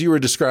 as you were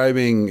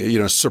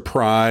describing,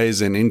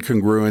 surprise and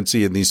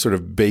incongruency and these sort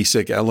of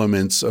basic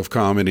elements of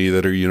comedy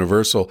that are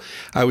universal,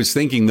 I was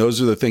thinking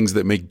those are the things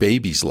that make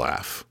babies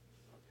laugh.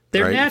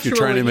 They're right? natural.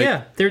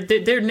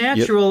 They're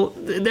natural.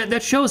 Yep.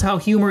 That shows how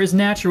humor is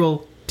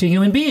natural to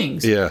human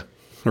beings. Yeah.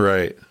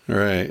 Right.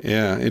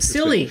 Yeah.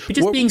 Silly.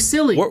 Being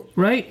silly.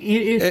 Right?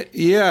 You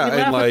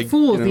laugh at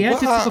fools. The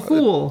antics of a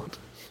fool.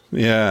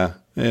 Yeah.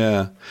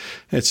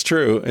 It's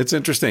true. It's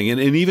interesting. And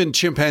even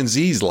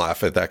chimpanzees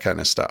laugh at that kind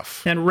of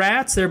stuff. And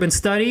rats, there have been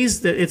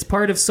studies that it's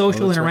part of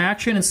social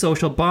interaction and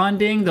social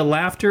bonding. The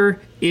laughter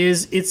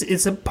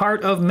it's a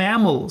part of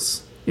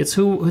mammals. It's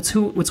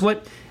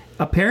what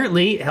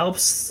apparently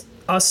helps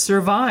us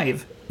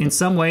survive. In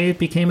some way, it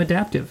became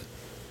adaptive.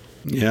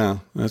 Yeah,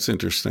 that's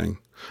interesting.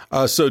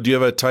 So do you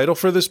have a title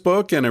for this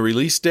book and a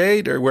release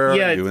date, or where are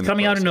you in the process? Yeah, it's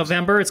coming out in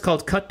November. It's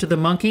called Cut to the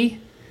Monkey.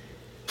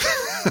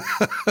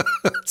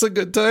 That's a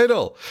good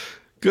title.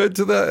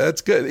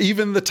 That's good.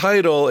 Even the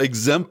title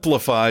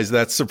exemplifies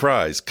that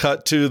surprise.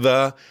 Cut to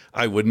the,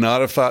 I would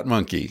not have thought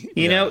monkey.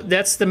 You know,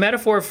 that's the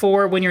metaphor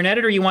for when you're an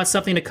editor, you want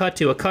something to cut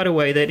to, a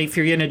cutaway, that if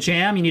you're in a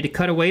jam, you need to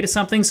cut away to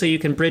something so you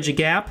can bridge a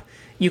gap.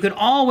 You can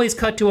always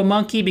cut to a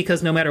monkey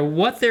because no matter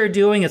what they're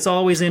doing, it's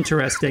always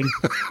interesting.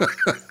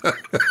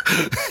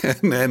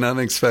 and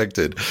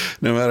unexpected,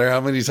 no matter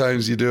how many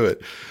times you do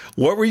it.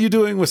 What were you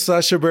doing with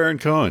Sacha Baron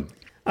Cohen?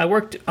 I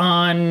worked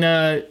on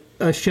a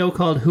show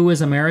called Who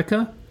is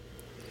America?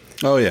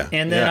 Oh, yeah.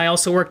 And then I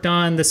also worked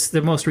on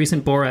the most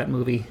recent Borat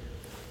movie.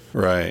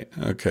 Right.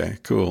 Okay,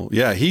 cool.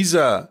 Yeah, he's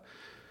a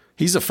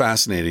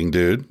fascinating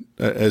dude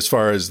as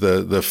far as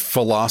the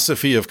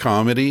philosophy of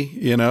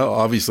comedy,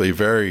 obviously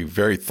very,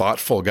 very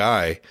thoughtful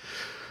guy.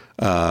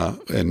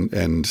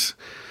 And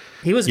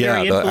he was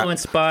very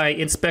influenced by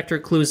Inspector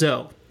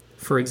Clouseau,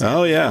 for example.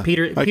 Oh, yeah.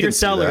 Peter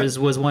Sellers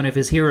was one of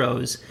his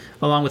heroes,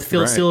 along with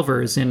Phil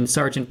Silvers in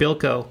Sergeant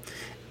Bilko.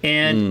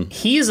 And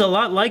he's a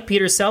lot like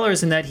Peter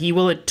Sellers in that he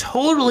will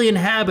totally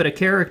inhabit a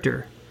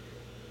character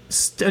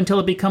until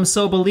it becomes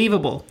so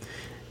believable.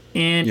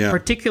 And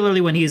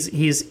particularly when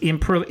he's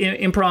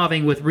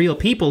improving with real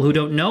people who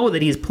don't know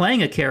that he's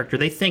playing a character.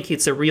 They think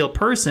it's a real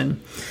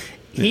person.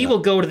 He will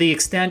go to the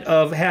extent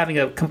of having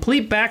a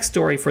complete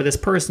backstory for this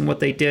person, what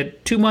they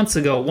did 2 months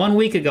ago, 1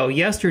 week ago,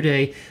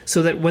 yesterday,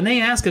 so that when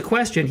they ask a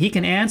question, he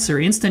can answer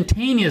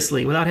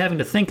instantaneously without having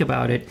to think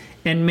about it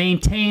and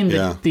maintain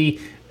the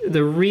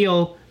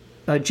real,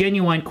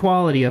 genuine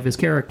quality of his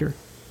character.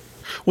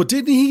 Well,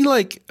 didn't he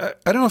I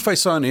don't know if I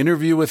saw an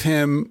interview with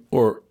him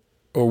or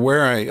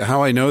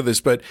how I know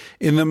this, but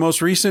in the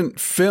most recent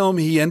film,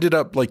 he ended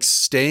up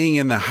staying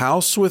in the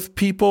house with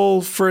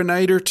people for a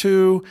night or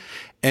two,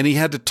 and he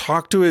had to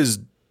talk to his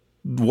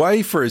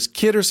wife or his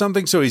kid or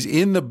something. So he's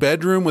in the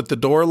bedroom with the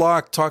door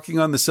locked, talking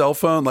on the cell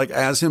phone, like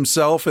as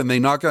himself. And they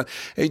knock on,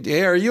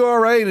 hey, are you all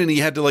right? And he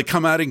had to like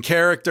come out in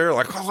character,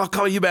 like, oh, I'll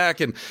call you back.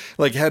 And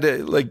like had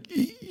to like,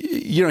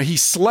 you know, he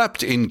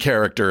slept in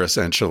character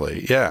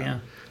essentially. Yeah.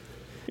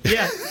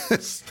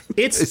 It's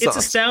awesome.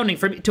 Astounding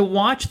for me to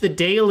watch the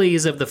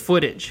dailies of the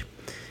footage.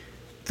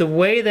 The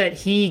way that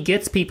he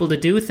gets people to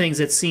do things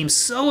that seem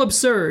so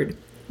absurd.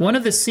 One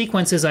of the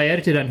sequences I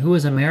edited on Who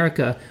is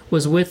America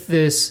was with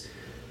this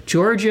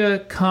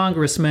Georgia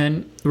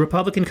congressman,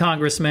 Republican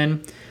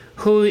congressman,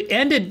 who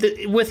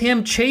ended with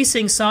him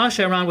chasing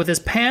Sasha around with his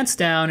pants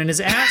down and his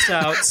ass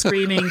out,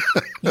 screaming,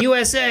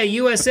 USA,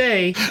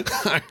 USA.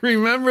 I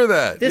remember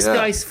that. This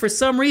guy, for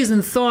some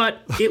reason, thought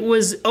it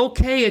was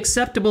okay,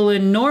 acceptable,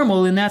 and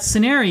normal in that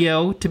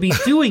scenario to be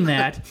doing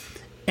that.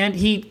 And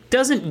he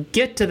doesn't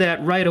get to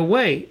that right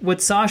away.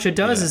 What Sasha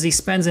does is he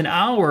spends an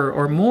hour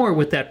or more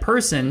with that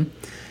person,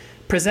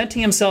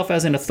 presenting himself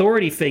as an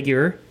authority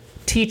figure,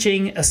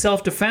 teaching a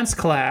self-defense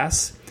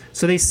class.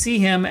 So they see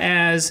him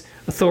as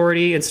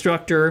authority,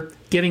 instructor,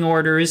 giving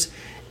orders,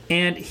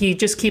 and he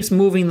just keeps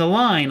moving the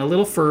line a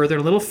little further,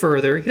 a little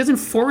further. He doesn't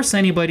force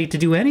anybody to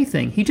do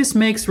anything. He just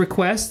makes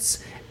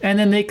requests, and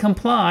then they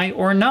comply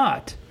or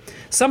not.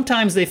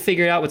 Sometimes they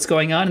figure out what's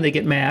going on and they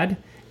get mad,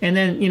 and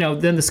then, you know,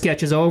 then the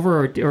sketch is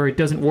over, or it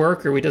doesn't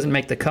work, or it doesn't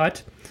make the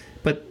cut.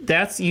 But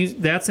that's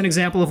an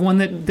example of one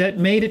that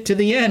made it to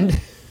the end.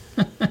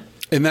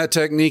 And that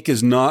technique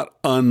is not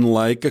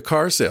unlike a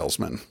car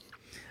salesman.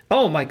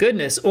 Oh, my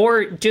goodness.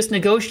 Or just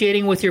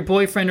negotiating with your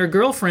boyfriend or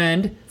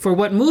girlfriend for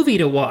what movie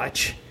to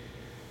watch.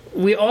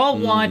 We all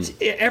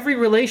want, every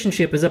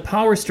relationship is a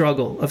power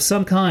struggle of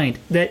some kind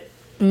that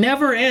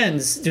never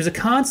ends. There's a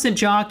constant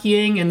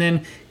jockeying and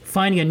then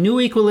finding a new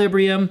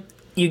equilibrium.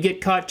 You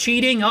get caught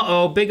cheating.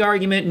 Uh-oh, big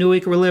argument. New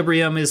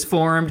equilibrium is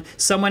formed.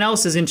 Someone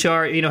else is in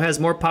charge, has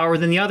more power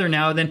than the other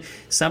now. Then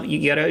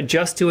you got to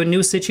adjust to a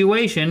new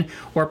situation.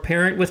 Or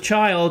parent with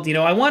child,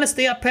 I want to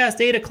stay up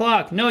past 8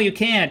 o'clock. No, you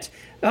can't.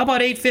 How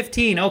about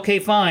 8:15? Okay,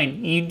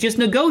 fine. You just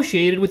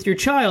negotiated with your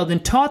child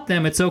and taught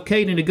them it's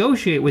okay to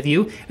negotiate with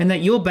you and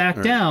that you'll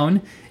back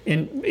down.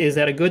 And is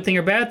that a good thing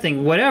or bad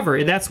thing?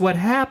 Whatever. That's what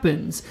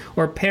happens.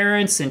 Or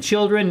parents and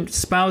children,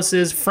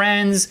 spouses,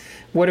 friends.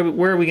 What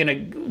bar are we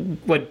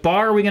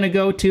going to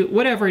go to?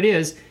 Whatever it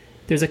is,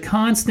 there's a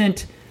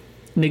constant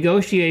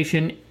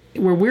negotiation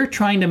where we're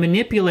trying to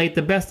manipulate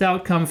the best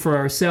outcome for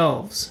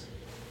ourselves.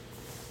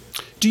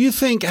 Do you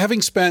think,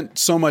 having spent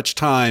so much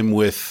time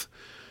with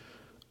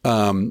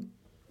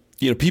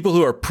people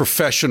who are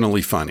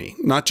professionally funny,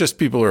 not just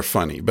people who are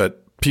funny,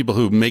 but people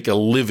who make a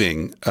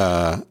living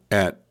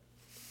at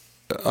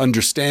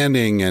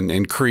understanding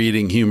and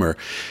creating humor.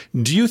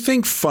 Do you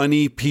think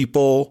funny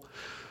people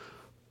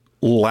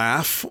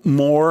laugh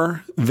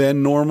more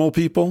than normal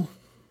people?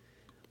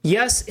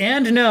 Yes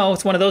and no.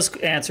 It's one of those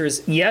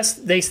answers. Yes,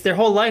 their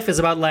whole life is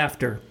about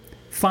laughter,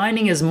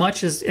 finding as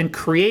much as and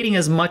creating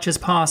as much as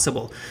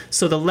possible.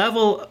 So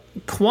the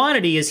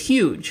quantity is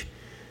huge,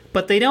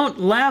 but they don't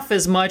laugh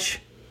as much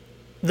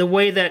the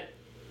way that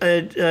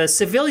a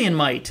civilian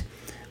might.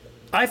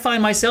 I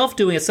find myself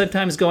doing it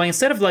sometimes, going,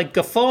 instead of like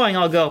guffawing,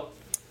 I'll go,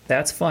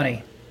 that's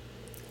funny.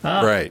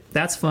 Right.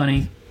 That's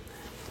funny.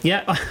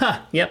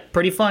 Yeah. Yep.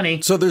 Pretty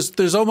funny. So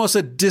there's almost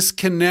a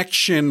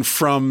disconnection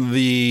from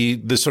the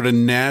sort of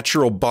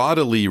natural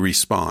bodily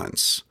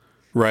response,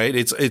 right?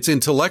 It's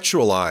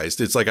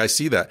intellectualized. It's like, I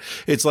see that.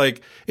 It's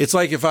like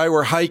if I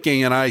were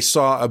hiking and I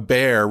saw a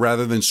bear,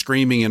 rather than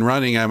screaming and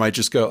running, I might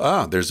just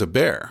go, there's a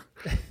bear.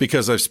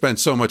 Because I've spent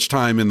so much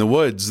time in the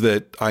woods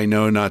that I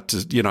know not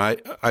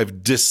to,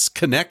 I've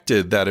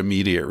disconnected that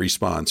immediate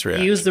response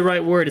reaction. You use the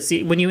right word.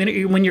 See, when you're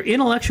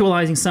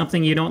intellectualizing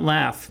something, you don't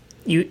laugh.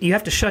 You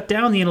have to shut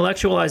down the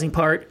intellectualizing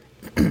part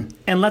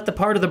and let the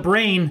part of the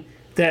brain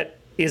that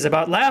is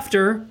about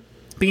laughter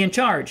be in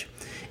charge.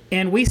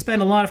 And we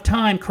spend a lot of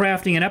time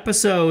crafting an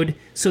episode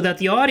so that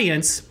the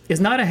audience is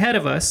not ahead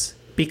of us,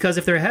 because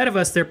if they're ahead of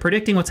us, they're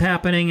predicting what's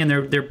happening and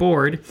they're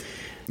bored.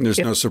 There's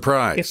no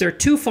surprise. If they're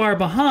too far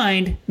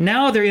behind,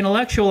 now they're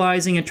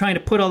intellectualizing and trying to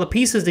put all the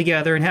pieces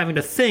together and having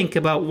to think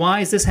about,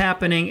 why is this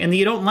happening? And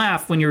you don't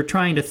laugh when you're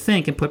trying to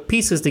think and put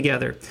pieces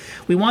together.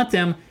 We want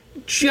them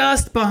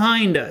just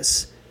behind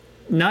us,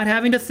 not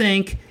having to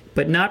think,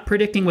 but not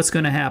predicting what's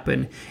going to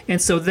happen.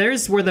 And so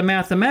there's where the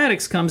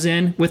mathematics comes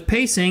in with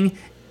pacing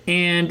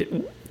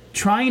and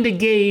trying to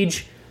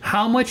gauge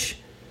how much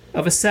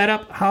of a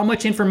setup, how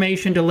much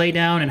information to lay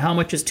down, and how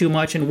much is too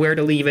much and where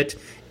to leave it,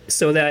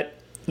 so that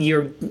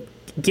you're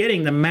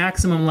getting the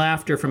maximum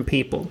laughter from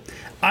people.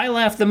 I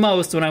laugh the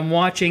most when I'm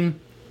watching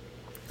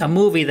a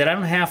movie that I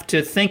don't have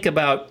to think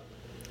about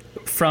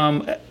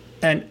from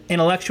an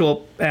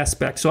intellectual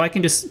aspect, so I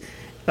can just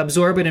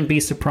absorb it and be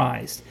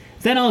surprised.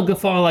 Then I'll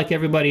guffaw like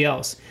everybody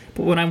else.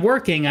 But when I'm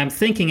working, I'm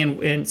thinking,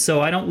 and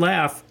so I don't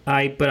laugh,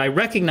 but I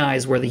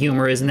recognize where the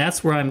humor is, and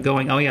that's where I'm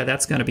going, oh yeah,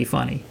 that's going to be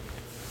funny.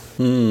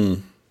 Yeah,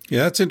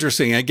 that's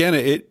interesting.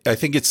 Again, I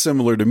think it's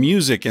similar to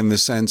music in the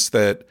sense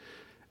that,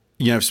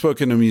 I've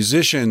spoken to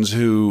musicians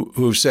who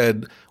have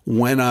said,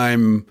 when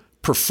I'm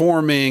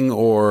performing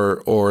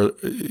or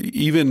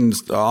even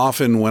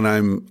often when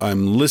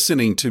I'm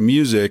listening to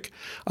music,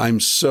 I'm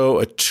so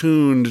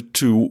attuned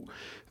to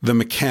the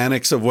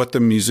mechanics of what the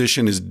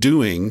musician is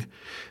doing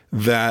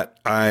that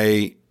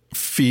I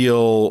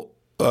feel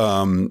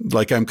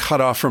like I'm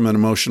cut off from an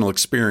emotional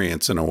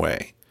experience in a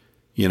way.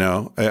 You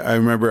know, I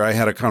remember I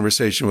had a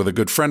conversation with a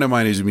good friend of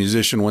mine who's a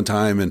musician one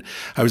time, and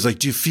I was like,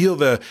 "Do you feel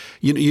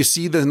you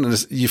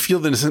feel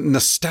the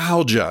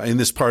nostalgia in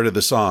this part of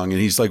the song?"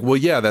 And he's like, "Well,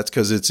 yeah, that's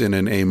because it's in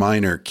an A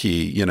minor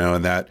key, you know,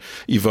 and that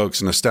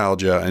evokes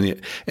nostalgia."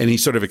 And he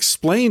sort of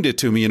explained it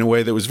to me in a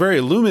way that was very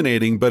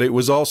illuminating, but it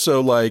was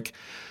also like,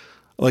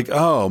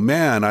 oh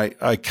man, I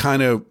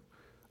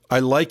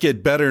like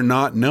it better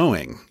not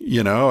knowing,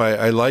 you know,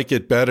 I like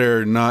it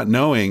better not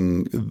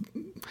knowing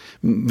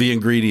the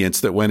ingredients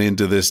that went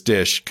into this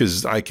dish,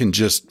 because I can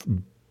just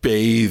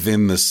bathe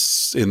in the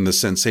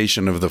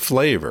sensation of the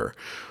flavor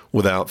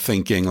without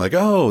thinking like,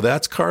 oh,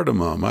 that's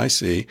cardamom. I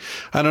see.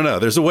 I don't know.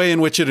 There's a way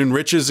in which it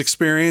enriches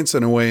experience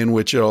and a way in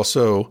which it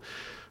also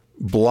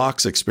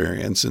blocks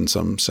experience in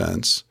some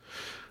sense.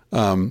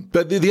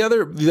 But the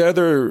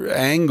other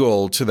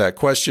angle to that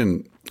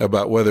question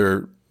about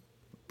whether,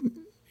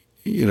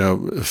 you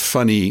know,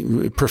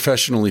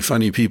 professionally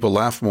funny people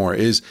laugh more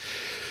is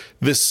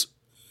this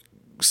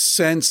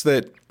sense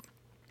that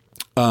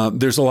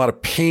there's a lot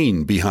of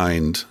pain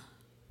behind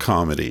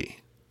comedy.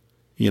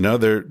 You know,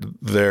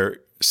 there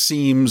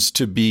seems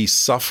to be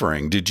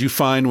suffering. Did you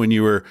find when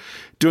you were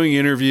doing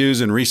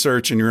interviews and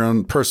research in your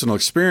own personal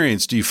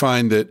experience, do you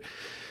find that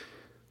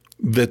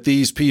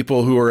these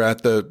people who are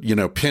at the, you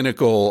know,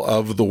 pinnacle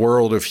of the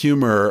world of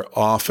humor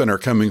often are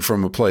coming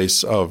from a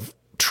place of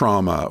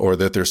trauma, or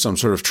that there's some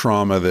sort of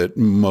trauma that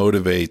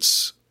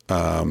motivates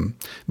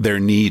their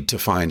need to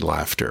find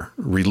laughter,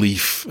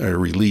 relief, or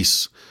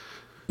release?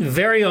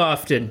 Very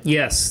often,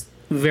 yes,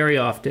 very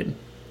often.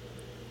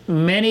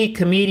 Many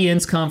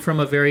comedians come from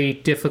a very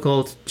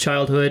difficult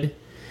childhood.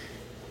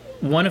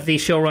 One of the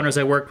showrunners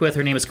I worked with,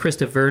 her name is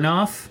Krista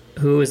Vernoff,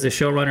 who is the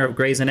showrunner of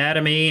Grey's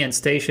Anatomy and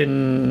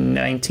Station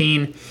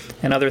 19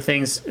 and other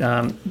things.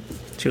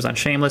 She was on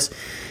Shameless.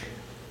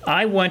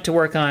 I went to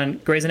work on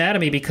Grey's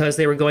Anatomy because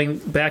they were going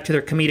back to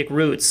their comedic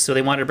roots, so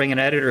they wanted to bring an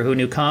editor who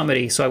knew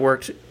comedy. So I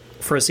worked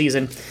for a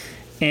season,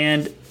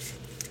 and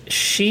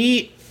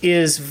she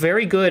is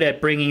very good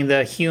at bringing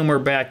the humor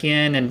back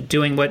in and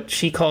doing what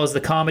she calls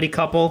the comedy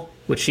couple,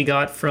 which she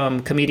got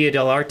from Commedia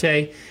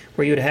dell'arte,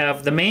 where you'd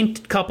have the main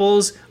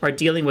couples are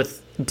dealing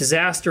with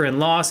disaster and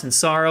loss and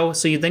sorrow.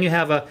 So then you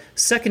have a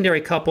secondary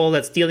couple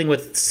that's dealing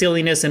with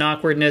silliness and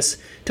awkwardness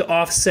to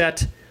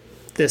offset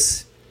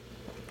this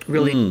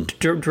really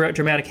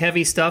dramatic,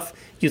 heavy stuff.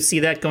 You'd see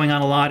that going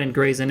on a lot in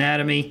Grey's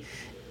Anatomy.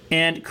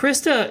 And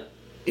Krista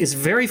is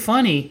very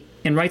funny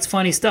and writes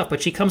funny stuff,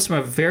 but she comes from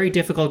a very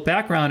difficult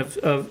background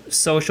of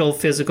social,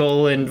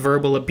 physical, and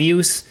verbal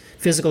abuse.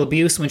 Physical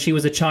abuse when she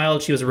was a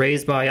child. She was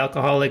raised by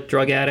alcoholic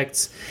drug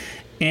addicts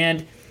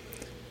and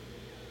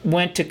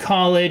went to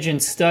college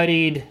and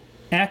studied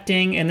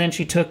acting, and then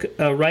she took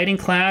a writing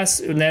class,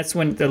 and that's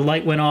when the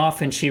light went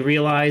off and she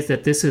realized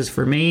that this is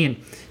for me.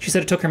 And she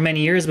said it took her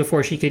many years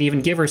before she could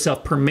even give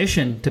herself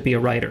permission to be a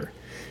writer,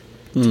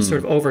 to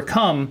sort of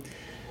overcome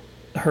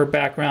her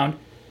background.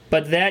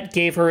 But that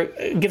gives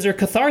her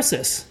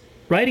catharsis,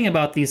 writing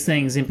about these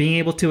things and being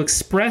able to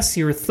express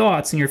your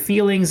thoughts and your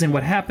feelings and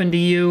what happened to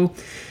you.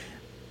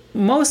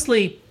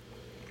 Mostly,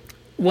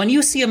 when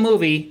you see a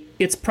movie,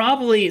 it's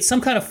probably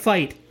some kind of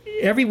fight.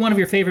 Every one of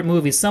your favorite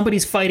movies,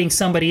 somebody's fighting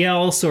somebody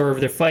else, or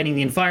they're fighting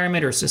the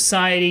environment or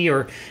society,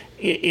 or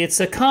it's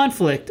a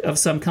conflict of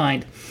some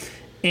kind.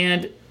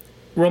 And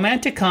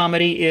romantic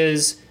comedy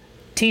is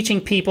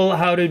teaching people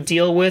how to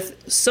deal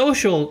with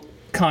social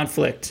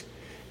conflict.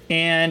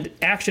 And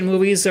action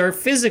movies are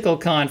physical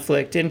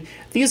conflict. And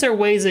these are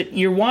ways that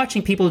you're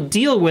watching people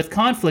deal with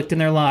conflict in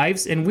their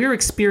lives, and we're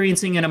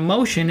experiencing an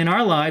emotion in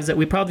our lives that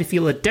we probably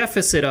feel a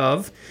deficit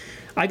of.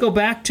 I go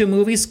back to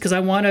movies because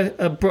I want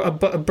a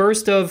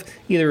burst of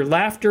either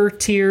laughter,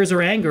 tears,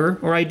 or anger,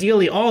 or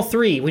ideally all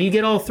three. When you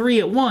get all three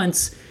at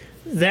once,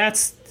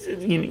 that's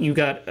you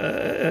got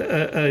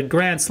a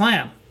grand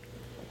slam.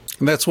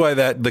 And that's why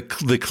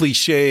the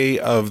cliche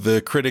of the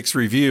critic's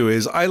review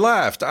is, I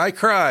laughed, I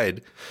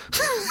cried.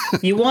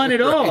 You want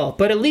it all,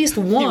 but at least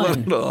one. You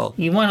want it all.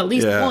 You want at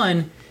least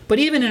one. But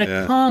even in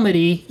a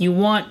comedy, you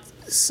want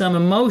some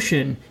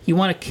emotion. You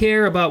want to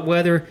care about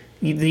whether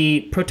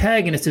the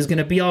protagonist is going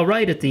to be all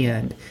right at the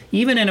end.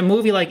 Even in a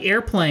movie like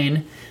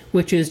Airplane,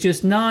 which is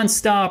just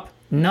nonstop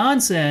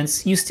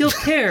nonsense, you still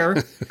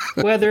care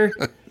whether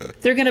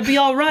they're going to be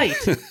all right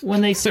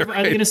when they are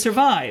they going to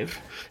survive.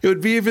 It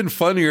would be even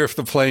funnier if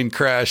the plane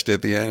crashed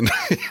at the end.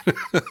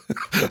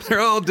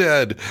 They're all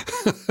dead.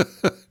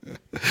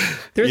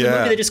 There's a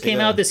movie that just came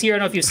out this year. I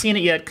don't know if you've seen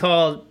it yet,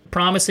 called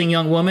Promising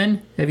Young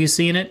Woman. Have you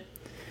seen it?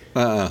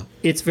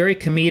 It's very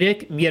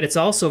comedic, yet it's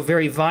also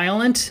very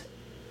violent,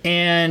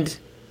 and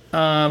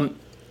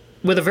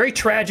with a very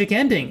tragic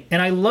ending.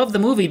 And I love the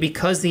movie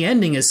because the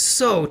ending is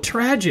so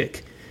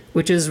tragic,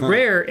 which is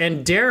rare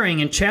and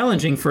daring and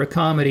challenging for a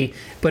comedy,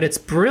 but it's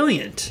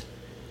brilliant.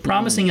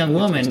 Promising Young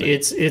Woman.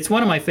 It's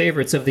one of my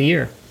favorites of the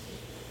year.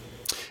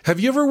 Have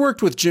you ever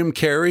worked with Jim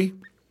Carrey?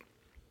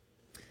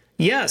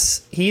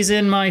 Yes, he's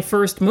in my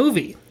first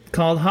movie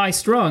called High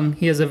Strung.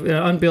 He has an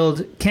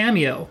unbilled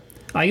cameo.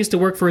 I used to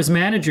work for his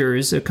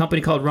managers, a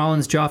company called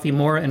Rollins, Joffe,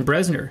 Mora, and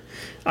Bresner.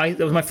 That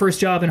was my first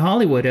job in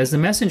Hollywood as the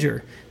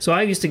messenger. So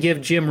I used to give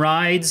Jim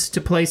rides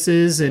to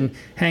places and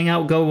hang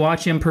out, go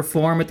watch him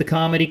perform at the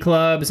comedy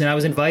clubs. And I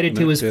was invited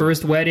to his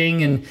first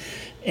wedding.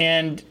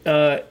 And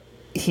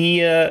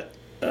he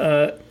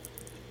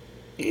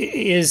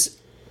is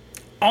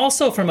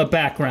also from a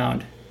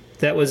background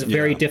that was a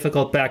very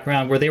difficult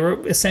background where they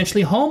were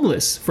essentially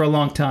homeless for a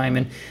long time.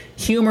 And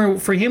humor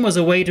for him was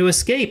a way to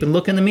escape and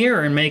look in the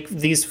mirror and make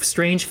these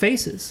strange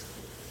faces.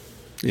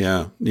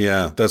 Yeah.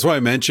 That's why I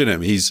mention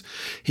him. He's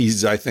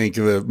I think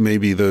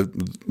maybe the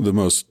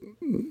most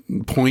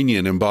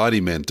poignant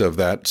embodiment of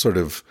that sort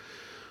of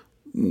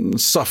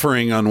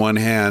suffering on one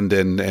hand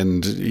and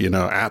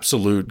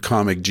absolute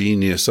comic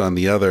genius on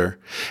the other.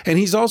 And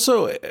he's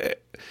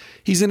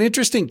an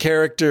interesting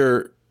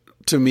character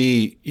to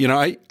me.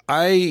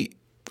 I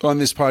on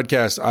this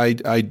podcast,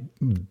 I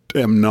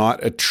am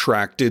not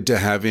attracted to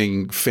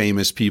having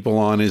famous people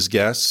on as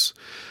guests.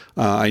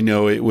 I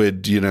know it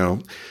would,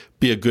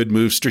 be a good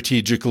move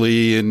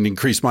strategically and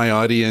increase my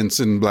audience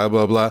and blah,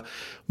 blah, blah.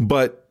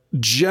 But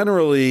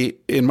generally,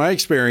 in my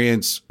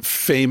experience,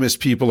 famous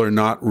people are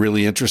not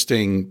really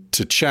interesting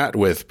to chat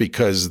with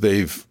because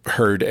they've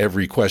heard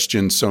every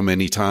question so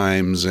many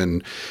times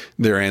and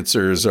their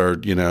answers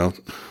are,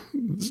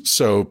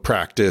 so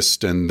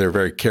practiced and they're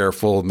very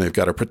careful and they've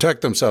got to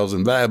protect themselves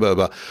and blah, blah,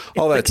 blah,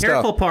 all that stuff. The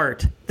careful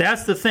part.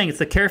 That's the thing. It's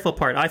the careful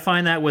part. I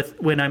find that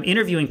when I'm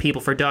interviewing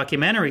people for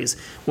documentaries,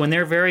 when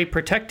they're very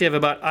protective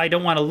about, I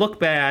don't want to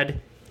look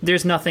bad,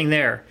 there's nothing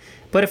there.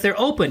 But if they're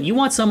open, you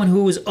want someone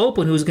who is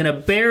open, who's going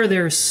to bare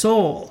their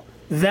soul.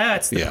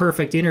 That's the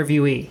perfect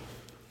interviewee.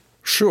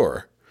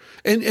 Sure.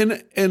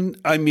 And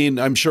I mean,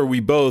 I'm sure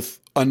we both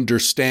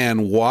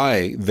understand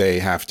why they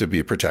have to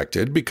be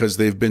protected because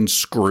they've been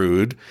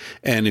screwed.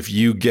 And if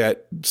you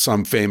get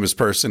some famous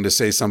person to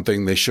say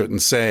something they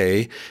shouldn't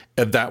say,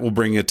 that will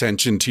bring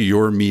attention to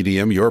your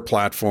medium, your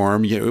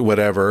platform,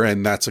 whatever.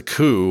 And that's a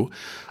coup.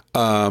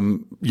 I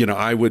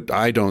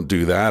don't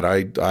do that.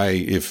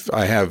 If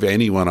I have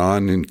anyone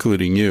on,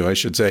 including you, I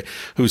should say,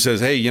 who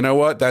says, hey, you know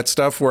what, that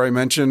stuff where I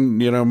mentioned,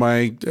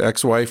 my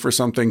ex-wife or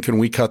something, can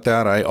we cut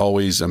that? I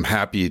always am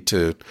happy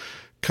to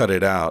cut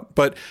it out.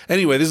 But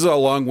anyway, this is a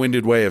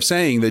long-winded way of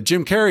saying that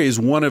Jim Carrey is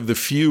one of the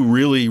few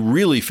really,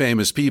 really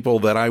famous people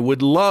that I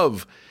would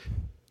love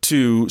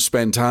to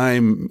spend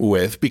time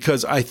with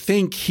because I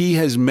think he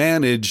has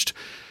managed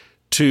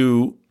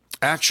to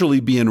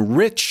actually be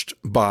enriched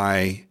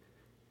on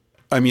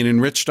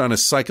a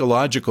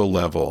psychological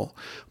level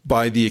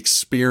by the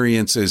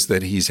experiences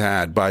that he's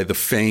had, by the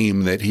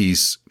fame that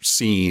he's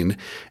seen,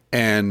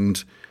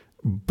 and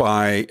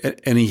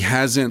he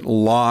hasn't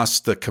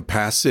lost the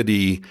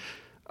capacity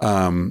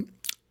I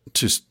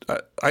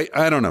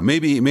don't know,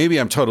 maybe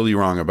I'm totally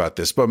wrong about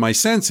this, but my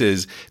sense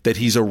is that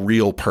he's a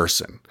real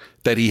person,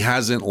 that he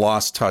hasn't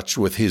lost touch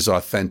with his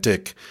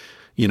authentic,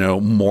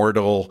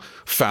 mortal,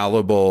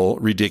 fallible,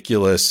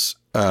 ridiculous,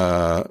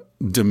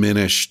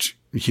 diminished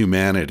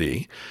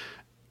humanity,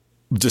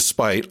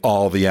 despite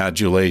all the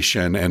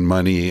adulation and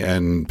money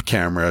and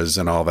cameras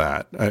and all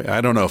that.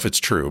 I don't know if it's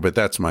true, but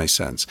that's my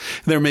sense.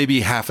 There may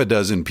be half a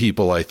dozen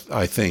people, I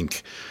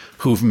think,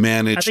 who've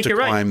managed to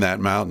climb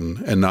that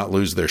mountain and not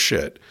lose their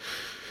shit.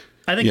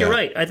 I think you're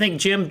right. I think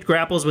Jim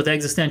grapples with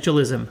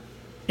existentialism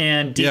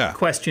and deep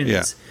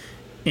questions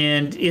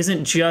and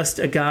isn't just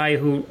a guy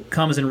who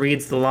comes and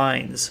reads the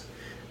lines.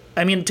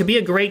 I mean, to be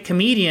a great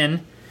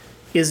comedian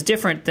is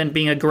different than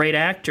being a great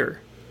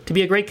actor. To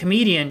be a great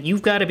comedian,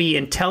 you've got to be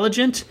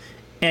intelligent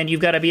and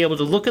you've got to be able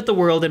to look at the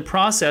world and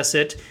process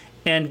it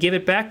and give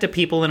it back to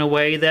people in a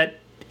way that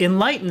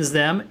enlightens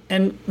them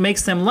and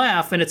makes them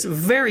laugh. And it's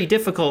very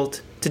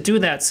difficult to do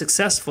that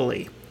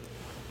successfully.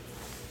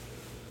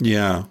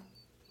 Yeah.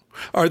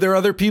 Are there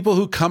other people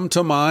who come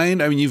to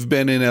mind? I mean, you've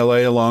been in LA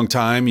a long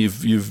time.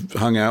 You've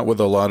hung out with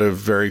a lot of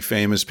very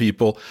famous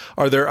people.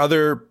 Are there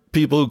other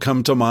people who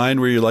come to mind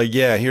where you're like,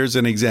 yeah, here's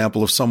an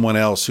example of someone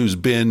else who's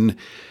been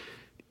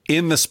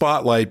in the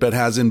spotlight but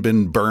hasn't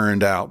been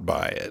burned out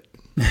by it?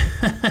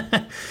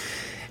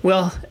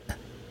 Well,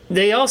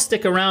 they all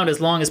stick around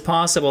as long as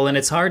possible, and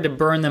it's hard to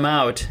burn them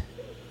out.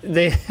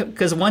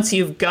 Because once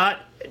you've got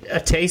a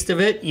taste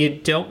of it, you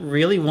don't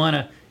really want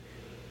to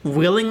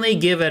willingly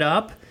give it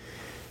up.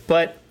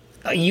 But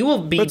you will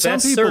be best served.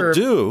 But some people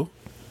do.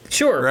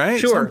 Sure, right?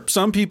 Sure.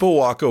 Some people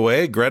walk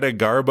away. Greta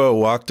Garbo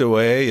walked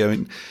away. I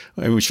mean,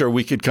 I'm sure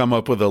we could come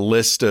up with a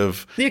list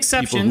of the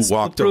exceptions people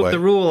who walked prove away. The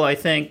rule, I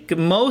think.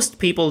 Most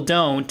people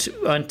don't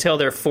until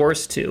they're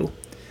forced to.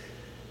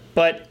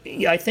 But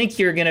I think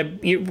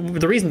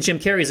the reason Jim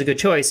Carrey is a good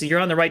choice is you're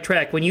on the right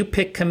track. When you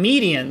pick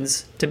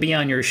comedians to be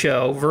on your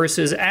show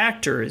versus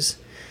actors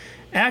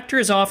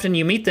often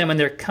you meet them and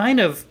they're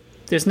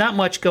there's not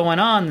much going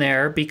on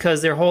there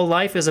because their whole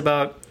life is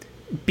about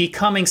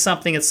becoming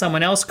something that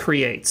someone else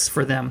creates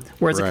for them,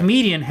 whereas a Right.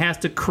 comedian has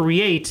to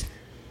create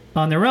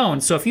on their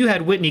own. So if you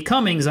had Whitney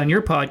Cummings on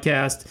your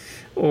podcast,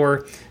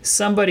 or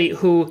somebody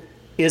who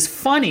is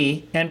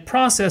funny and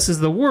processes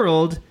the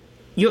world,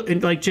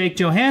 like Jake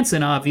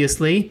Johansson,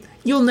 obviously,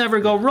 you'll never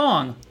go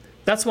wrong.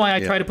 That's why I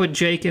try to put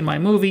Jake in my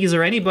movies,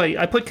 or anybody.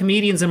 I put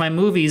comedians in my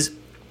movies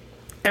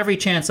every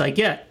chance I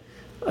get,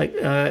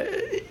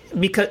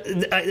 because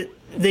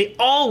they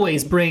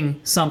always bring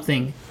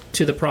something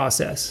to the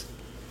process.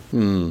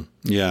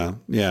 Yeah,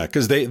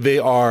 because they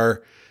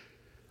are.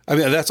 I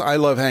mean, I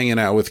love hanging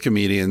out with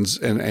comedians,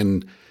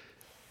 and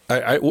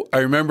I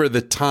remember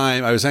the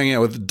time I was hanging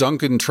out with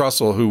Duncan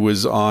Trussell, who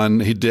was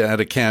on. He had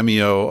a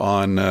cameo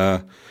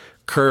on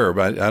Curb.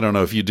 I don't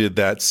know if you did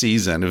that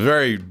season. A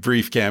very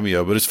brief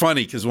cameo, but it's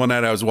funny because one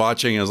night I was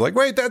watching, I was like,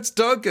 "Wait, that's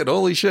Duncan!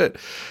 Holy shit!"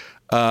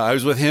 I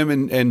was with him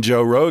and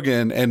Joe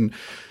Rogan,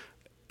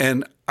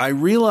 and I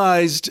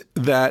realized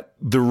that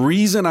the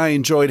reason I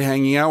enjoyed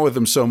hanging out with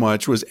him so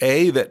much was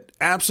that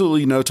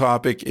absolutely no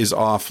topic is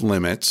off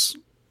limits.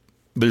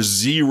 There's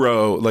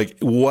zero, like,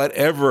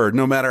 whatever,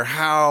 no matter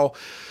how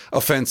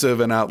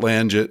offensive and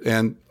outlandish.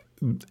 And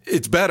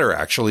it's better,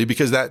 actually,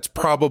 because that's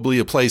probably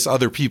a place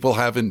other people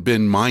haven't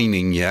been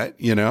mining yet,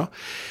 you know?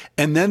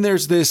 And then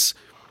there's this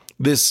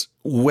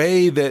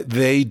way that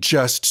they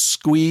just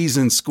squeeze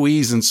and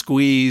squeeze and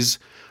squeeze,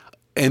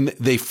 and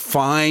they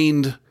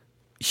find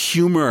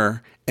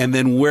humor. And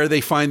then where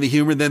they find the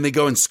humor, then they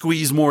go and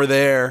squeeze more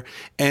there.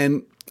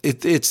 And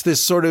it's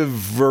this sort of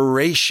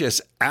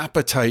voracious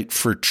appetite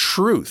for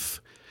truth.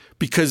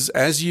 Because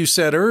as you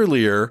said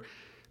earlier,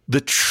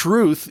 the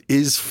truth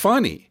is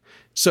funny.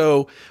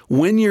 So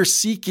when you're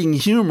seeking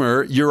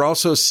humor, you're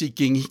also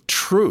seeking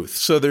truth.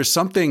 So there's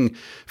something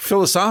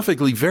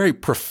philosophically very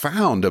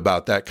profound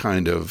about that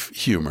kind of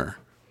humor.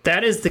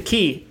 That is the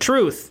key.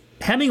 Truth.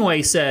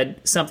 Hemingway said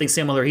something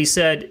similar. He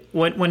said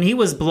when he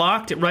was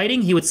blocked at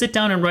writing, he would sit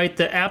down and write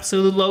the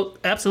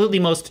absolutely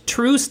most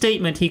true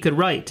statement he could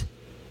write,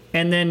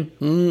 and then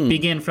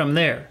begin from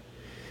there.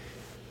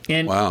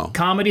 And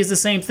comedy is the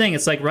same thing.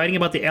 It's like writing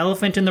about the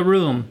elephant in the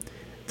room,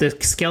 the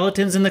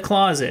skeletons in the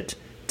closet.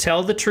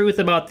 Tell the truth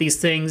about these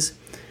things.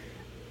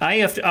 I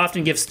have to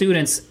often give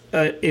students,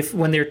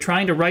 when they're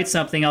trying to write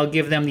something, I'll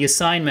give them the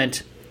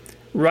assignment.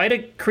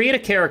 Create a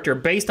character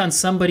based on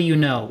somebody you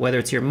know, whether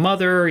it's your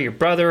mother, your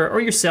brother,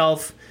 or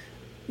yourself.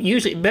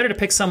 Usually better to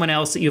pick someone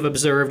else that you've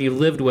observed, you've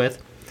lived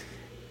with.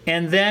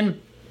 And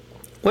then,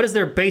 what is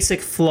their basic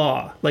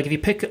flaw? Like if you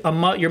pick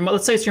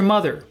let's say it's your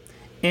mother,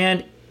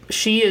 and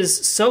she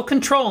is so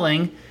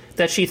controlling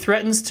that she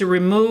threatens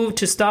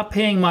to stop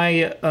paying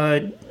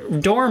my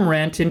dorm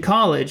rent in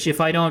college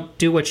if I don't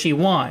do what she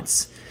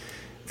wants.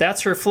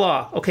 That's her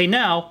flaw. Okay,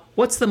 now,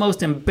 what's the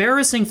most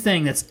embarrassing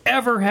thing that's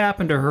ever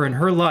happened to her in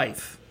her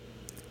life?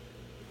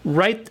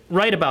 Write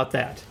about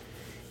that.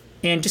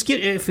 And just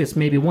if it's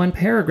maybe one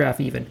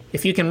paragraph even.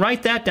 If you can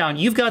write that down,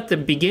 you've got the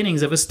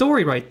beginnings of a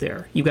story right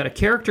there. You've got a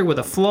character with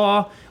a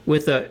flaw,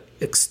 with an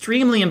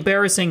extremely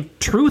embarrassing,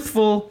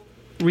 truthful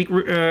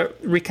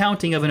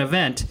recounting of an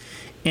event.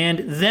 And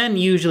then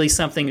usually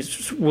something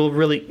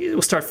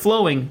will start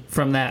flowing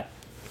from that.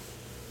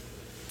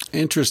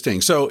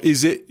 Interesting. So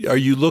are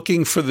you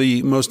looking for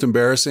the most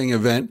embarrassing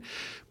event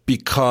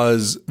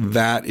because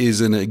that is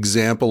an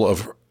example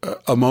of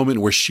a moment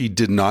where she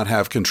did not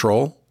have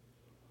control?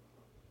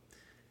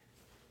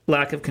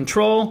 Lack of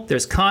control,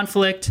 there's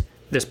conflict,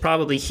 there's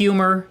probably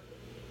humor.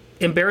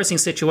 Embarrassing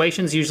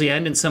situations usually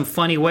end in some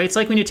funny way. It's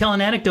like when you tell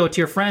an anecdote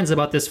to your friends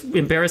about this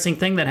embarrassing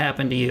thing that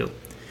happened to you.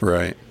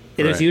 Right.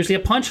 There's usually a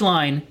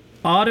punchline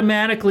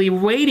automatically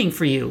waiting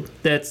for you.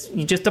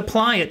 You just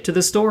apply it to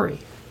the story.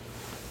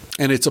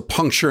 And it's a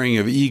puncturing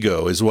of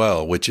ego as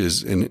well, which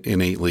is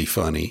innately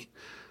funny.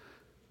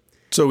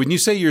 So when you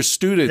say your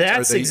students,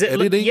 are they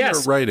editing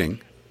or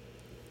writing?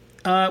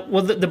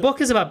 Well, the book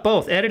is about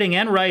both editing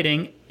and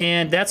writing,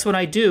 and that's what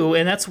I do.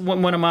 And that's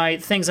one of my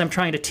things I'm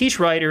trying to teach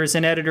writers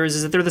and editors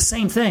is that they're the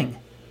same thing.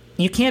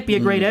 You can't be a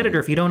great editor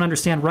if you don't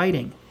understand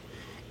writing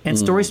and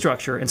story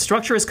structure. And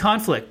structure is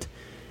conflict.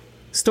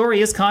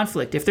 Story is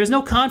conflict. If there's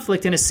no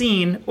conflict in a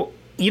scene,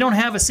 you don't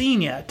have a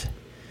scene yet.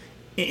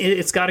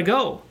 It's got to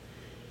go.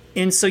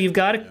 And so you've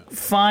got to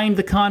find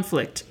the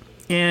conflict.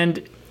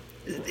 And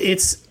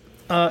it's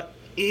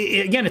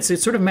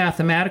sort of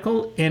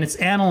mathematical, and it's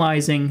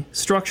analyzing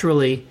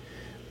structurally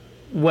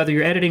whether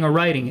you're editing or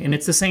writing. And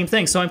it's the same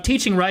thing. So I'm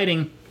teaching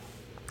writing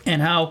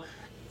and how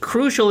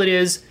crucial it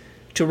is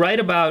to write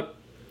about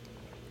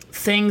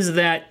things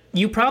that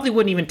you probably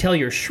wouldn't even tell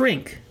your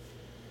shrink.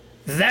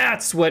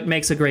 That's what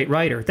makes a great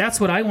writer. That's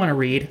what I want to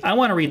read. I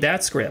want to read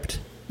that script,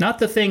 not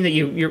the thing that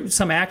you're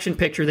some action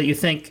picture that you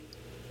think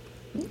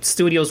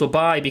studios will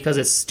buy because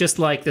it's just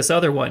like this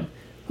other one.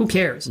 Who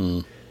cares?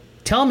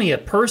 Tell me a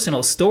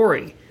personal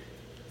story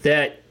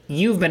that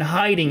you've been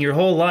hiding your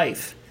whole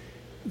life.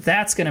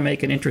 That's going to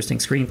make an interesting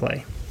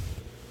screenplay.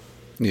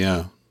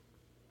 Yeah.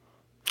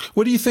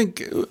 What do you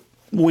think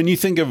when you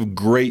think of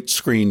great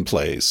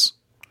screenplays?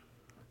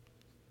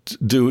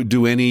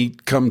 Do any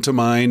come to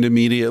mind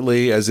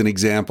immediately as an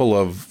example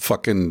of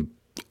fucking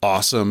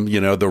awesome,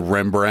 the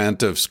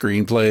Rembrandt of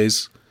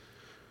screenplays?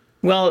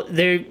 Well,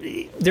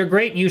 they're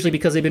great usually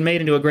because they've been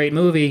made into a great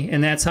movie,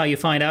 and that's how you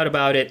find out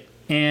about it.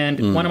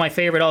 And one of my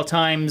favorite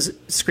all-time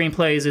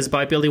screenplays is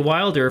by Billy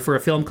Wilder for a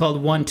film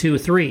called 1, 2,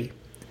 3.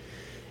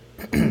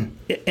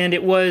 And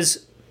it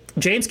was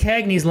James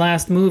Cagney's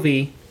last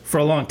movie for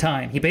a long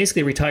time. He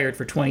basically retired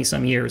for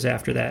 20-some years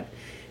after that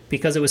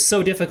because it was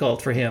so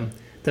difficult for him.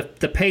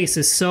 The pace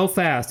is so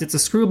fast. It's a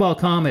screwball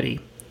comedy.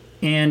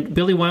 And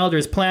Billy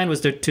Wilder's plan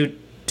was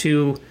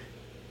to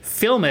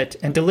film it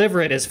and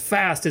deliver it as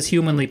fast as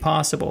humanly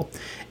possible.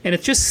 And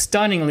it's just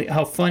stunningly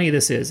how funny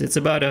this is. It's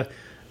about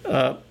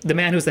the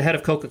man who's the head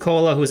of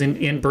Coca-Cola, who's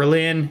in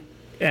Berlin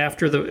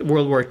after the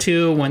World War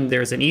II, when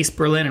there's an East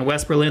Berlin and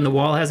West Berlin. The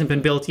wall hasn't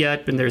been built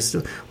yet, and there's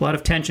a lot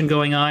of tension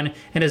going on.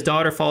 And his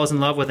daughter falls in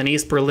love with an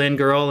East Berlin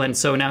girl, and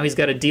so now he's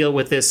got to deal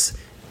with this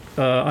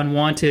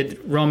unwanted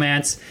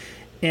romance.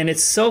 And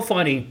it's so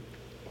funny.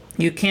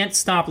 You can't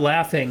stop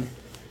laughing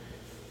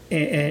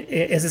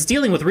as it's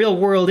dealing with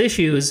real-world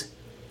issues.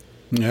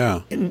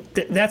 Yeah. And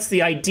that's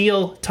the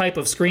ideal type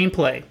of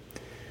screenplay.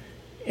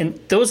 And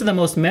those are the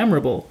most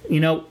memorable.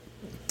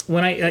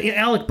 When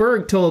Alec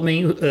Berg told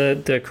me,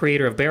 the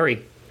creator of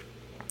Barry,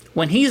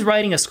 when he's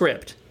writing a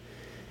script,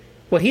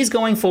 what he's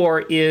going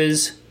for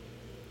is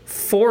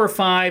 4 or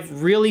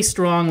 5 really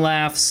strong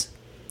laughs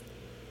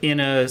in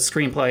a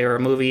screenplay or a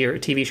movie or a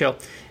TV show.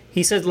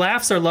 He says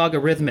laughs are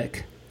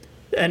logarithmic.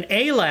 An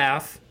A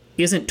laugh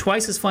isn't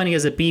twice as funny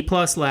as a B+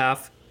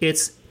 laugh.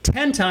 It's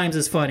 10 times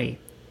as funny.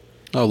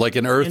 Oh, like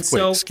an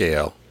earthquake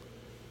scale.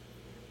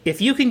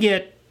 If you can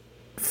get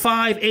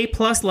 5 A+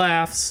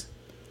 laughs,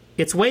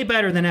 it's way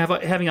better than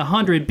having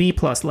 100 B+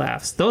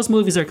 laughs. Those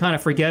movies are kind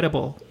of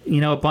forgettable,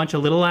 a bunch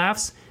of little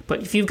laughs.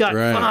 But if you've got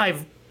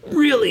 5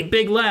 really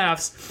big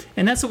laughs,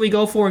 and that's what we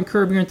go for in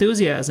Curb Your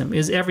Enthusiasm,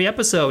 is every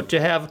episode to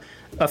have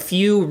a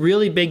few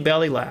really big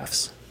belly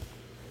laughs.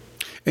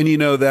 And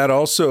that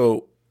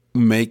also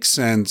makes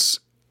sense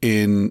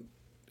in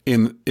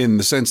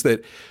the sense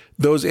that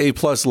those A+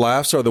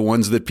 laughs are the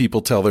ones that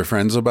people tell their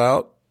friends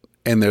about,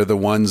 and they're the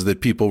ones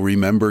that people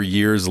remember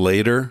years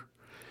later.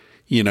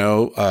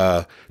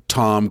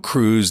 Tom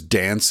Cruise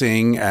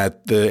dancing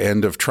at the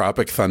end of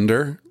Tropic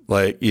Thunder,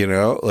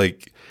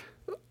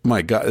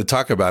 my God,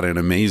 talk about an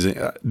amazing.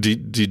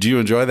 Did you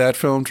enjoy that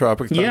film,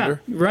 Tropic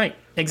Thunder? Yeah, right,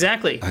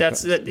 exactly.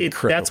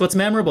 That's what's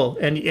memorable,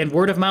 and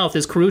word of mouth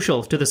is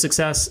crucial to the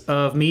success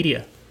of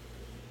media.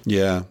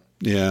 Yeah.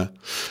 Yeah.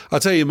 I'll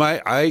tell you,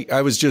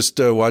 I was just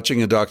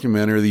watching a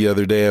documentary the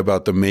other day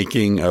about the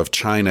making of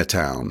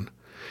Chinatown,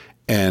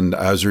 and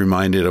I was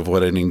reminded of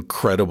what an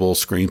incredible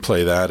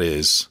screenplay that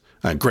is.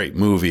 A great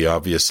movie,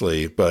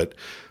 obviously, but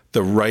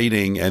the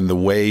writing and the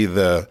way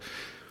the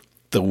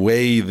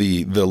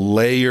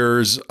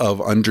layers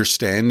of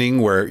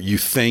understanding, where you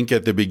think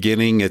at the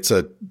beginning it's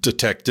a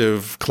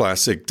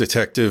classic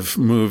detective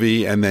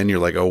movie, and then you're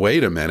like, oh,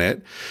 wait a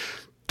minute.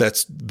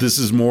 This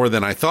is more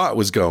than I thought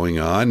was going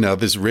on. Now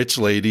this rich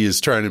lady is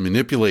trying to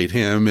manipulate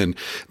him and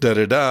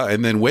da-da-da.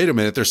 And then wait a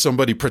minute, there's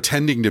somebody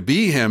pretending to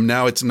be him.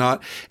 Now it's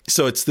not.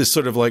 So it's this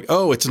sort of like,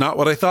 oh, it's not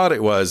what I thought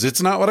it was. It's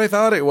not what I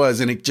thought it was.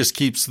 And it just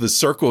the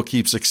circle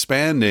keeps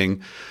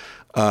expanding.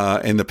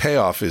 And the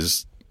payoff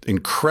is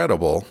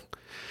incredible.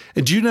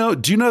 And do you know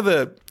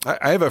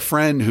I have a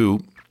friend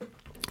who,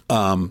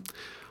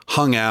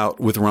 hung out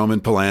with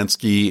Roman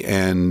Polanski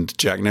and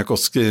Jack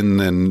Nicholson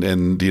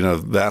and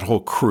that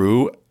whole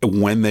crew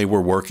when they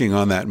were working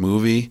on that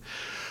movie.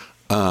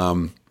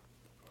 And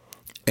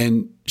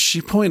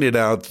she pointed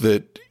out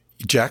that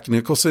Jack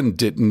Nicholson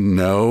didn't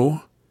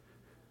know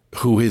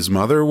who his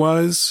mother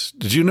was.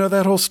 Did you know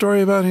that whole story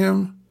about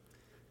him?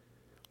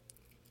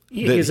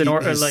 His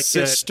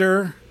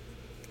sister.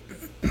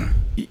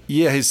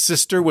 Yeah, his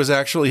sister was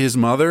actually his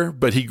mother,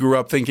 but he grew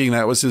up thinking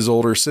that was his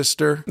older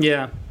sister.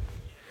 Yeah.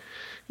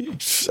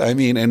 I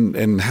mean,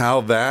 and how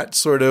that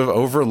sort of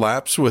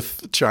overlaps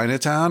with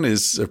Chinatown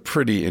is a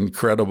pretty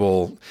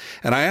incredible.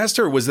 And I asked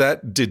her,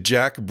 did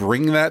Jack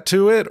bring that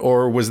to it,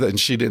 or was that, and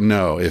she didn't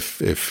know if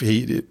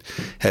he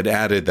had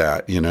added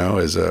that,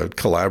 as a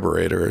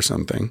collaborator or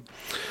something.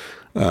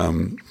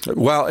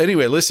 Well,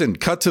 anyway, listen,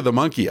 Cut to the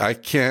Monkey. I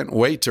can't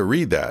wait to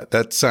read that.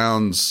 That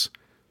sounds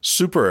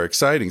super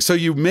exciting. So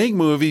you make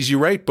movies, you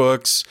write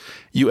books,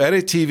 you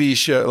edit TV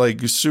show,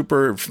 like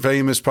super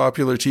famous,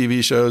 popular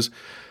TV shows.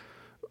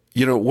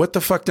 What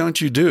the fuck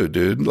don't you do,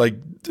 dude? Like,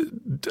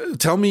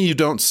 tell me you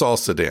don't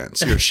salsa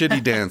dance. You're a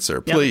shitty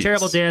dancer, please. Yeah, I'm a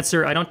terrible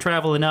dancer. I don't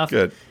travel enough.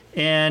 Good.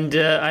 And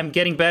I'm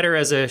getting better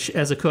as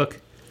a cook.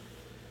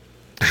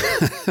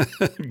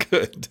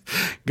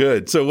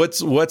 Good. So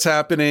what's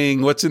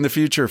happening? What's in the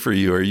future for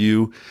you? Are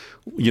you,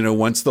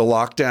 once the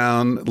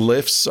lockdown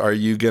lifts, are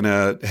you going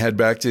to head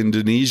back to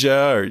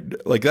Indonesia? Or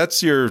like,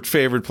 that's your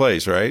favorite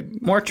place,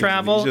 right? More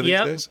travel.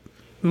 Yep.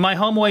 My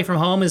home away from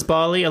home is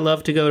Bali. I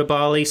love to go to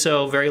Bali,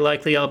 so very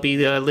likely I'll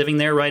be living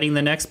there, writing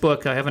the next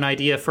book. I have an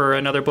idea for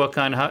another book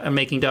on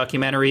making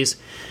documentaries,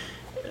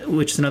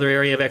 which is another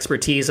area of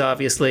expertise,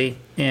 obviously,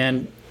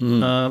 and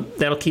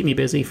that'll keep me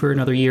busy for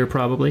another year,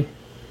 probably.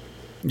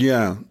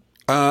 Yeah.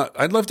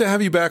 I'd love to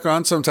have you back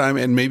on sometime,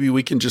 and maybe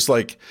we can just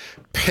like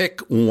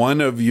pick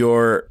one of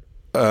your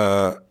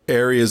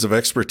areas of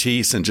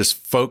expertise and just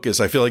focus.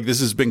 I feel like this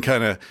has been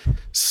kind of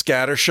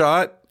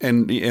scattershot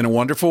and in a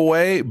wonderful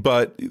way,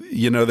 but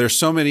there's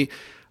so many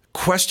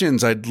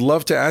questions I'd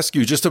love to ask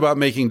you just about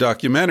making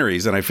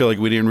documentaries, and I feel like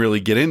we didn't really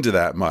get into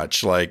that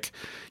much. Like,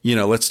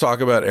 let's talk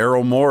about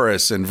Errol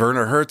Morris and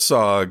Werner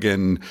Herzog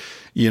and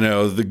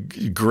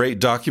the great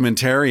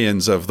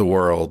documentarians of the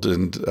world.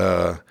 And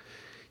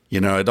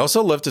I'd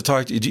also love to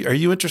talk to you. Are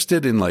you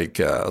interested in like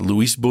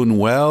Luis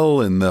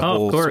Buñuel and the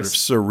whole sort of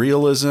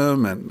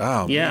surrealism? And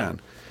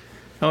man.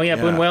 Oh yeah,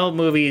 Buñuel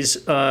movies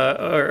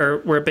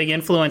were a big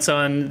influence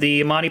on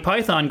the Monty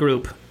Python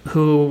group,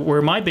 who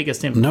were my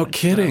biggest influence. No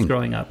kidding. When I was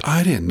growing up.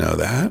 I didn't know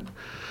that.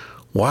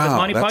 Wow.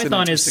 Monty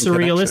Python is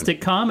surrealistic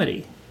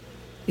comedy.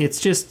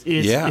 It's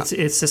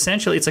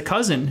essentially it's a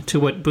cousin to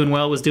what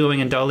Buñuel was doing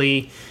in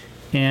Dali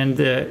and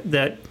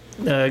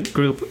that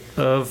group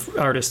of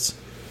artists.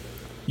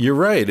 You're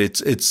right.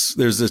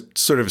 There's a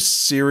sort of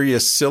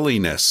serious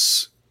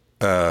silliness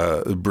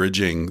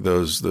bridging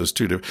those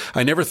two different.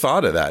 I never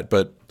thought of that,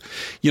 but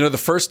the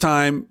first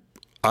time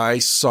I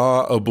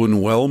saw a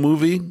Buñuel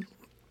movie,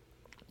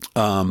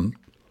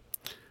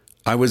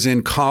 I was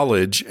in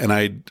college, and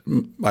I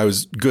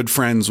was good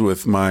friends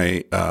with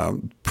my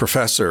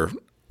professor,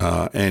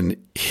 and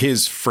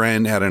his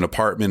friend had an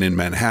apartment in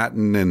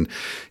Manhattan, and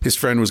his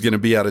friend was going to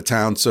be out of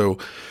town, so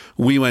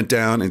we went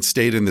down and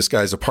stayed in this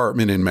guy's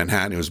apartment in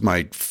Manhattan. It was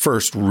my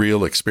first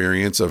real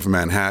experience of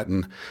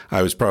Manhattan.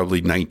 I was probably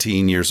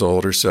 19 years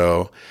old or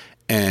so.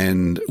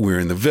 And we were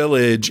in the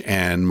Village,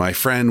 and my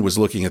friend was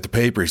looking at the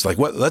paper. He's like,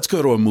 "What? Let's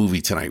go to a movie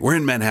tonight. We're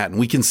in Manhattan.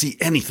 We can see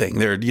anything.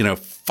 There are,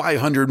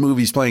 500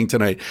 movies playing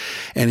tonight."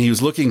 And he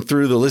was looking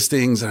through the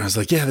listings, and I was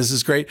like, "Yeah, this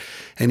is great."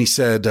 And he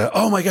said,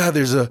 "Oh my God,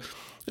 there's a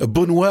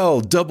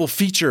Buñuel double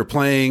feature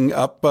playing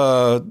up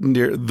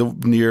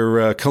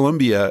near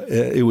Columbia.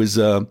 It was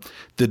The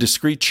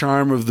Discreet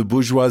Charm of the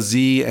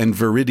Bourgeoisie and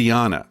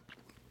Viridiana.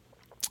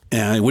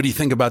 And what do you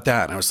think about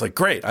that?" And I was like,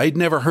 "Great." I'd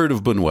never heard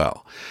of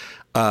Buñuel.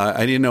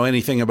 I didn't know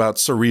anything about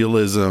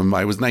surrealism.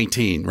 I was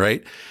 19,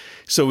 right?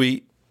 So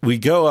we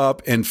go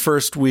up, and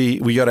first we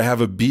got to have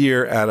a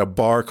beer at a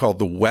bar called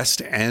the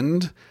West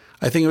End,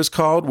 I think it was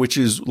called, which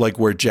is like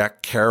where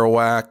Jack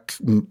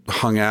Kerouac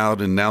hung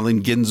out and Allen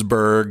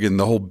Ginsberg and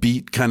the whole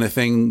beat kind of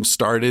thing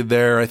started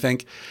there, I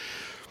think.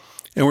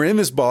 And we're in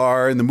this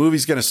bar, and the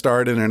movie's going to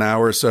start in an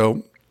hour or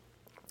so.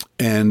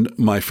 And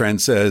my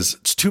friend says,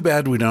 "It's too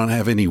bad we don't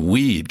have any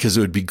weed, because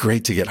it would be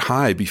great to get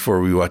high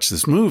before we watch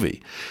this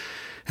movie."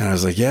 And I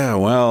was like, "Yeah,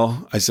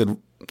 well," I said,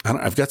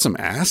 "I've got some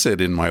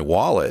acid in my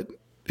wallet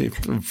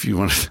if you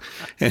want to."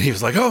 And he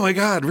was like, "Oh my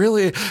God,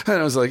 really?" And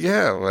I was like,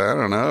 "Yeah, well, I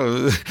don't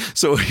know."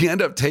 So we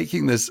end up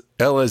taking this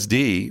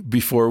LSD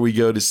before we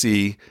go to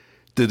see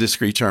The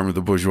Discreet Charm of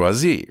the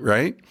Bourgeoisie,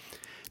 right?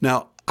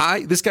 Now,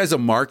 this guy's a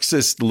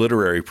Marxist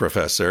literary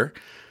professor.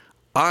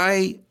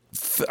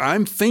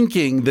 I'm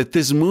thinking that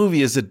this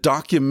movie is a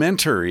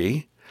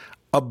documentary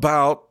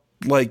about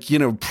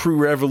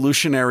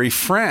pre-revolutionary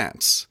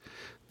France.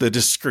 The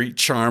Discreet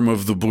Charm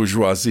of the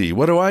Bourgeoisie.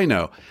 What do I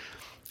know?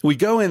 We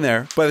go in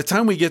there. By the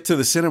time we get to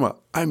the cinema,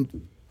 I'm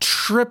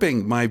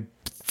tripping my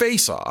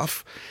face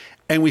off.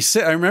 And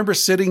I remember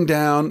sitting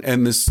down,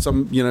 and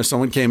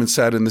someone came and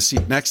sat in the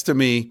seat next to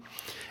me.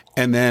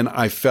 And then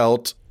I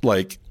felt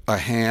like a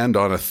hand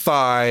on a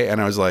thigh. And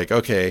I was like,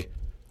 okay,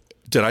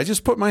 did I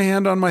just put my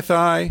hand on my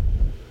thigh?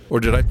 Or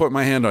did I put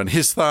my hand on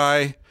his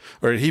thigh?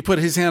 Or did he put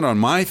his hand on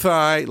my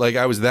thigh? Like,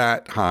 I was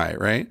that high,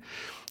 right?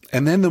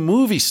 And then the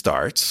movie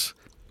starts.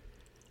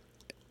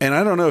 And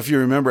I don't know if you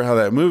remember how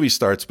that movie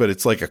starts, but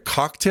it's like a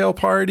cocktail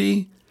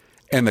party,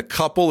 and the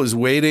couple is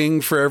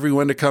waiting for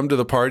everyone to come to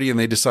the party, and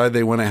they decide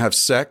they want to have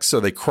sex. So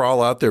they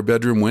crawl out their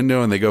bedroom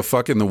window and they go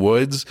fuck in the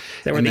woods.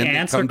 There were the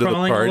ants are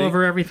crawling all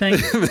over everything.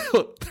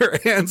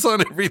 Their ants on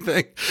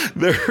everything.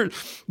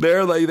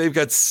 They're like, they've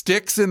got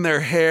sticks in their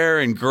hair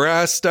and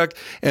grass stuck,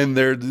 and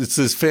it's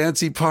this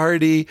fancy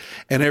party,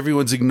 and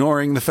everyone's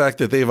ignoring the fact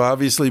that they've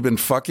obviously been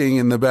fucking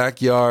in the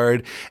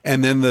backyard.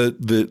 And then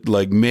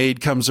the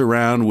maid comes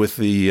around with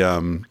the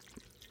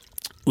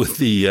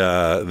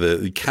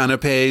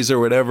canapes or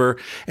whatever,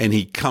 and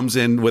he comes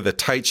in with a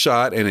tight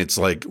shot, and it's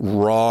like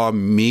raw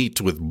meat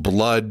with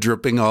blood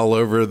dripping all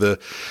over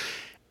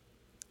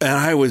and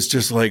I was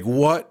just like,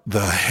 what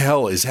the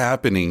hell is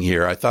happening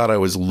here? I thought I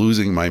was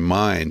losing my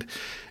mind.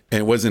 And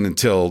it wasn't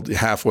until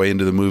halfway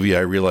into the movie I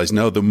realized,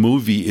 no, the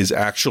movie is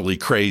actually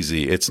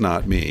crazy. It's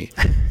not me.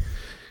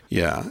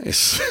 Yeah.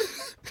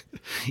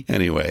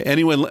 Anyway,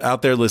 anyone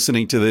out there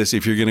listening to this,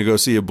 if you're going to go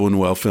see a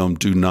Buñuel film,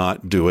 do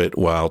not do it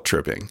while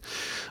tripping,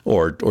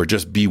 or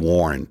just be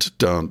warned.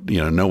 Don't,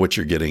 know what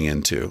you're getting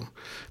into.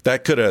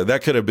 That could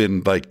have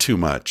been like too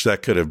much.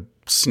 That could have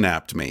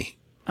snapped me.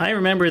 I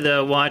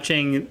remember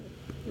watching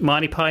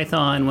Monty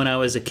Python when I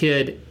was a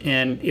kid,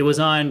 and it was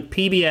on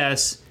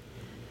PBS,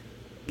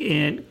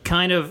 and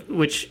kind of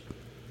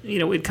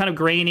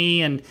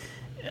grainy and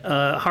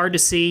hard to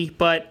see,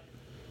 but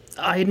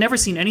I had never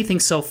seen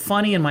anything so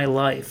funny in my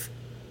life.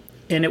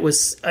 and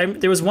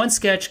there was one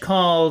sketch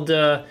called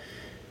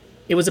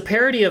it was a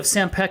parody of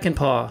Sam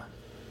Peckinpah,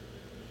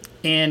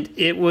 and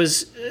it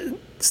was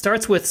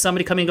starts with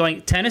somebody coming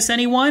going, tennis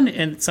anyone?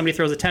 And somebody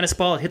throws a tennis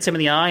ball, it hits him in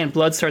the eye, and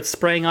blood starts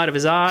spraying out of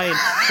his eye. And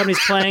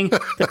somebody's playing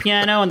the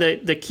piano, and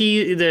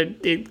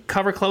the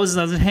cover closes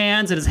on his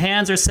hands, and his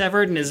hands are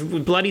severed, and his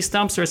bloody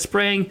stumps are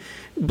spraying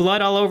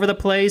blood all over the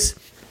place.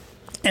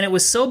 And it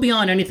was so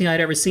beyond anything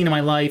I'd ever seen in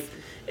my life,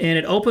 and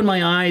it opened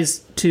my eyes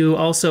to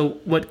also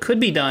what could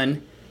be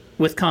done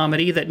with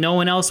comedy that no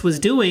one else was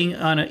doing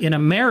in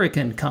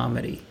American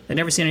comedy. I'd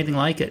never seen anything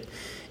like it.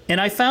 And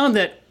I found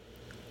that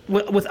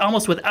with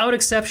almost without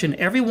exception,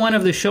 every one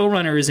of the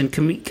showrunners and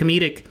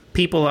comedic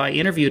people I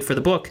interviewed for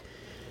the book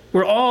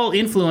were all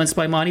influenced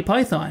by Monty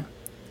Python.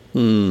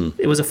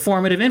 It was a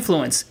formative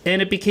influence,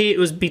 and it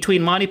was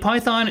between Monty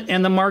Python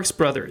and the Marx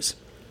Brothers.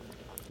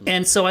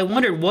 And so I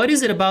wondered, what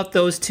is it about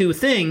those two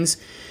things?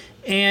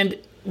 And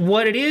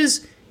what it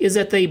is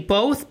that they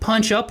both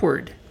punch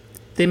upward.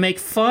 They make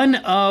fun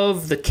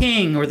of the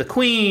king or the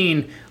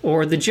queen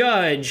or the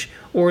judge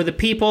or the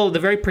people, the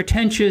very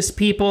pretentious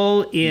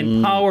people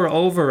in power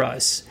over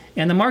us.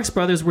 And the Marx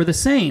Brothers were the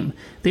same.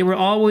 They were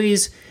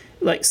always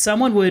like,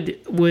 someone would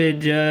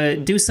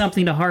do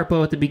something to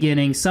Harpo at the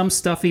beginning, some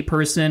stuffy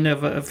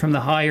person from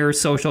the higher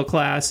social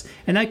class,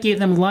 and that gave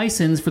them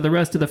license for the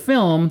rest of the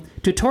film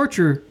to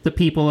torture the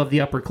people of the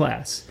upper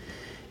class.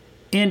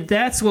 And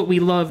that's what we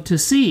love to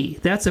see.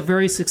 That's a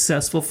very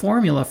successful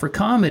formula for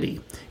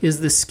comedy, is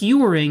the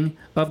skewering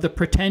of the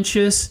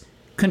pretentious,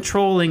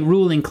 controlling,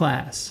 ruling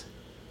class.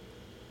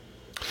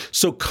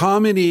 So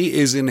comedy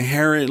is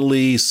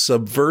inherently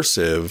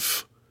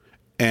subversive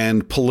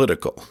and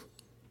political.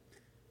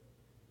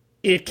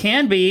 It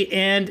can be,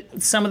 and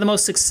some of the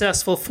most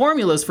successful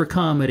formulas for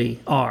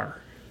comedy are.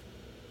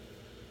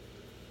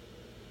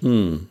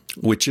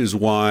 Which is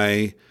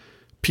why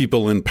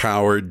people in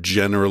power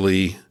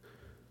generally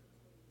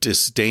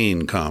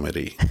disdain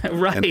comedy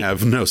Right. and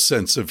have no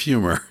sense of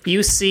humor.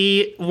 You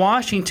see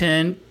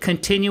Washington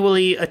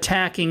continually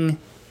attacking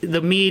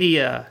the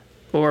media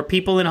or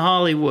people in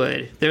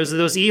Hollywood. There's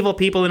those evil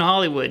people in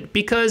Hollywood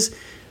because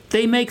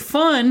they make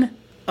fun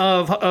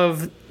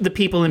of the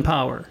people in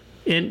power.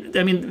 And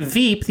I mean,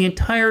 Veep, the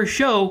entire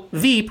show,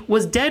 Veep,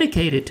 was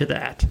dedicated to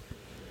that.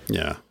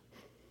 Yeah.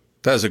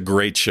 That's a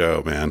great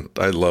show, man.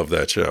 I love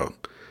that show.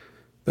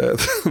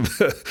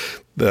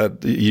 That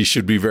you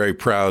should be very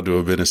proud to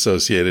have been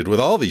associated with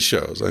all these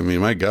shows. I mean,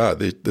 my God,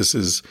 this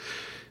is,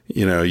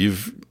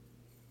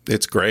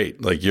 it's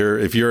great. Like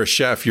if you're a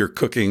chef, you're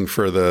cooking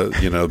for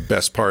the,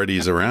 best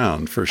parties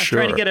around for sure.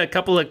 Trying to get a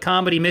couple of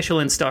comedy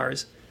Michelin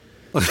stars.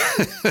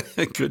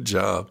 Good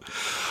job.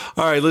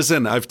 All right,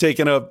 listen, I've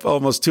taken up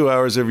almost 2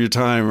 hours of your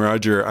time,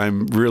 Roger.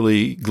 I'm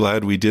really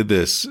glad we did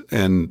this.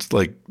 And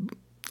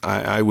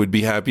I would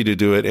be happy to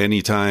do it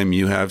anytime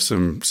you have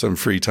some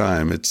free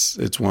time.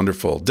 It's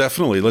wonderful.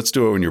 Definitely. Let's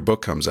do it when your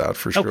book comes out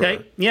for sure.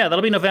 Okay. Yeah,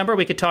 that'll be November.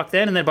 We could talk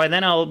then. And then by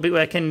then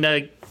I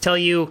can tell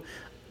you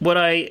what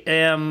I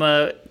am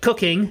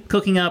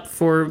cooking up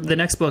for the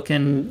next book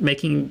and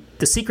making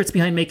the secrets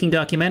behind making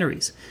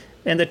documentaries.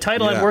 And the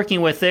title I'm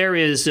working with there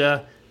is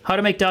How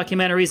to Make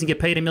Documentaries and Get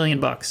Paid $1 Million.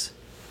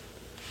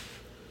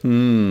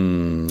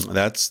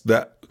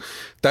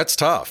 That's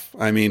tough.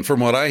 I mean, from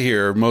what I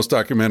hear, most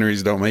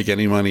documentaries don't make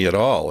any money at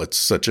all. It's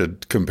such a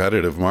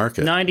competitive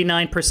market.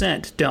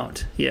 99%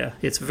 don't. Yeah,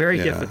 it's very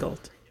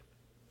difficult.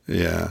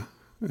 Yeah.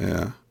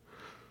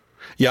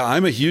 Yeah,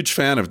 I'm a huge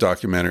fan of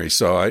documentaries,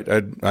 so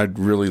I'd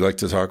really like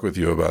to talk with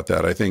you about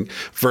that. I think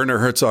Werner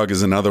Herzog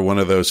is another one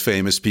of those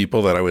famous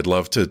people that I would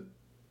love to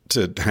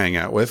hang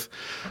out with.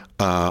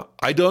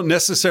 I don't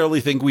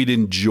necessarily think we'd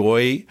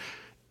enjoy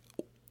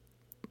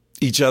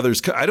each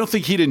other's. I don't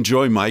think he'd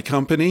enjoy my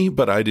company,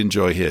 but I'd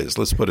enjoy his.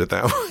 Let's put it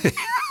that way.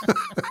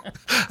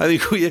 I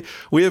think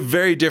we have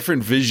very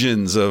different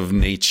visions of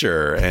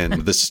nature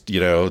and this,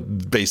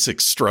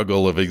 basic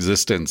struggle of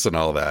existence and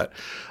all that.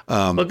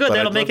 Well, good.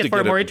 That'll make it for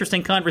a more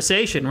interesting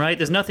conversation, right?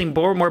 There's nothing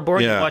more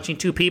boring than watching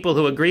two people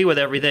who agree with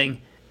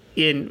everything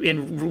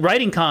in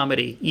writing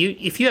comedy.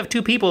 If you have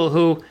two people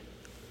who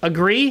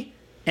agree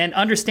and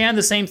understand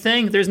the same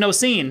thing, there's no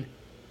scene.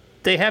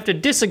 They have to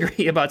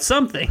disagree about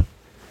something.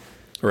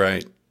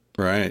 Right.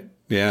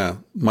 Yeah.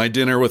 My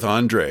Dinner with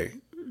Andre,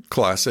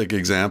 classic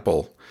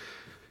example.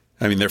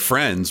 I mean, they're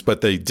friends,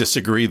 but they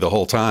disagree the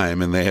whole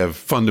time, and they have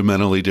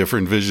fundamentally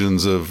different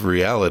visions of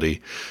reality.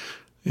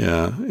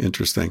 Yeah,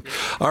 interesting.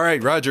 All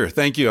right, Roger,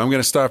 thank you. I'm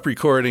going to stop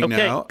recording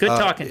now. Okay, good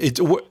talking.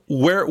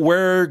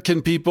 Where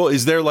can people,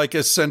 is there like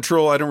a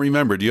central, I don't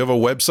remember, do you have a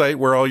website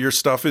where all your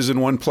stuff is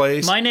in one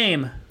place? My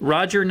name,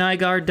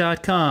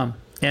 RogerNygard.com.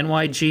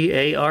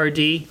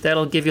 NYGARD.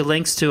 That'll give you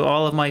links to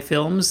all of my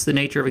films, The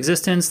Nature of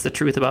Existence, The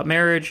Truth About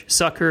Marriage,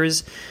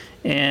 Suckers,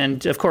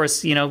 and of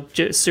course,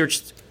 just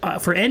search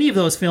for any of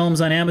those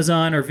films on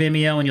Amazon or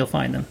Vimeo and you'll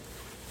find them.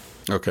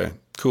 Okay,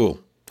 cool.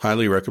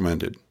 Highly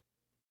recommended.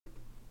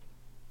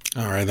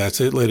 All right, that's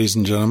it, ladies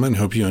and gentlemen.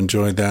 Hope you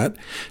enjoyed that.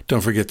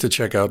 Don't forget to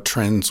check out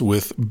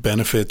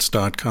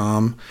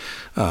trendswithbenefits.com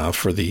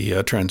for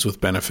the Trends with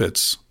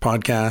Benefits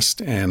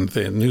podcast and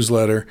the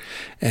newsletter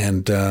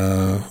and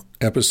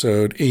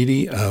episode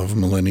 80 of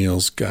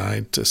Millennials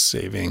Guide to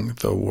Saving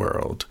the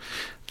World.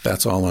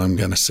 That's all I'm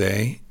going to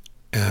say.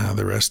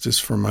 The rest is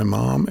for my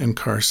mom and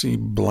Carsey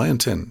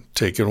Blanton.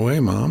 Take it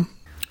away, Mom.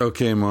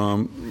 Okay,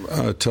 Mom,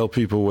 tell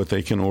people what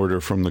they can order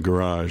from the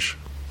garage.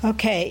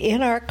 Okay,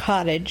 in our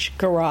cottage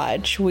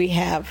garage, we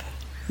have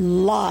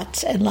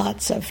lots and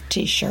lots of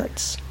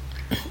T-shirts.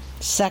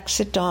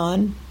 Sex at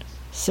Dawn,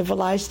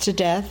 Civilized to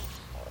Death,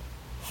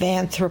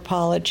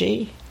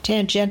 Vanthropology,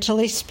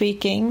 Tangentially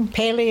Speaking,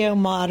 Paleo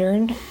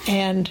Modern,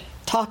 and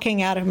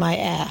Talking Out of My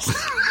Ass.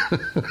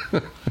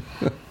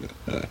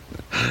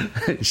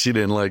 She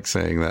didn't like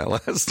saying that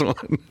last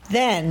one.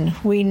 Then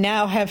we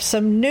now have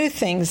some new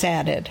things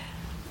added.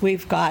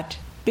 We've got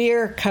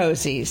beer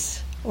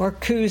cozies, or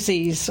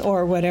koozies,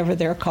 or whatever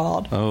they're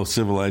called. Oh,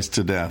 Civilized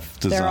to Death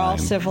design. They're all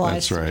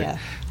civilized That's right. to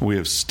death. We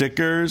have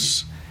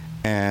stickers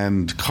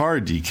and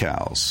car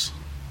decals,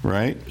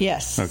 right?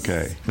 Yes.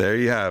 Okay, there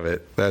you have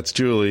it. That's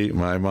Julie,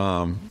 my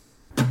mom.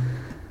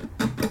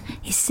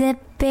 He said,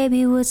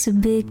 baby, what's a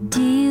big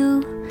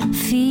deal?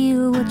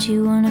 Feel what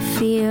you want to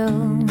feel.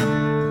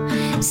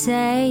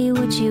 Say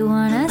what you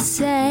want to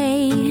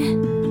say.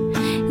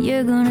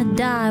 You're gonna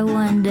die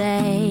one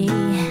day.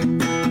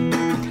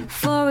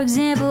 For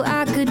example,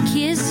 I could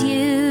kiss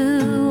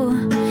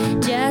you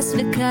just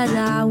because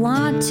I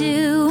want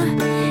to.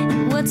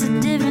 What's the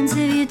difference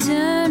if you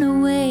turn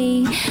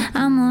away?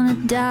 I'm gonna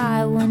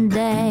die one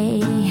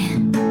day.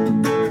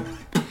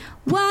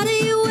 Why do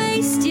you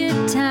waste your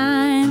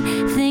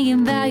time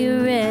thinking about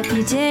your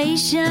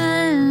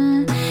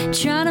reputation?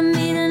 Trying to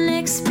meet an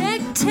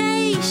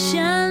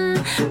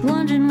expectation,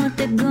 wondering what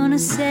they're gonna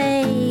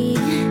say.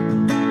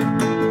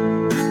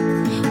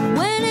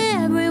 When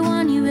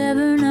everyone you've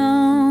ever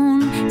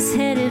known is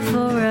headed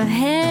for a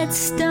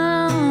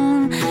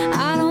headstone.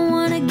 I don't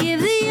want to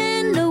give the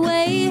end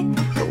away,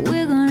 but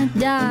we're gonna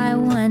die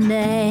one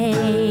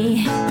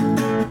day.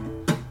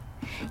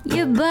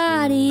 Your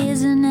body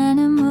is an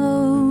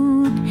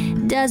animal,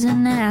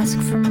 doesn't ask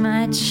for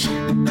much.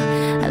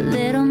 A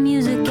little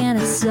music and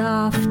a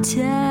soft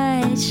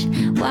touch.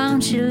 Why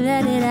don't you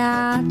let it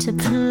out to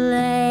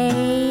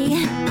play?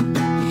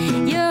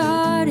 Your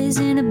heart is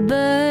in a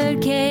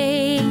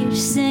birdcage,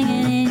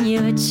 singing in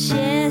your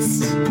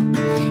chest.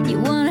 You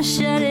wanna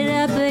shut it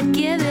up, but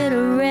give it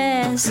a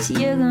rest.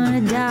 You're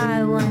gonna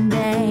die one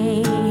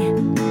day.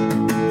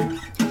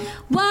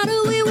 Why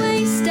do we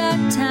waste our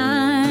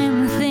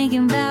time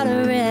thinking about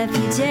a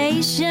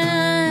reputation?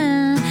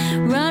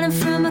 Running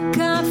from a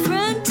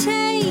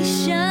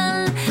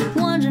confrontation,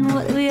 wondering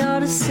what we ought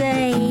to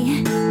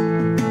say.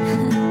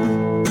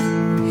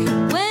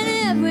 When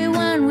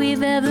everyone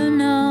we've ever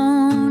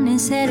known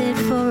is headed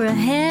for a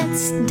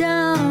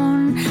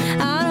headstone.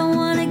 I don't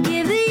want to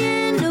give the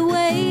end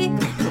away,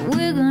 but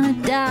we're gonna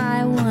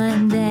die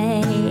one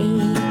day.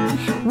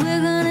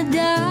 We're gonna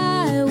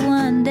die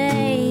one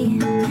day.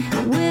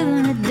 We're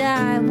gonna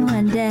die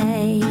one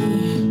day.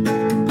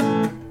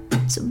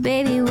 So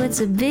baby, what's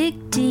a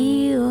big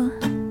deal?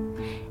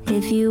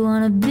 If you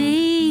wanna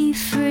be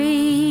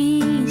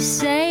free,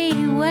 say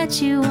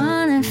what you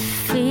wanna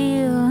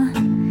feel.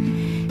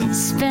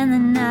 Spend the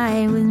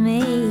night with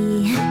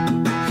me.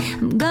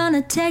 I'm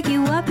gonna take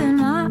you up in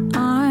my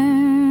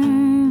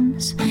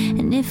arms.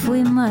 And if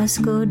we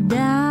must go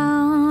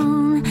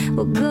down,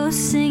 we'll go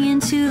singing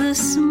to the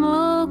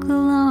smoke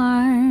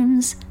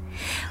alarms.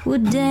 We'll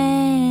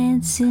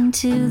dance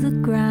into the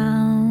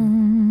ground.